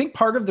 right? Because I think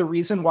part of the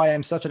reason why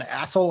I'm such an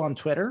asshole on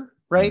Twitter,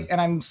 right?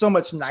 And I'm so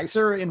much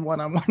nicer in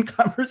one-on-one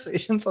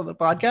conversations on the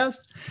podcast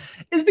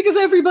is because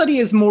everybody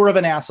is more of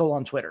an asshole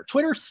on Twitter.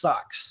 Twitter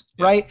sucks,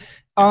 Yeah. right?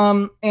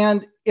 Yeah.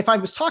 And if I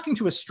was talking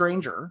to a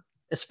stranger,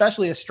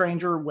 especially a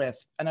stranger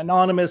with an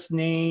anonymous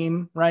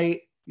name, right?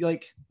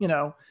 Like, you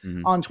know,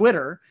 Mhm. on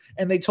Twitter,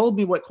 and they told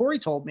me what Corey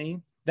told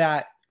me,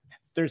 that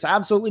there's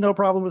absolutely no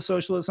problem with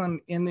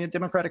socialism in the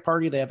Democratic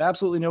Party. They have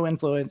absolutely no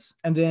influence.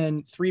 And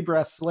then 3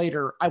 breaths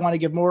later, I want to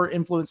give more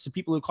influence to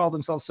people who call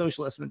themselves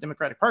socialists in the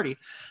Democratic Party.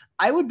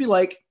 I would be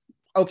like,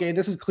 okay,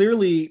 this is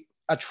clearly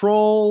a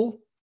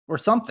troll or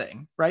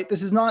something, right?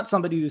 This is not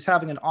somebody who's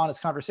having an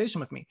honest conversation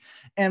with me.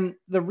 And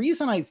the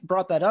reason I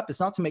brought that up is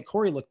not to make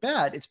Corey look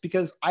bad. It's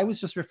because I was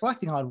just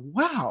reflecting on,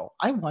 wow,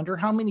 I wonder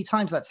how many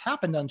times that's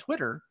happened on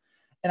Twitter.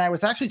 And I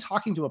was actually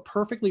talking to a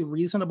perfectly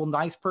reasonable,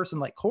 nice person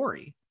like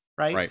Corey.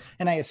 Right.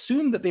 And I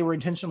assumed that they were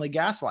intentionally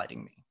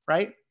gaslighting me.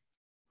 Right.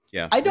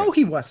 Yeah. I know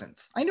he wasn't.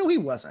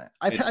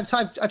 I've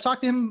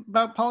talked to him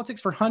about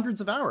politics for hundreds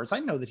of hours. I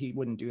know that he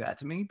wouldn't do that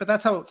to me, but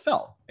that's how it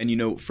felt. And you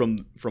know, from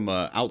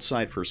a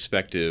outside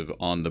perspective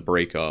on the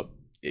breakup,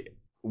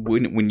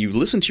 when you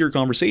listen to your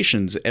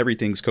conversations,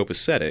 everything's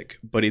copacetic,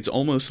 but it's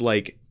almost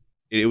like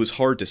it was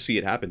hard to see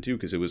it happen too,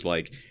 because it was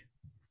like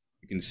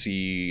you can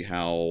see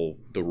how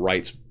the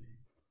right's,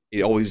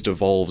 it always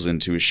devolves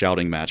into a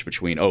shouting match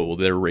between, oh well,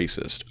 they're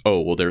racist,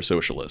 oh well, they're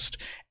socialist,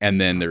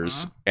 and then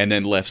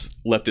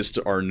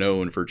leftists are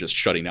known for just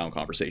shutting down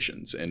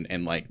conversations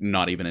and like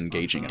not even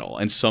engaging at all.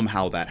 And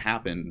somehow that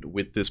happened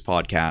with this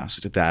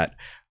podcast that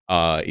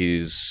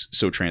is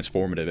so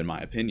transformative in my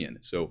opinion.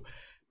 So,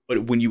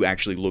 but when you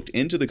actually looked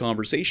into the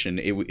conversation,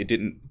 it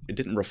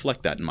didn't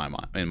reflect that in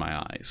my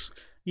eyes.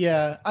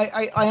 Yeah,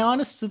 I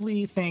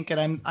honestly think,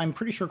 and I'm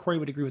pretty sure Corey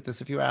would agree with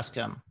this if you ask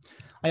him.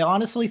 I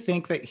honestly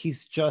think that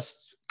he's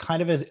just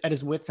kind of at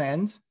his wit's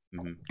end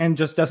and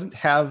just doesn't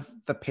have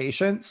the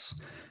patience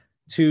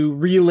to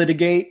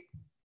relitigate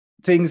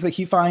things that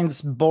he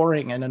finds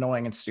boring and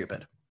annoying and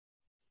stupid.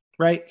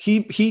 Right?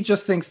 He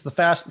just thinks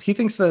he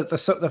thinks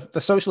the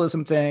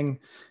socialism thing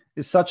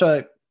is such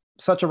a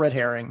red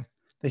herring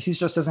that he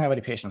just doesn't have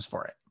any patience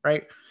for it.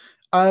 Right?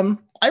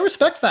 I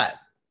respect that.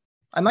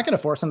 I'm not going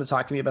to force him to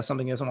talk to me about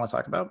something he doesn't want to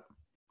talk about.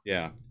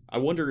 Yeah. I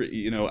wonder,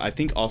 I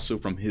think also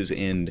from his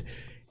end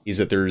is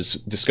that there's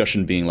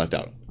discussion being left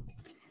out.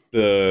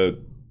 The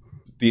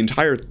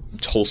entire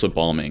Tulsa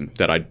bombing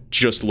that I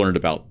just learned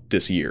about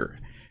this year,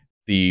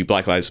 the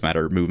Black Lives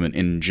Matter movement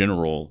in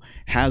general,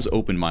 has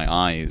opened my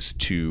eyes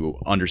to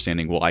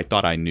understanding, well, I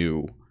thought I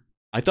knew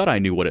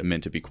what it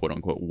meant to be quote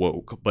unquote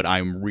woke, but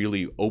I'm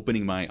really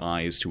opening my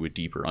eyes to a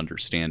deeper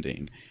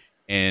understanding.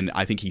 And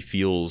I think he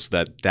feels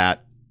that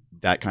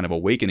kind of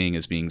awakening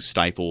is being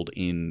stifled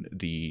in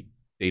the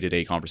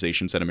day-to-day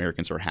conversations that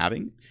Americans are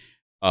having.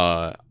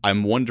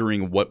 I'm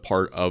wondering what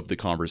part of the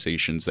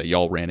conversations that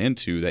y'all ran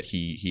into that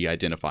he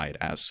identified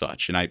as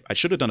such. And I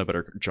should have done a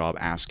better job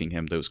asking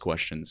him those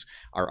questions.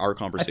 Our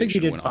conversation, I think he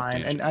did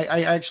fine. And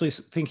I actually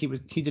think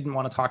he didn't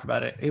want to talk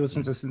about it. He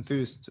wasn't just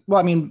enthused. Well,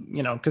 I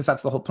mean, because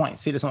that's the whole point.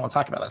 So he doesn't want to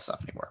talk about that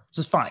stuff anymore, which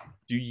is fine.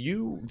 Do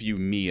you view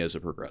me as a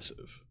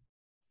progressive?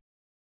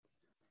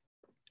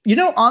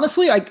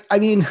 Honestly, I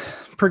mean,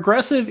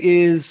 progressive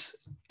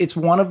it's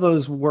one of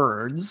those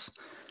words.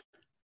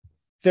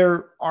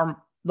 There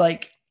are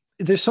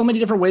there's so many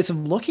different ways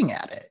of looking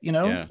at it,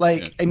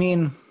 I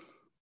mean,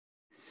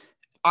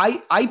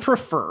 I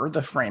prefer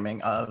the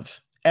framing of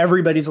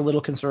everybody's a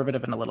little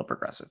conservative and a little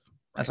progressive,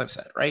 as I've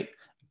said, right?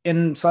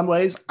 In some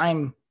ways,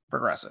 I'm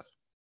progressive.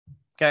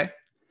 Okay.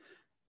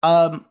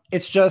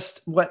 It's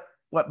just what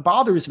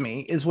bothers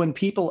me is when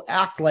people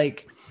act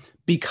like,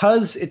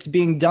 because it's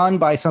being done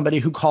by somebody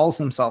who calls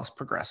themselves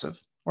progressive,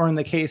 or in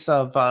the case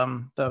of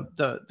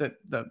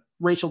the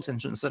racial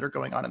tensions that are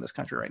going on in this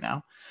country right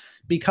now,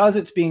 because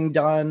it's being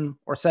done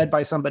or said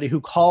by somebody who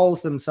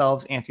calls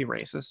themselves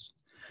anti-racist,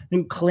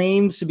 who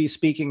claims to be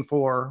speaking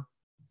for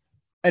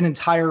an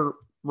entire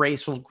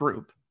racial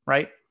group,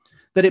 right?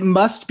 That it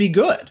must be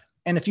good.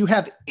 And if you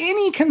have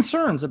any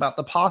concerns about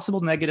the possible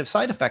negative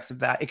side effects of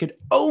that, it could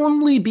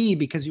only be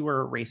because you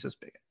were a racist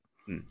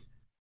bigot,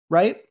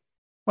 right?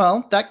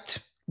 Well, that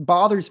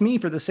bothers me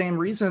for the same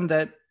reason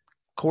that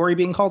Corey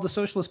being called a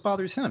socialist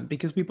bothers him,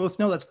 because we both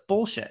know that's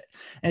bullshit.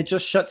 And it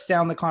just shuts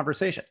down the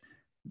conversation.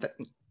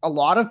 A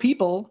lot of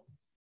people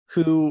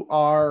who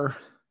are,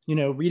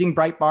 reading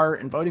Breitbart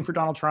and voting for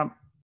Donald Trump,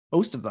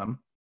 most of them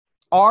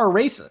are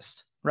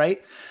racist,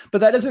 right?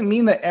 But that doesn't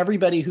mean that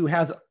everybody who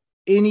has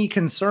any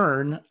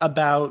concern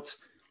about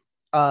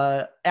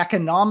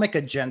economic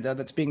agenda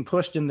that's being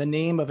pushed in the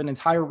name of an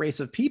entire race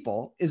of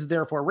people is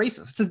therefore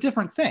racist. It's a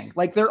different thing.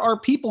 Like, there are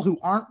people who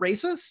aren't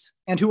racist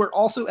and who are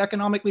also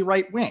economically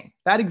right-wing.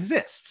 That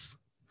exists.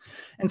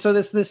 And so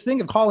this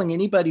thing of calling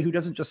anybody who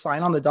doesn't just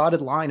sign on the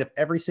dotted line of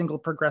every single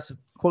progressive,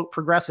 quote,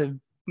 progressive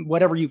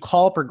whatever you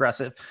call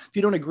progressive, if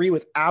you don't agree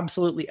with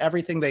absolutely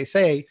everything they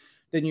say,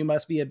 then you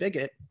must be a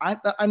bigot.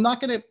 I'm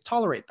not going to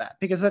tolerate that,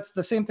 because that's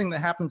the same thing that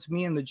happened to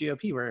me in the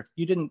GOP, where if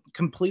you didn't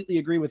completely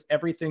agree with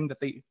everything that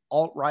the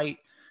alt-right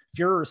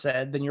Führer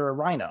said, then you're a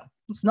rhino.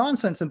 It's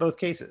nonsense in both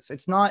cases.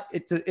 It's not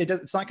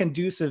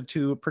conducive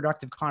to a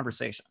productive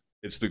conversation.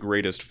 It's the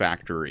greatest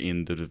factor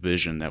in the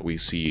division that we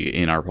see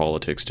in our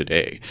politics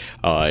today.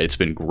 It's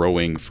been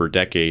growing for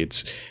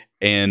decades,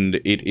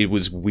 and it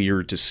was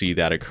weird to see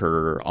that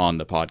occur on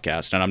the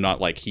podcast. And I'm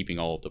not like heaping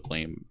all of the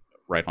blame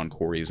right on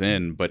Corey's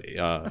end, but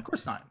of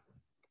course not.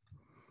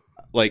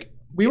 Like,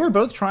 we were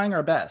both trying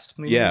our best.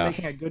 We were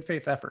making a good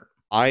faith effort.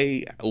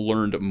 I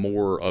learned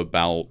more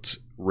about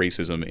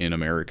racism in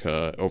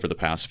America over the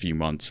past few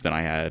months than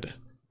I had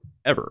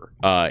ever.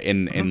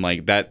 And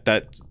like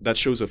that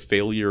shows a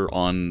failure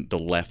on the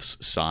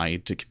left's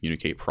side to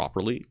communicate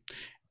properly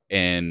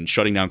and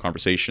shutting down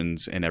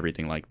conversations and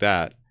everything like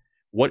that.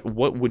 What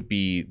would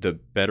be the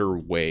better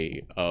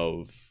way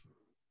of,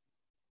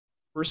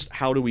 first,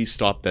 how do we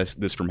stop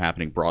this from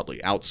happening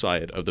broadly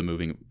outside of the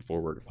Moving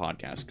Forward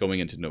podcast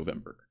going into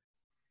November?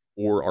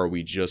 Or are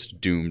we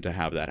just doomed to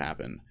have that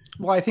happen?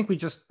 Well, I think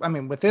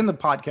within the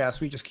podcast,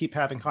 we just keep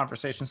having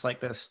conversations like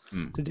this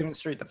to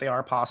demonstrate that they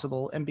are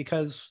possible. And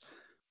because,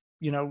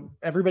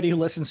 everybody who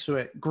listens to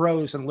it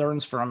grows and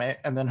learns from it.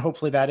 And then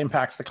hopefully that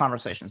impacts the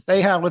conversations they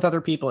have with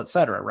other people, et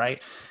cetera.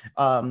 Right.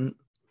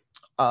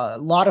 A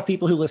lot of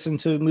people who listen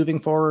to Moving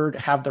Forward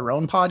have their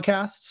own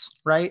podcasts.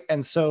 Right.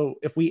 And so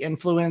if we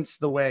influence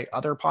the way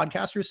other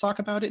podcasters talk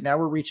about it, now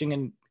we're reaching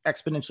an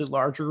exponentially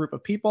larger group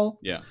of people.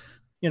 Yeah.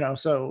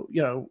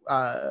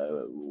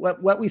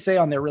 What we say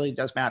on there really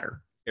does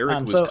matter.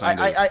 Eric was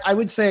I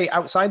would say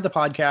outside the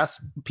podcast,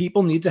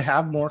 people need to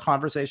have more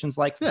conversations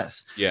like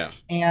this. Yeah.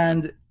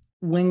 And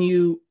when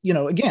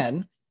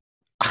again,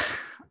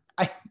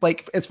 I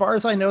like, as far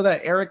as I know, that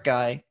Eric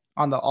guy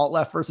on the alt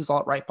left versus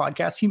alt right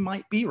podcast, he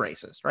might be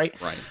racist. Right.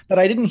 Right. But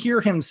I didn't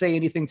hear him say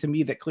anything to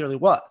me that clearly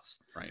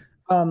was. Right.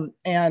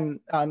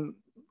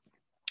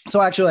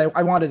 So actually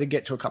I wanted to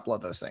get to a couple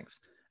of those things.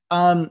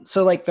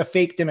 So like the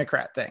fake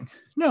Democrat thing.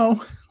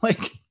 No, like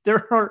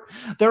there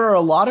are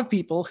a lot of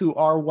people who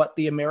are what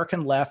the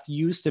American left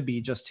used to be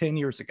just 10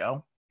 years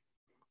ago,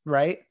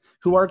 right?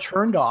 Who are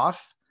turned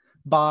off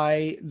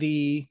by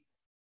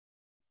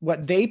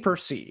what they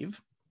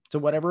perceive, to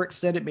whatever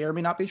extent it may or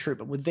may not be true,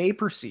 but what they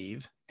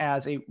perceive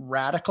as a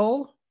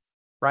radical,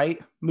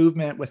 right,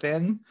 movement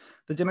within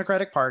the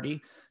Democratic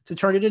Party to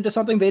turn it into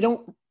something they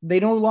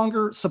no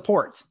longer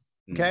support.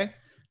 Okay.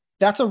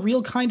 That's a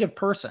real kind of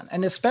person.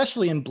 And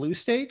especially in blue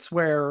states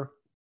where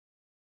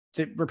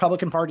the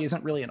Republican Party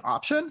isn't really an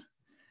option,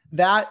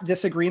 that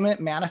disagreement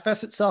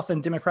manifests itself in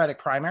Democratic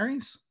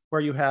primaries where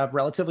you have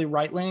relatively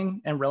right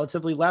wing and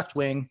relatively left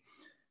wing,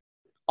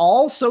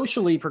 all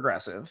socially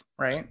progressive,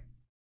 right?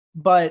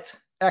 But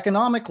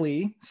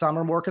economically, some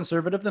are more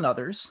conservative than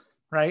others,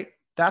 right?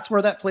 That's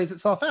where that plays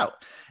itself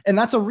out. And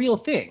that's a real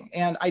thing.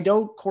 And I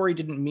know Corey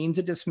didn't mean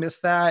to dismiss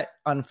that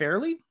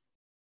unfairly,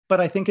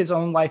 but I think his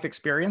own life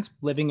experience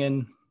living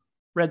in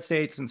red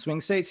states and swing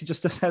states, he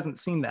just hasn't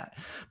seen that.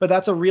 But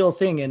that's a real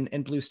thing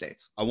in blue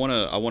states. I want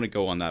to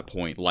go on that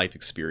point. Life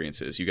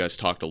experiences. You guys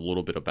talked a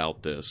little bit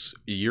about this.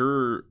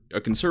 You're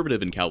a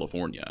conservative in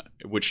California,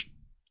 which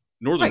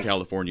Northern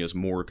California is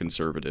more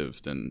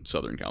conservative than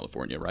Southern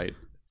California, right?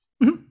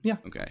 Mm-hmm. Yeah.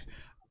 Okay.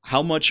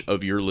 How much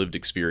of your lived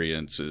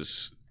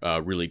experiences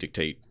really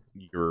dictate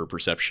your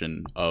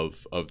perception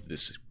of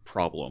this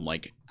problem?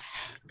 Like,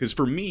 because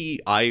for me,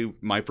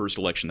 my first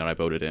election that I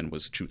voted in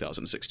was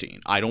 2016.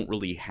 I don't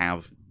really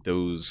have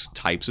those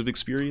types of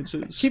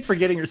experiences. I keep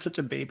forgetting you're such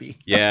a baby.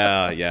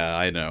 yeah,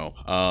 I know.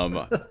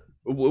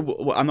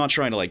 I'm not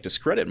trying to like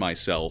discredit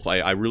myself.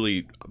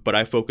 But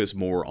I focus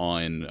more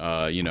on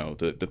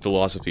the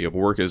philosophy of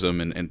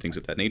workism and things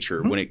of that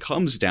nature. Mm-hmm. When it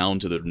comes down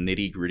to the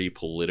nitty gritty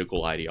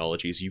political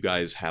ideologies, you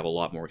guys have a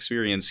lot more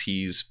experience.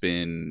 He's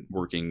been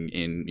working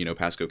in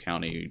Pasco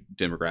County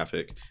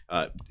Democratic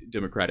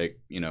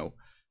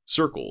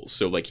circles,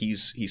 so like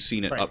he's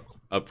seen it up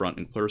front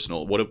and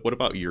personal. What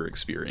about your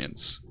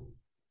experience?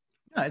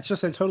 Yeah, it's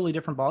just a totally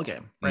different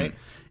ballgame, right?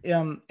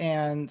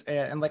 And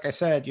like I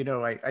said,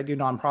 I do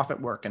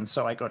nonprofit work, and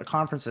so I go to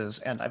conferences,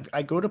 and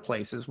I go to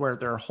places where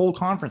there are whole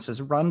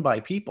conferences run by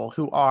people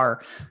who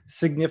are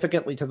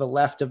significantly to the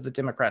left of the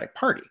Democratic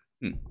Party,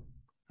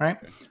 right?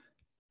 Okay.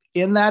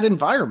 In that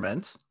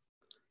environment,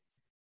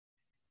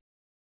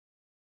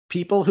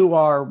 people who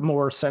are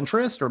more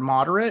centrist or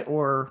moderate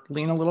or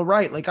lean a little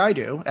right, like I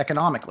do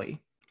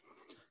economically,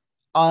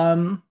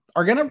 are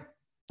going to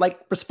like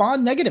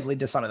respond negatively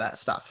to some of that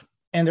stuff.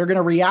 And they're going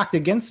to react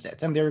against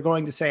it. And they're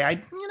going to say,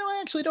 I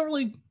actually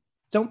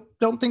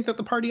don't think that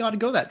the party ought to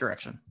go that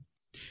direction.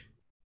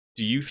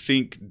 Do you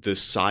think the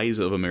size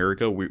of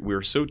America,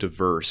 we're so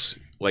diverse,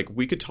 like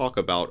we could talk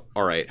about,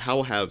 all right,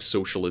 how have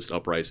socialist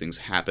uprisings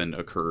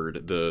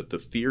occurred,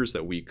 the fears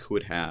that we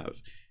could have.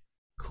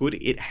 Could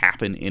it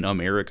happen in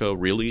America,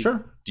 really?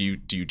 Sure. Do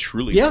you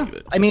truly believe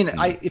it? I mean,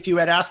 if you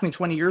had asked me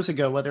 20 years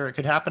ago whether it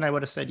could happen, I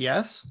would have said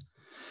yes.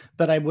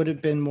 but I would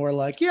have been more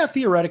like, yeah,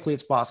 theoretically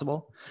it's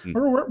possible.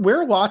 Mm.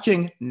 We're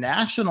watching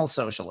National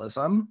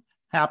Socialism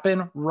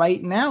happen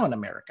right now in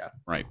America.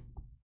 Right.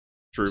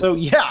 True. So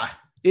yeah,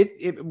 it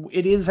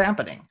is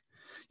happening.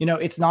 You know,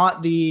 it's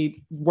not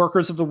the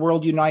workers of the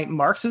world unite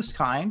Marxist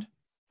kind.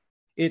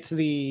 It's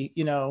the,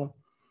 you know,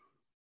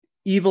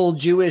 evil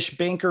Jewish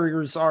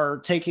bankers are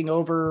taking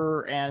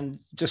over and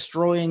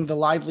destroying the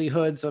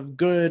livelihoods of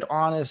good,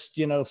 honest,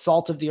 you know,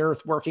 salt of the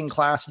earth, working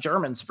class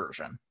Germans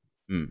version.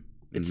 Mm.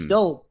 It's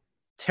still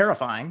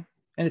terrifying,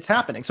 and it's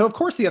happening. So of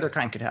course the other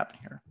kind could happen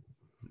here.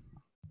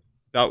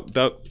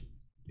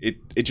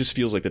 It just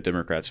feels like the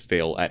Democrats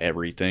fail at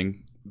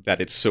everything,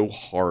 that it's so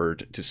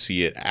hard to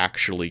see it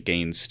actually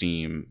gain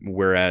steam,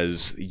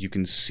 whereas you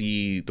can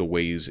see the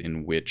ways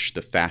in which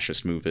the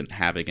fascist movement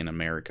having in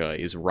America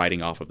is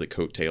riding off of the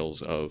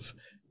coattails of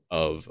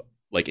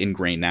like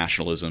ingrained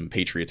nationalism,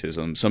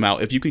 patriotism. Somehow,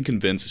 if you can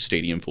convince a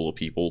stadium full of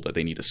people that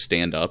they need to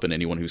stand up, and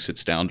anyone who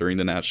sits down during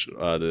the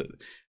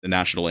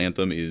national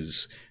anthem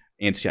is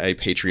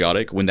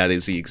anti-patriotic, when that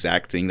is the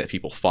exact thing that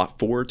people fought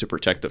for, to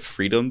protect the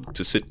freedom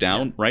to sit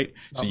down, right?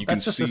 So you can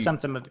see that's just a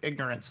symptom of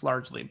ignorance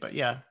largely, but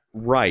yeah.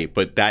 Right,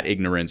 but that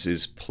ignorance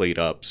is played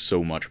up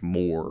so much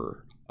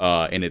more,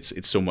 and it's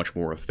so much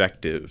more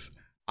effective.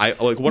 I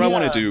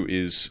want to do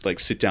is like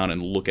sit down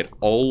and look at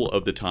all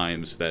of the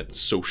times that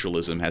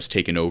socialism has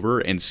taken over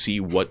and see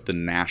what the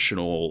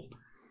national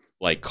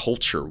like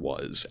culture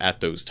was at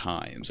those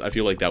times. I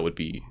feel like that would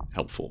be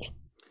helpful.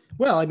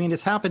 Well, I mean,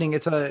 it's happening.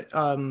 It's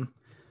a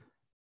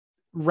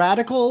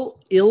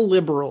radical,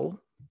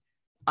 illiberal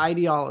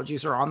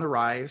ideologies are on the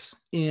rise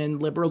in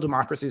liberal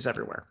democracies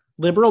everywhere.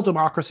 Liberal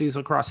democracies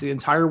across the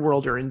entire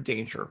world are in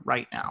danger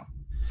right now,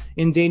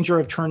 in danger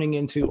of turning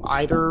into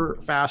either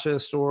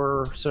fascist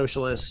or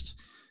socialist,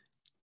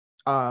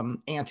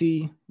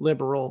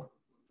 anti-liberal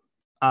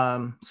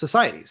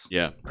societies.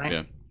 Yeah, right?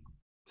 Yeah.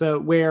 So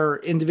where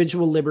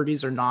individual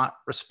liberties are not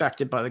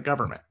respected by the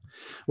government,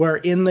 where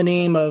in the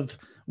name of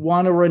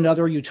one or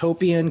another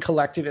utopian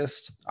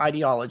collectivist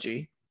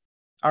ideology,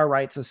 our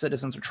rights as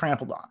citizens are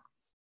trampled on.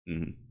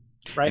 Mm-hmm.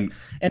 Right.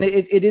 And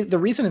it the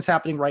reason it's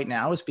happening right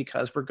now is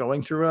because we're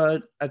going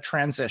through a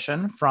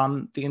transition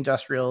from the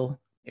industrial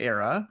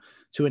era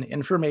to an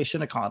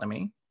information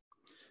economy,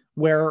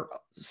 where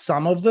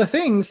some of the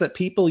things that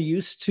people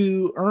used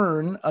to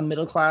earn a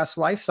middle-class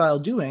lifestyle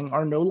doing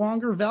are no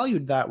longer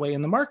valued that way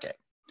in the market.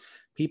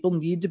 People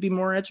need to be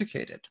more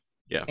educated.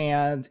 Yeah.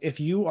 And if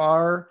you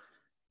are,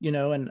 you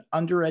know, an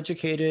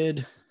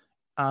undereducated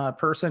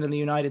person in the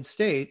United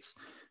States,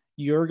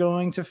 you're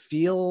going to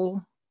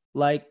feel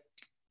like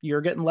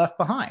you're getting left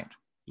behind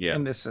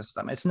in this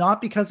system. It's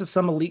not because of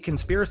some elite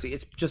conspiracy.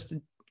 It's just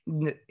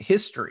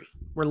history.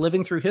 We're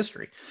living through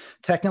history.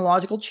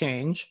 Technological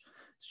change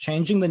is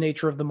changing the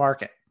nature of the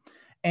market.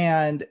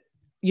 And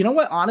you know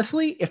what?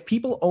 Honestly, if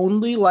people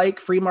only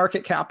like free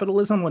market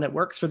capitalism when it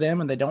works for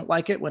them and they don't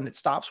like it when it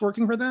stops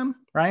working for them,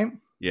 right?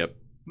 Yep.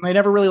 They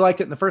never really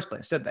liked it in the first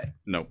place, did they?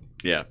 No.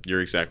 Yeah,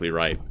 you're exactly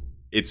right.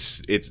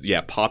 It's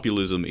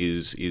populism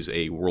is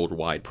a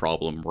worldwide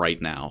problem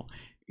right now.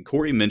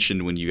 Corey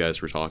mentioned when you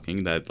guys were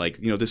talking that, like,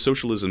 you know, this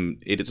socialism,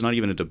 it's not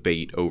even a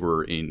debate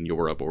over in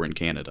Europe or in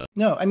Canada.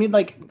 No, I mean,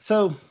 like,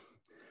 so,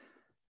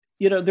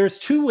 you know, there's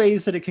two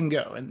ways that it can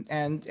go.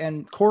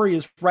 And Corey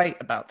is right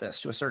about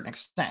this to a certain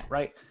extent,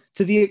 right?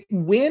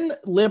 When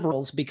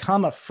liberals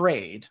become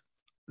afraid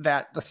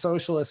that the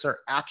socialists are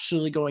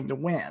actually going to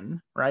win,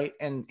 right?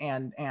 And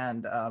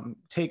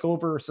take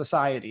over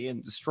society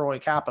and destroy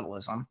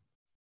capitalism,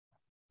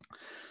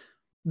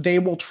 they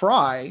will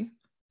try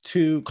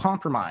to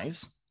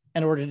compromise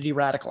in order to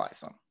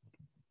de-radicalize them.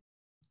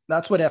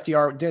 That's what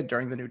FDR did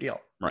during the New Deal.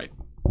 Right.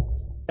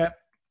 It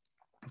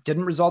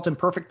didn't result in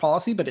perfect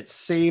policy, but it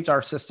saved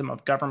our system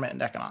of government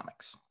and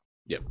economics.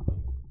 Yep.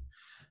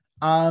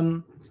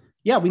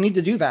 Yeah, we need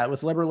to do that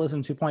with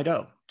liberalism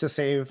 2.0 to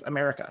save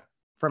America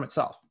from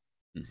itself.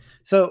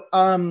 So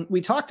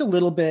we talked a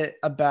little bit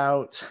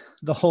about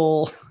the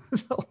whole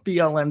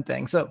BLM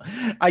thing. So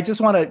I just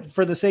want to,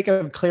 for the sake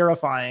of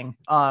clarifying,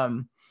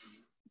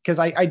 because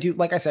I do,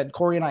 like I said,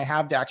 Corey and I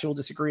have the actual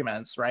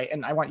disagreements, right?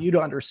 And I want you to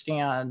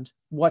understand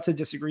what's a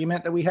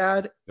disagreement that we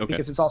had,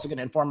 because it's also going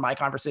to inform my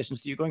conversations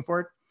with you going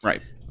forward.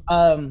 Right.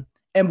 And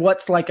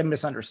what's like a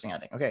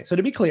misunderstanding. Okay, so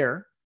to be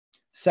clear,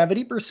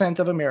 70%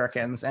 of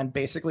Americans and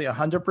basically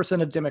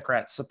 100% of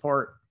Democrats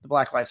support the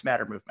Black Lives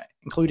Matter movement,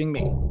 including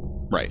me.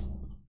 Right.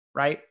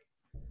 Right.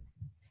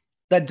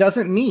 That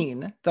doesn't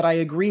mean that I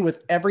agree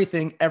with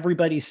everything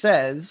everybody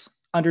says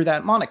under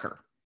that moniker.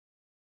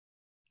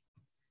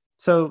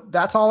 So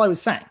that's all I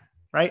was saying,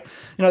 right?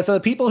 You know, so the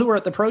people who were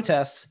at the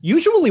protests,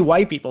 usually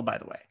white people, by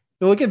the way,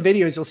 you look at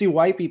videos, you'll see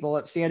white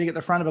people standing at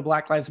the front of a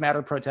Black Lives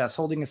Matter protest,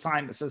 holding a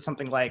sign that says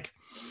something like,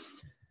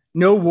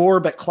 "No war,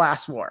 but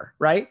class war,"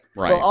 right?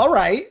 Right. Well, all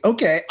right.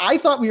 Okay. I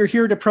thought we were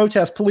here to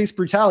protest police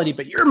brutality,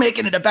 but you're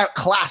making it about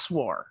class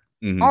war.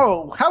 Mm-hmm.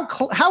 Oh,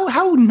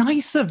 how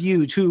nice of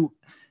you to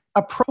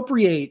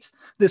appropriate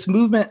this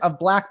movement of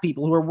Black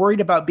people who are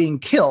worried about being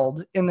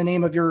killed in the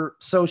name of your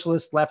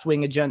socialist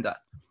left-wing agenda.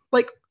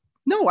 Like,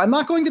 No, I'm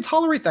not going to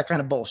tolerate that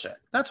kind of bullshit.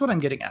 That's what I'm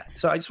getting at.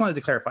 So I just wanted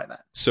to clarify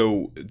that.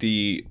 So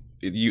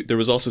there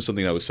was also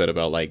something that was said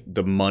about like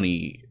the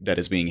money that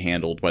is being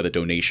handled by the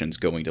donations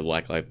going to the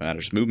Black Lives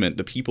Matters movement.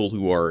 The people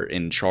who are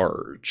in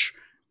charge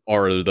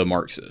are the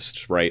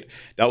Marxists, right?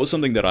 That was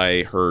something that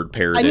I heard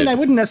parroted. I mean, I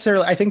wouldn't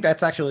necessarily, I think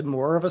that's actually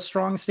more of a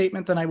strong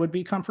statement than I would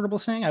be comfortable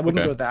saying. I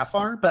wouldn't go that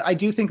far, but I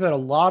do think that a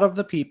lot of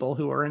the people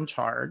who are in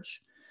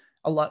charge,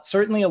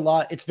 certainly a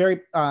lot, it's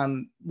very,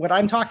 what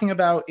I'm talking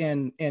about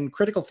in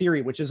critical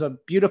theory, which is a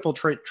beautiful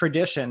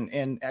tradition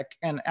in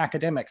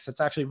academics,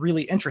 it's actually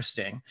really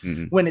interesting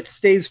when it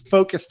stays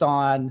focused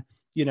on,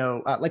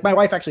 like my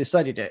wife actually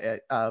studied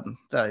it at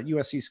the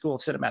USC School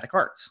of Cinematic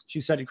Arts.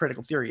 She studied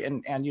critical theory,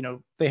 and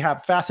they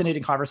have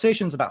fascinating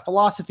conversations about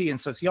philosophy and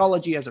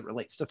sociology as it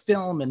relates to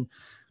film and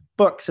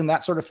books and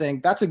that sort of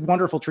thing. That's a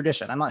wonderful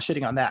tradition. I'm not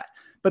shitting on that,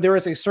 but there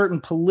is a certain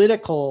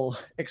political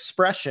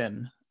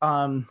expression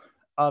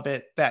of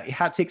it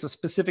that takes a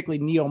specifically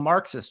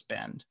neo-Marxist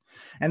bend,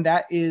 and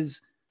that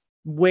is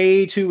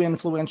way too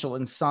influential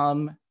in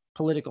some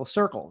political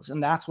circles,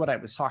 and that's what I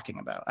was talking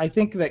about. I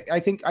think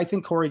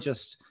Corey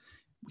just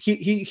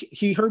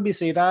he heard me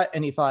say that,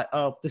 and he thought,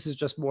 oh, this is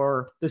just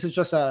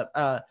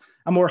a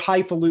more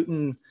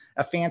highfalutin,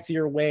 a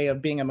fancier way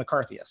of being a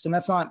McCarthyist, and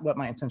that's not what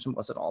my intention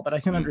was at all. But I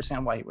can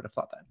understand why he would have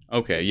thought that.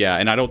 Okay, yeah,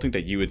 and I don't think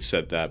that you had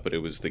said that, but it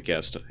was the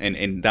guest,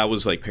 and that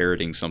was like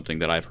parroting something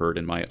that I've heard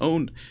in my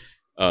own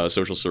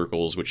social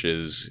circles, which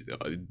is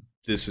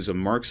this is a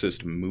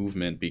Marxist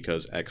movement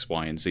because X,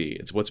 Y, and Z.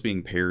 It's what's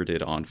being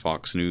parroted on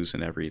Fox News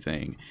and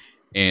everything,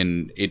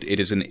 and it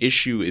is an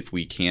issue if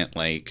we can't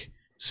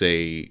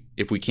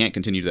if we can't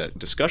continue that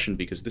discussion,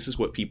 because this is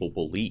what people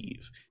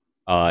believe.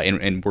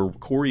 And where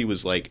Corey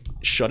was like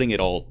shutting it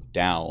all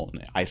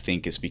down, I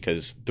think is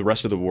because the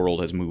rest of the world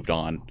has moved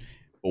on,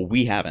 but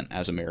we haven't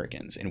as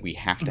Americans, and we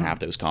have to have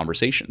those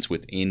conversations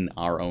within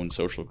our own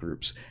social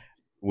groups,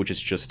 which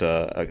is just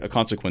a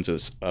consequence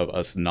of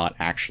us not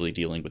actually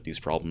dealing with these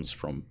problems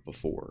from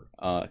before.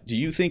 Do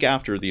you think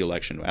after the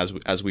election,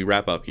 as we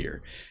wrap up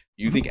here,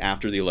 do you think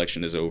after the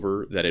election is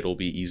over that it'll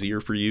be easier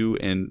for you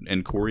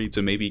and Corey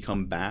to maybe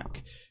come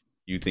back?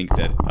 You think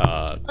that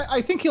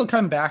I think he'll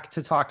come back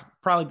to talk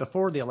probably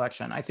before the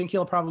election. I think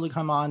he'll probably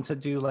come on to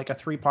do like a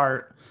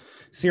 3-part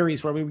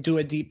series where we do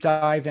a deep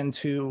dive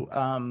into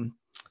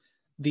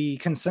the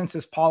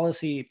consensus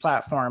policy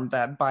platform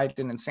that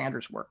Biden and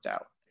Sanders worked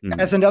out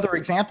as another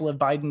example of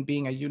Biden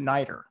being a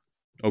uniter.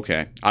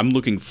 Okay. I'm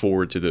looking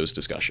forward to those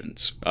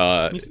discussions.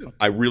 I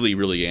really,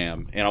 really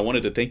am. And I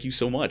wanted to thank you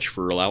so much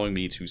for allowing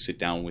me to sit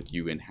down with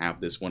you and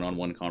have this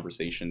one-on-one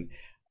conversation.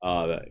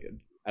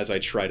 As I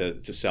try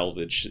to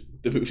salvage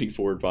the Moving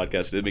Forward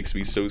podcast, it makes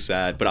me so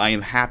sad, but I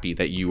am happy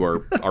that you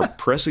are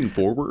pressing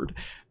forward,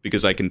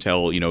 because I can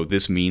tell,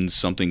 this means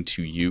something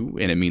to you,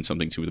 and it means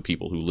something to the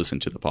people who listen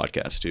to the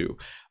podcast too.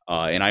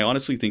 And I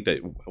honestly think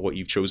that what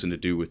you've chosen to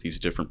do with these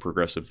different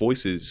progressive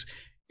voices,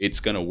 it's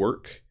going to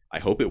work. I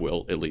hope it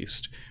will, at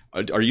least.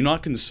 Are you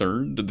not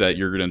concerned that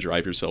you're going to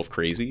drive yourself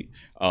crazy?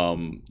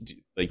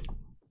 Because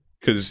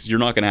you're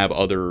not going to have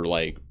other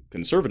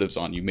conservatives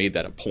on. You made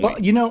that a point. Well,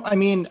 I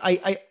mean,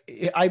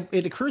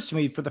 it occurs to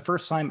me for the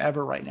first time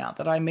ever right now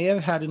that I may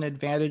have had an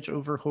advantage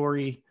over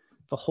Corey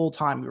the whole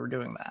time we were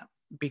doing that,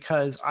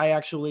 because I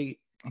actually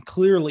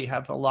clearly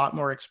have a lot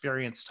more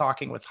experience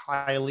talking with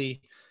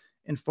highly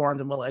informed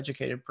and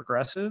well-educated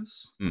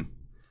progressives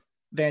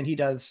than he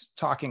does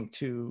talking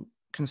to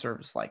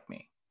conservatives like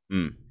me.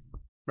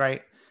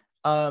 Right.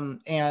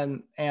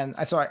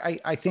 So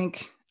I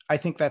think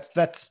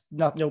that's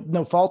not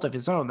no fault of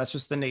his own. That's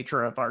just the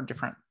nature of our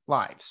different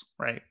lives,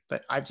 right?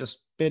 That I've just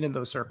been in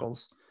those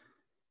circles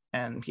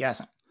and he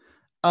hasn't.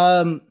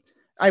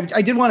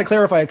 I did want to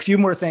clarify a few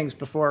more things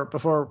before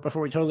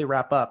we totally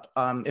wrap up.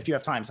 If you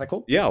have time, is that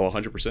cool? Yeah,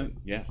 100%.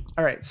 Yeah.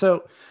 All right.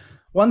 So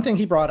one thing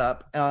he brought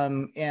up,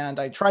 and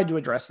I tried to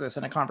address this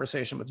in a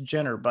conversation with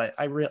Jenner, but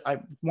I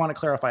want to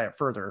clarify it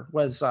further,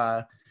 was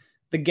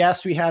the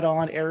guest we had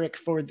on, Eric,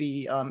 for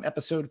the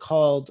episode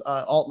called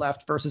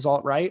Alt-Left versus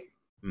Alt-Right.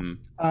 One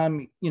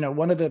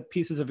of the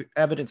pieces of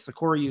evidence the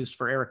Corey used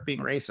for Eric being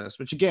racist,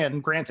 which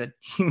again, granted,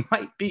 he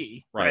might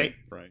be, right,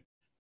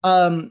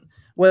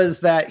 was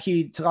that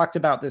he talked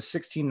about this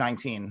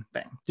 1619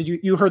 thing. Did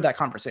you heard that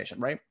conversation,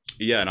 right?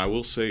 Yeah, and I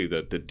will say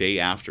that the day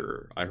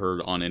after, I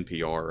heard on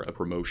NPR a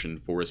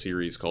promotion for a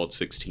series called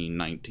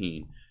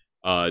 1619,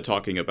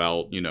 talking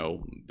about,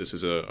 this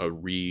is a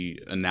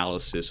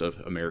reanalysis of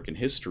American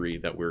history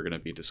that we're going to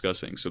be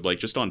discussing. So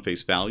just on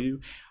face value,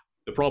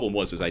 the problem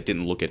is I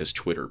didn't look at his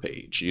Twitter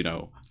page,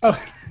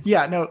 Oh,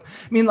 yeah, no.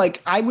 I mean,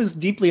 I was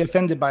deeply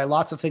offended by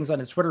lots of things on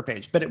his Twitter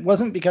page, but it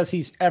wasn't because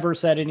he's ever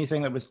said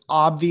anything that was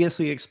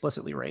obviously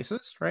explicitly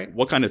racist, right?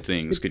 What kind of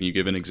things? Can you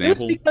give an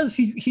example? It's because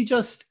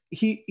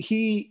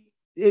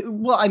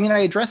I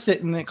addressed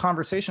it in the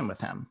conversation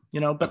with him,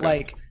 but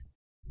okay.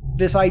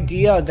 This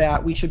idea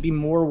that we should be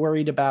more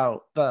worried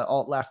about the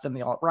alt-left than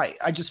the alt-right,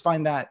 I just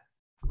find that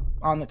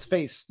on its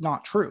face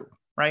not true,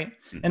 right?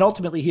 Mm-hmm. And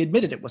ultimately he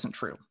admitted it wasn't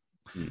true.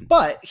 Mm-hmm.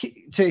 But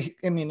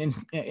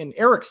in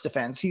Eric's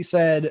defense, he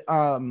said,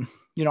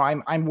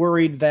 I'm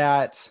worried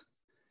that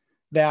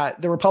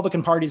the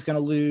Republican Party is going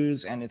to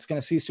lose and it's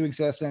going to cease to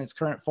exist in its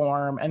current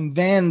form. And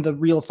then the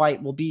real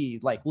fight will be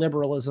like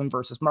liberalism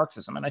versus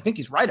Marxism. And I think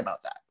he's right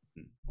about that.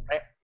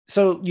 Right.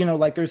 So,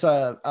 like there's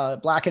a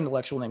Black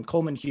intellectual named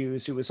Coleman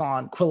Hughes who was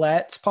on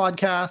Quillette's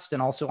podcast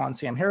and also on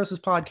Sam Harris's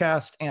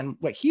podcast. And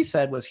what he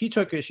said was he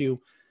took issue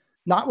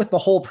not with the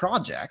whole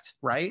project,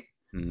 right?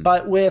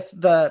 But with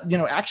the,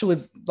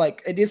 actually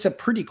like it is a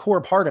pretty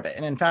core part of it.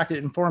 And in fact,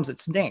 it informs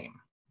its name.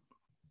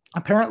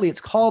 Apparently, it's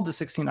called the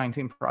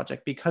 1619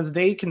 Project because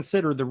they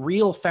consider the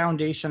real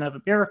foundation of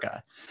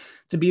America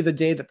to be the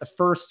day that the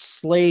first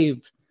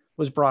slave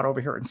was brought over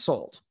here and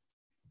sold.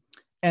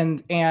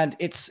 And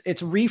it's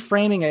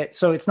reframing it.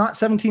 So it's not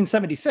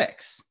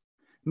 1776.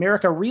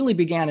 America really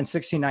began in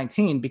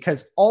 1619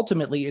 because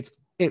ultimately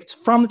it's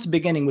from its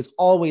beginning was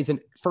always and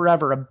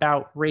forever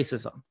about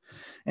racism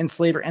and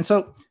slavery. And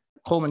so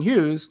Coleman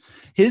Hughes,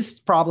 his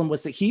problem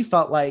was that he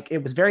felt like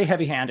it was very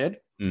heavy-handed.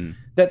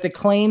 That the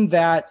claim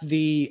that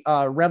the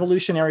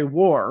Revolutionary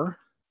War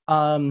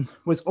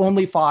was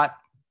only fought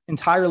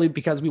entirely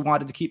because we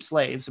wanted to keep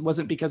slaves. It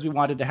wasn't because we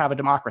wanted to have a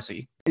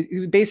democracy.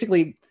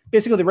 Basically,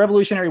 the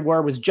Revolutionary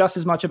War was just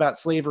as much about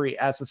slavery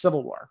as the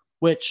Civil War,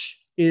 which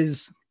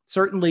is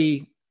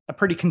certainly a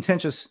pretty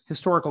contentious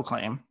historical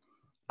claim.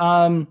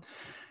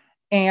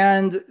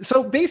 And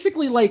so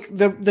basically, like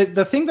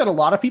the thing that a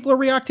lot of people are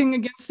reacting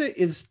against it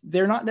is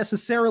they're not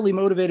necessarily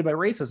motivated by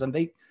racism.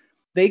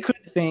 They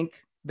could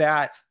think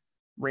that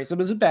racism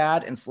is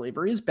bad and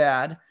slavery is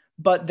bad,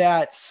 but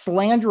that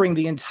slandering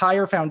the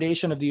entire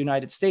foundation of the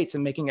United States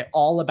and making it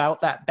all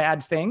about that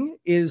bad thing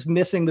is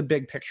missing the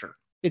big picture.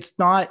 It's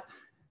not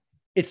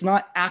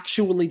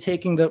actually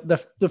taking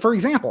the for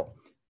example,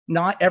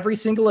 not every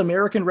single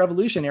American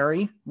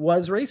revolutionary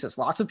was racist.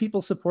 Lots of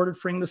people supported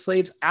freeing the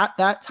slaves at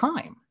that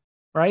time,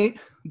 right?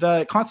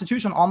 The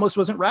Constitution almost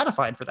wasn't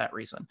ratified for that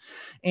reason.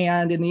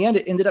 And in the end,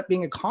 it ended up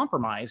being a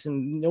compromise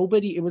and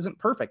it wasn't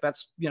perfect.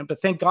 That's,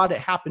 but thank God it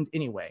happened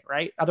anyway,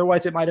 right?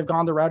 Otherwise it might've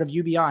gone the route of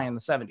UBI in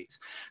the 70s.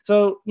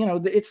 So,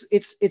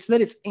 it's that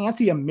it's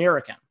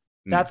anti-American.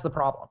 That's the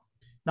problem.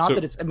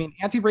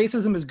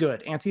 Anti-racism is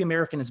good.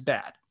 Anti-American is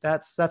bad.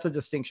 That's a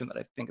distinction that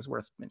I think is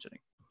worth mentioning.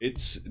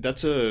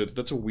 That's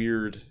a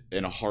weird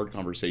and a hard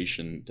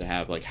conversation to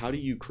have. Like, how do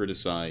you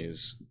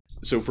criticize?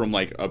 So from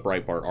like a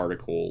Breitbart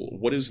article,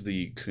 what is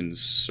the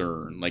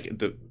concern? Like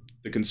the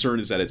concern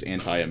is that it's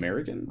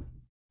anti-American.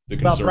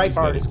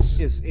 Breitbart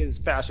is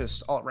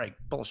fascist alt-right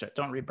bullshit.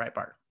 Don't read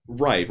Breitbart.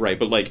 Right.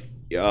 But like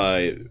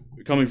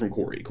coming from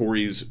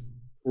Corey's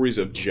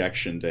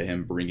objection to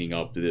him bringing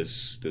up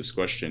this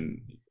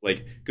question,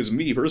 like, because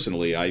me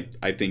personally,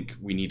 I think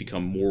we need to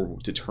come more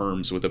to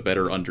terms with a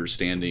better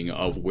understanding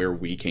of where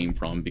we came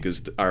from,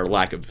 because our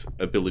lack of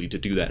ability to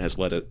do that has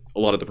led to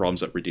a lot of the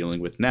problems that we're dealing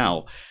with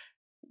now.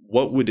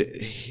 What would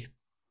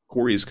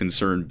Corey's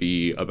concern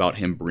be about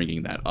him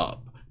bringing that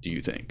up, do you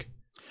think?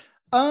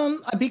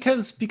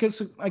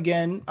 Because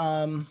again,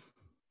 and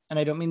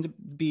I don't mean to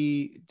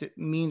be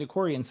mean to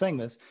Corey in saying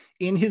this,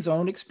 in his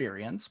own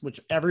experience, which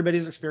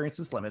everybody's experience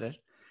is limited,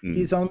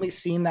 he's only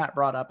seen that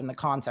brought up in the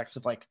context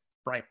of like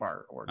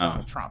Breitbart or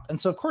Donald Trump. And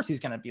so of course he's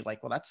going to be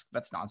like, well,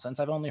 that's nonsense.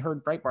 I've only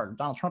heard Breitbart or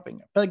Donald Trump.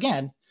 But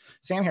again,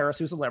 Sam Harris,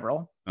 who's a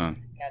liberal,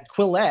 and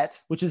Quillette,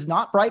 which is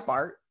not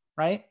Breitbart,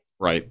 right?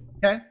 Right.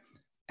 Okay.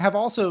 Have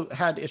also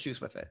had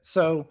issues with it.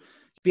 So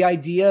the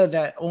idea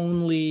that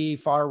only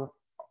far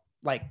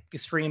like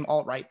extreme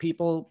alt-right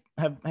people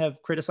have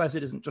criticized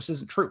it isn't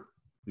true.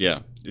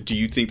 Yeah. Do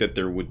you think that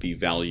there would be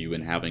value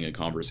in having a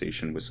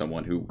conversation with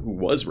someone who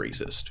was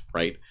racist,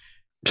 right?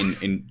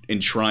 In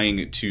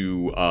trying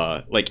to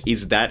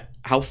is that,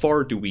 how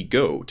far do we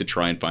go to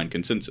try and find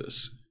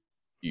consensus,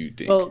 you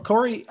think? Well,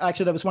 Corey,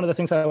 actually, that was one of the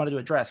things I wanted to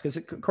address, because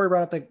Corey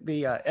brought up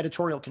the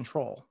editorial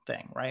control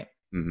thing, right?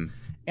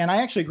 And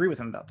I actually agree with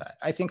him about that.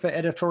 I think that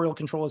editorial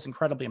control is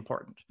incredibly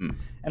important.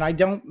 And I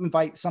don't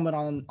invite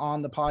someone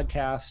on the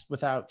podcast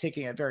without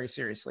taking it very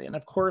seriously. And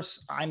of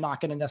course, I'm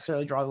not going to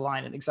necessarily draw the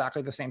line in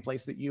exactly the same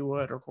place that you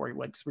would or Corey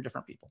would, because we're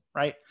different people,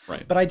 right?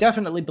 But I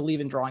definitely believe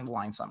in drawing the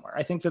line somewhere.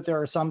 I think that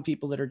there are some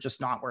people that are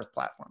just not worth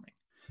platforming.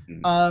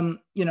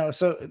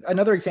 So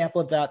another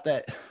example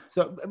of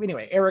so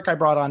anyway, Eric I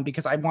brought on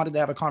because I wanted to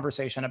have a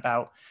conversation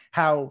about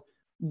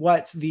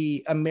what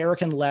the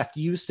American left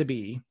used to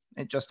be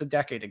just a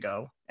decade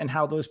ago, and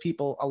how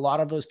a lot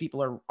of those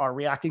people are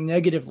reacting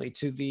negatively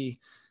to the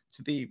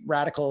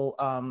radical,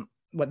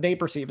 what they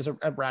perceive as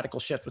a radical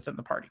shift within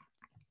the party.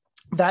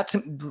 That's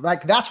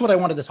what I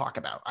wanted to talk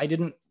about. I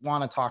didn't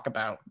want to talk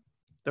about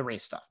the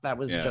race stuff. That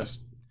was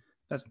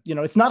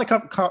it's not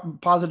a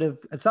positive.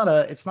 It's not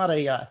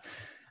a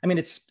I mean,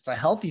 it's a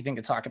healthy thing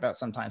to talk about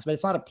sometimes, but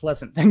it's not a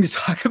pleasant thing to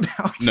talk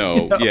about.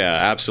 No, yeah,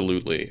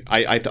 absolutely.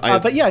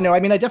 But yeah, no,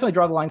 I mean, I definitely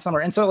draw the line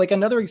somewhere. And so like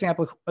another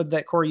example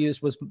that Corey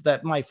used was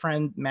that my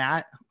friend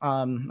Matt,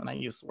 and I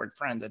use the word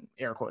friend in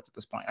air quotes at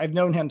this point. I've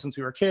known him since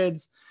we were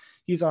kids.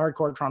 He's a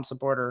hardcore Trump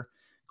supporter.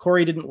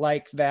 Corey didn't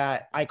like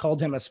that I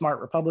called him a smart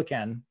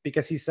Republican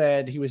because he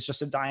said he was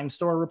just a dime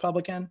store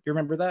Republican. You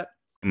remember that?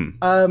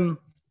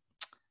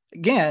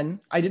 again,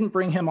 I didn't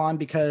bring him on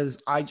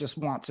because I just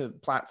want to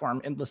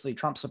platform endlessly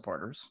Trump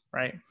supporters,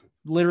 right?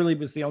 Literally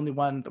was the only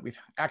one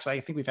that I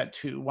think we've had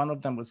two. One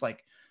of them was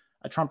like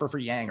a Trumper for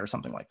Yang or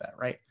something like that,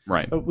 right?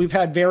 Right. But we've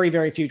had very,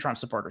 very few Trump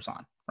supporters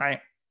on, right?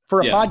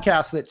 For a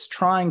podcast that's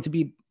trying to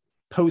be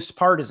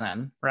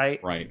post-partisan, right?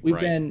 We've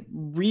been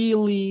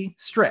really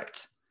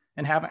strict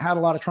and haven't had a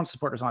lot of Trump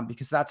supporters on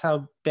because that's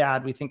how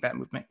bad we think that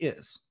movement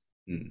is,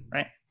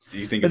 right? Do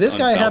you think but this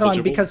guy had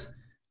on because,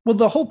 well,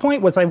 the whole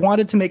point was I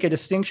wanted to make a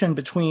distinction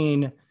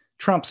between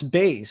Trump's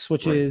base,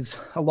 which is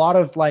a lot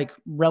of like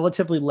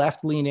relatively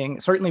left-leaning,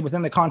 certainly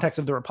within the context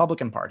of the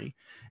Republican Party,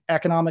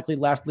 economically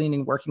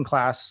left-leaning working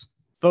class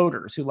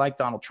voters who like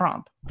Donald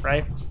Trump,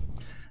 right?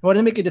 I wanted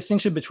to make a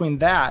distinction between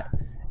that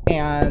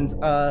and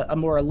a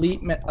more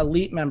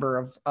elite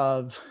member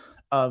of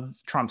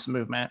Trump's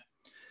movement,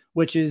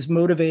 which is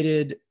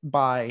motivated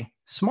by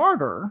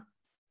smarter,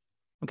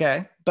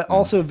 okay, but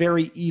also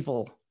very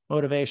evil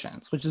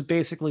motivations, which is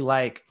basically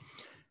like,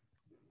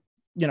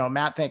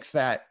 Matt thinks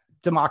that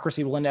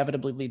democracy will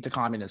inevitably lead to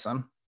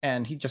communism,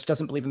 and he just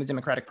doesn't believe in the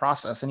democratic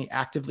process, and he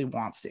actively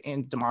wants to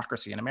end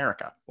democracy in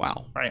America.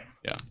 Wow. Right.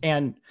 Yeah.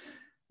 And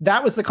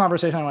that was the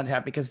conversation I wanted to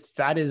have, because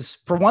that is,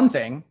 for one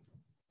thing,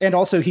 and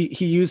also he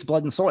used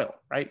blood and soil,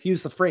 right? He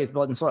used the phrase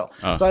blood and soil.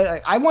 So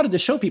I wanted to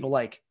show people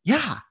like,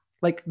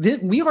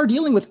 we are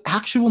dealing with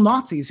actual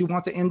Nazis who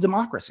want to end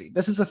democracy.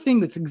 This is a thing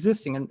that's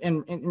existing.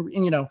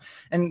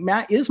 And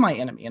Matt is my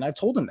enemy. And I've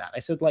told him that. I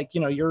said, like,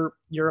 you're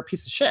a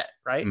piece of shit,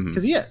 right?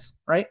 Because he is,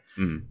 right?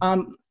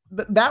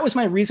 But that was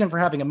my reason for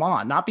having him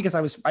on, not because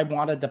I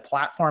wanted to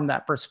platform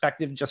that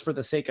perspective just for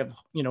the sake of,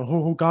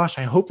 oh gosh,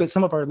 I hope that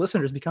some of our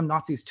listeners become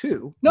Nazis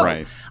too.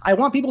 No, I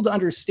want people to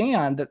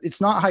understand that it's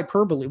not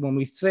hyperbole when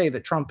we say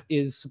that Trump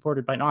is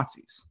supported by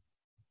Nazis.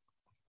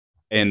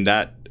 And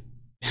that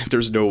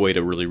there's no way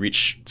to really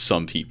reach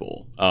some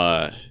people.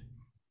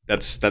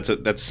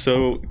 That's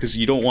so, because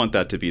you don't want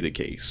that to be the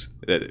case.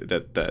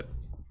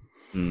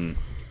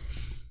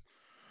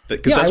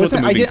 Because that's what the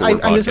Moving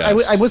Forward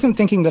podcast. I wasn't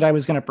thinking that I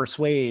was going to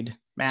persuade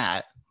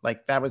Matt.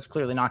 Like, that was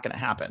clearly not going to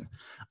happen.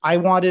 I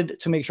wanted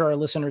to make sure our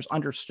listeners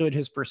understood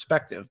his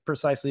perspective,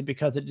 precisely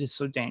because it is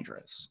so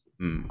dangerous.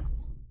 You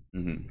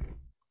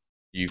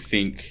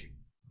think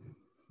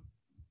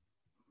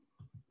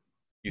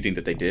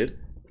that they did?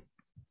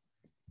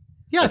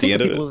 Yeah, I think the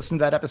people who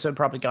listened to that episode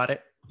probably got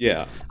it.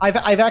 Yeah.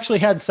 I've actually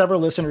had several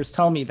listeners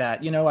tell me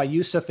that, I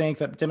used to think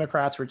that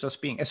Democrats were just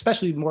being,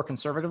 especially more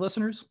conservative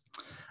listeners,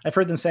 I've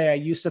heard them say, I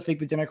used to think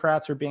the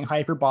Democrats were being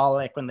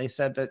hyperbolic when they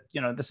said that,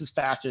 this is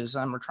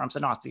fascism or Trump's a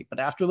Nazi. But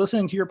after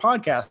listening to your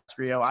podcast,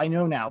 Rio, I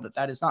know now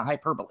that is not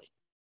hyperbole.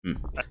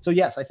 So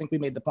yes, I think we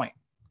made the point.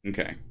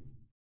 Okay.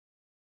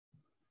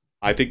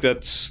 I think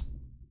that's,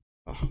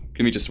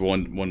 give me just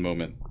one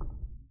moment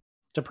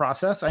to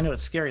process. I know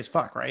it's scary as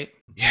fuck, right?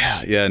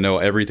 Yeah, no,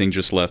 everything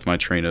just left my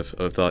train of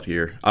thought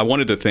here. I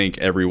wanted to thank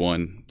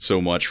everyone so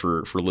much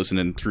for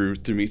listening through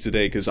me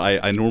today, because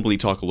I normally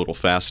talk a little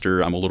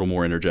faster. I'm a little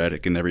more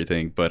energetic and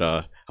everything, but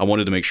I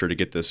wanted to make sure to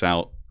get this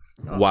out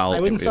while I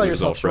wouldn't sell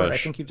yourself short. Fresh.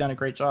 I think you've done a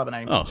great job, and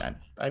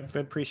I've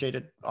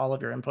appreciated all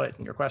of your input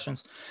and your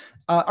questions.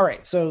 All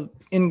right, so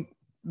in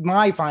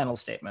my final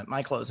statement,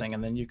 my closing,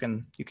 and then you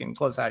can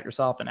close out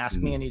yourself and ask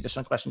me any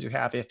additional questions you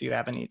have if you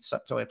have any. It's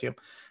totally up to you.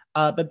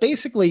 But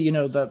basically,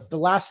 the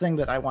last thing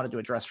that I wanted to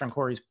address from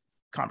Corey's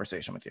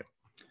conversation with you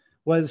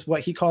was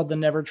what he called the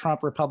Never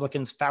Trump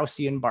Republicans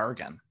Faustian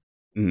bargain.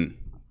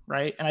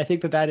 Right. And I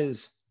think that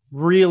is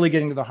really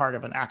getting to the heart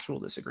of an actual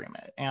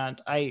disagreement.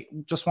 And I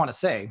just want to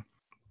say,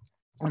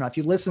 if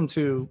you listen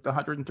to the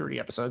 130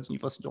 episodes, and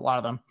you've listened to a lot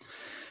of them,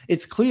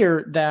 it's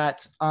clear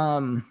that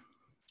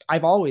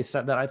I've always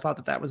said that I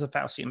thought that was a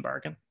Faustian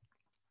bargain.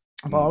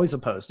 I've always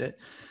opposed it.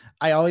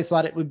 I always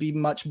thought it would be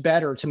much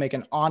better to make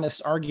an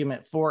honest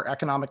argument for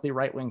economically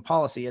right-wing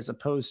policy, as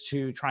opposed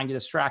to trying to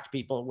distract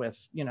people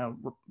with,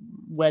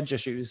 wedge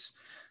issues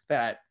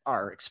that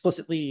are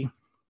explicitly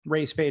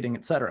race baiting,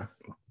 et cetera.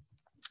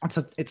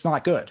 It's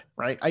not good,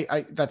 right?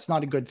 That's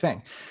not a good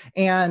thing.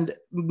 And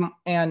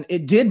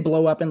it did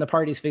blow up in the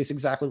party's face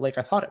exactly like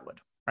I thought it would,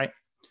 right?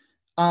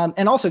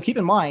 And also keep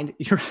in mind,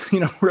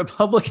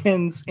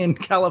 Republicans in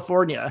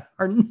California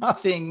are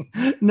nothing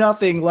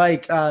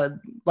like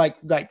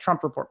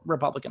Trump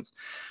Republicans.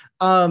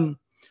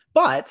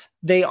 But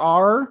they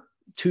are,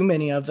 too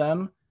many of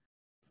them,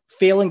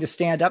 failing to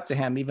stand up to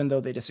him, even though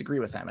they disagree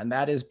with him. And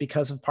that is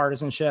because of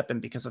partisanship and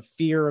because of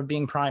fear of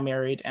being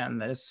primaried. And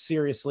that is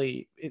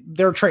seriously,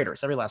 they're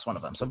traitors, every last one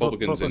of them. So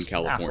Republicans in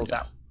California.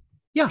 Out.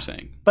 Yeah,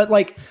 but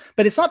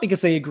it's not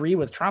because they agree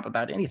with Trump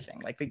about anything.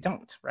 Like, they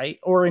don't, right?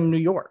 Or in New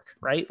York,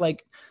 right?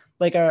 Like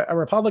a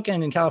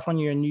Republican in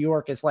California and New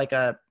York is like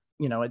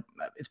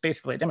it's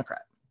basically a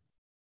Democrat,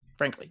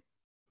 frankly.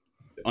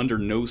 Under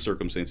no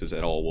circumstances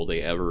at all will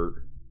they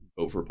ever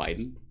vote for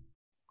Biden.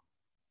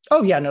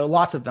 Oh yeah, no,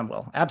 lots of them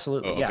will.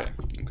 Absolutely. Oh, okay.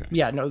 Okay.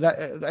 Yeah, no,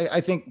 that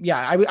I think,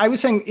 I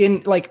was saying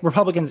in like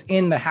Republicans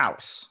in the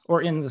House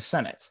or in the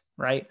Senate,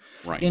 right?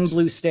 Right. In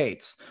blue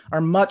states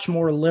are much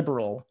more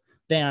liberal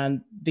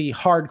than the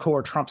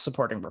hardcore Trump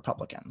supporting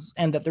Republicans.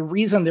 And that the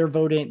reason they're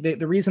voting,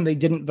 the reason they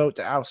didn't vote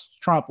to oust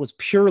Trump was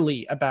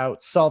purely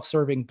about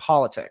self-serving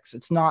politics.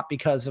 It's not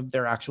because of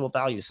their actual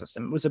value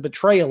system. It was a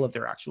betrayal of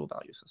their actual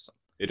value system.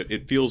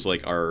 It feels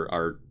like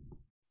our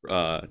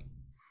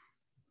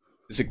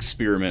this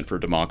experiment for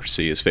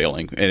democracy is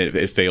failing, and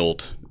it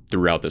failed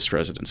throughout this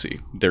presidency.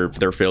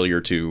 Their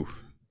failure to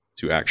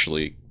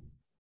actually.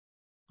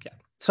 Yeah.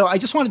 So I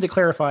just wanted to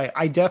clarify.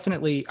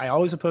 I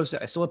always opposed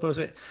it. I still oppose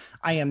it.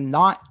 I am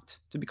not,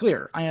 to be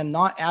clear, I am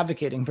not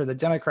advocating for the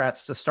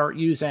Democrats to start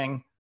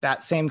using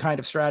that same kind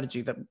of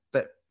strategy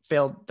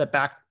that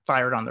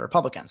backfired on the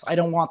Republicans. I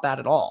don't want that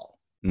at all.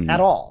 At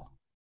all.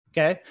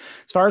 Okay.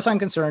 As far as I'm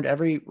concerned,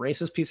 every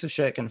racist piece of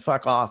shit can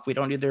fuck off. We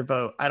don't need their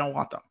vote. I don't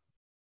want them.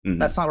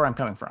 That's not where I'm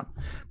coming from.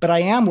 But I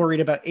am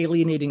worried about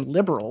alienating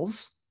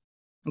liberals.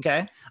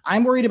 Okay.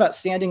 I'm worried about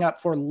standing up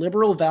for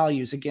liberal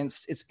values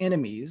against its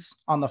enemies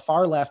on the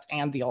far left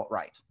and the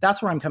alt-right.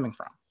 That's where I'm coming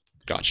from.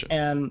 Gotcha.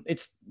 And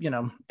it's,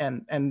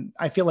 and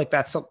I feel like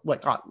that's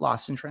what got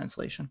lost in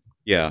translation.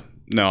 Yeah.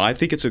 No, I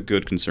think it's a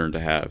good concern to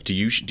have. Do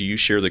you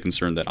share the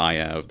concern that I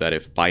have that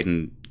if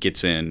Biden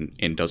gets in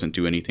and doesn't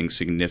do anything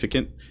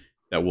significant,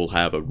 that we'll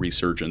have a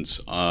resurgence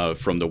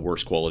from the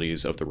worst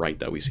qualities of the right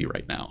that we see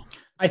right now?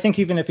 I think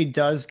even if he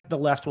does, the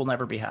left will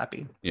never be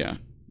happy. Yeah.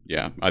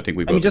 I think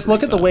we both. I mean, just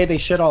look at the way they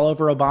shit all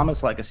over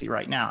Obama's legacy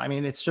right now. I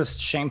mean, it's just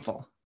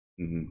shameful,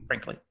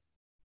 frankly.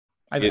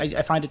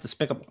 I find it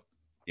despicable.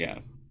 Yeah.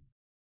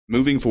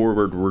 Moving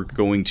forward, we're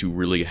going to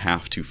really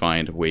have to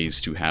find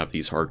ways to have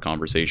these hard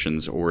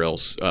conversations, or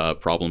else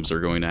problems are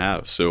going to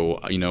have. So,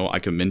 I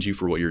commend you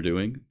for what you're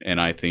doing. And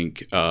I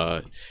think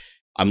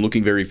I'm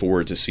looking very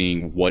forward to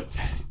seeing what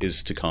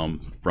is to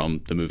come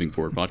from the Moving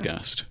Forward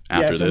podcast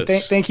after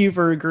this. Thank you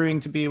for agreeing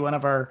to be one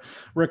of our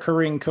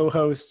recurring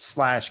co-hosts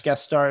 /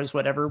 guest stars,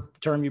 whatever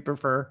term you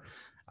prefer.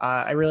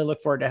 I really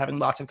look forward to having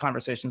lots of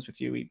conversations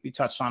with you. We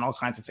touched on all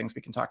kinds of things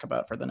we can talk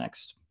about for the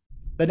next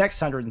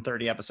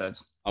 130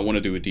 episodes. I want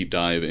to do a deep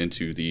dive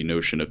into the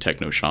notion of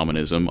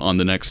techno-shamanism on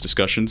the next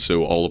discussion,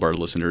 so all of our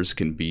listeners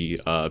can be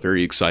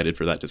very excited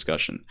for that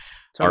discussion.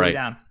 Totally all right,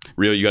 down.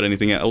 Rio, you got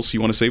anything else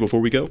you want to say before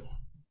we go?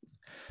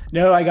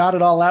 No, I got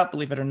it all out,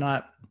 believe it or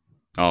not.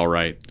 All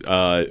right.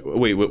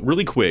 Wait,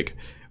 really quick.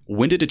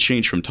 When did it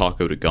change from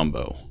taco to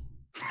gumbo?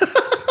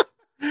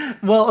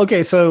 Well,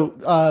 okay. So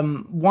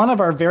one of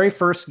our very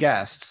first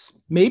guests,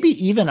 maybe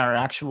even our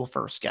actual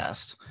first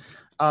guest,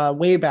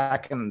 way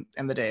back in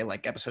the day,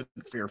 like episode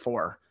 3 or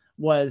 4,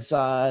 was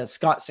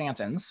Scott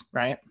Santons,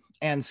 right?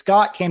 And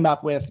Scott came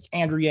up with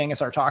Andrew Yang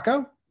as our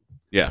taco.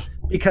 Yeah.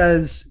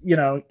 Because,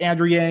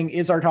 Andrew Yang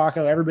is our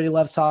taco. Everybody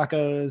loves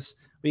tacos.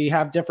 We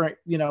have different,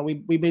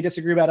 we may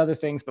disagree about other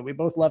things, but we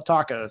both love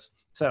tacos.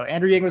 So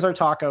Andrew Yang was our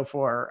taco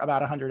for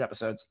about 100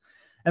 episodes.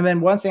 And then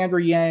once Andrew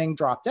Yang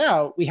dropped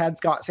out, we had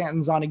Scott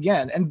Santons on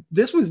again. And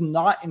this was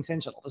not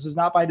intentional. This was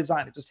not by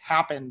design. It just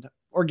happened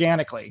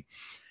organically.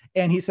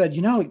 And he said,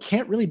 it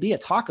can't really be a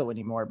taco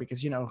anymore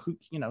because,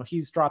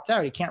 he's dropped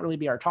out. He can't really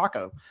be our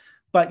taco.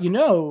 But,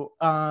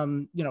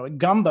 a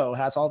gumbo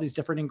has all these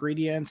different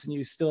ingredients, and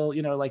you still,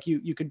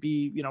 you could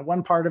be,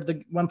 one part of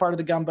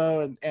the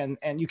gumbo,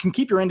 and you can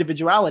keep your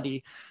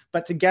individuality,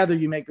 but together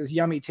you make this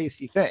yummy,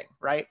 tasty thing.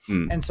 Right.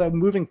 And so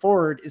moving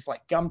forward is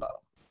like gumbo.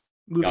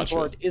 Moving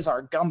forward is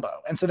our gumbo.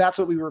 And so that's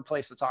what we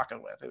replaced the taco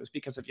with. It was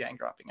because of Yang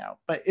dropping out.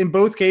 But in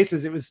both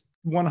cases, it was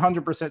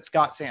 100%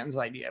 Scott Santons'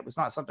 idea. It was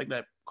not something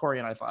that Corey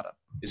and I thought of.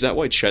 Is that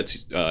why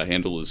Chet's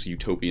handle is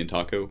Utopian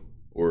Taco?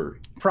 Or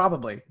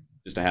probably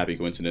just a happy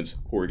coincidence?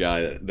 Poor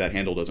guy, that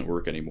handle doesn't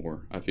work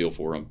anymore. I feel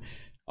for him.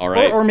 All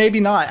right. Or maybe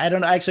not. I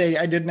don't actually.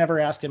 I did never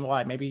ask him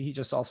why. Maybe he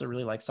just also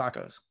really likes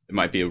tacos. It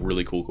might be a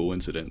really cool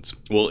coincidence.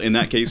 Well, in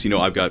that case,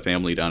 I've got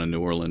family down in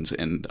New Orleans,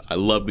 and I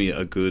love me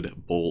a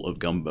good bowl of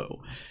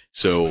gumbo.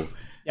 So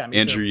yeah,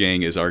 Andrew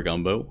Yang is our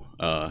gumbo.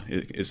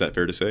 Is that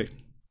fair to say?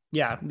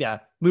 Yeah.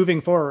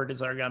 Moving forward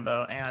is our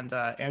gumbo, and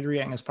Andrew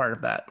Yang is part of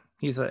that.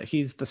 He's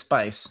the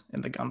spice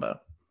in the gumbo.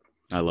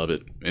 I love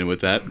it. And with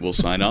that, we'll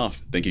sign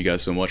off. Thank you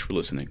guys so much for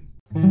listening.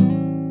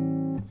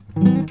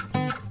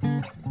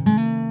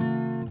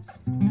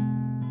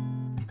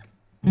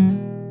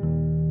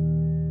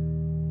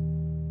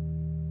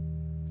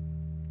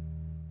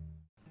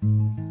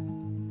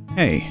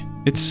 Hey,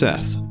 it's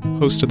Seth,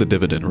 host of the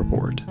Dividend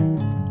Report.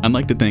 I'd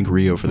like to thank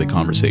Rio for the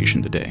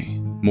conversation today.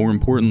 More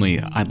importantly,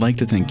 I'd like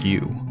to thank you,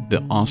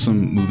 the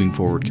awesome Moving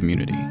Forward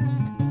community.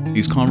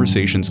 These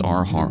conversations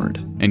are hard,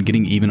 and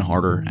getting even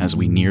harder as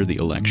we near the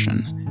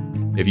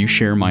election. If you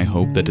share my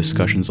hope that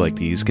discussions like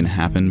these can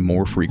happen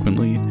more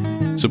frequently,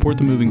 support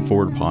the Moving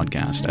Forward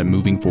podcast at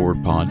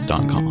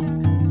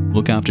movingforwardpod.com.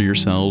 Look after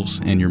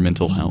yourselves and your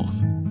mental health.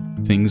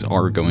 Things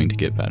are going to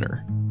get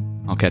better.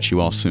 I'll catch you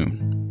all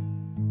soon.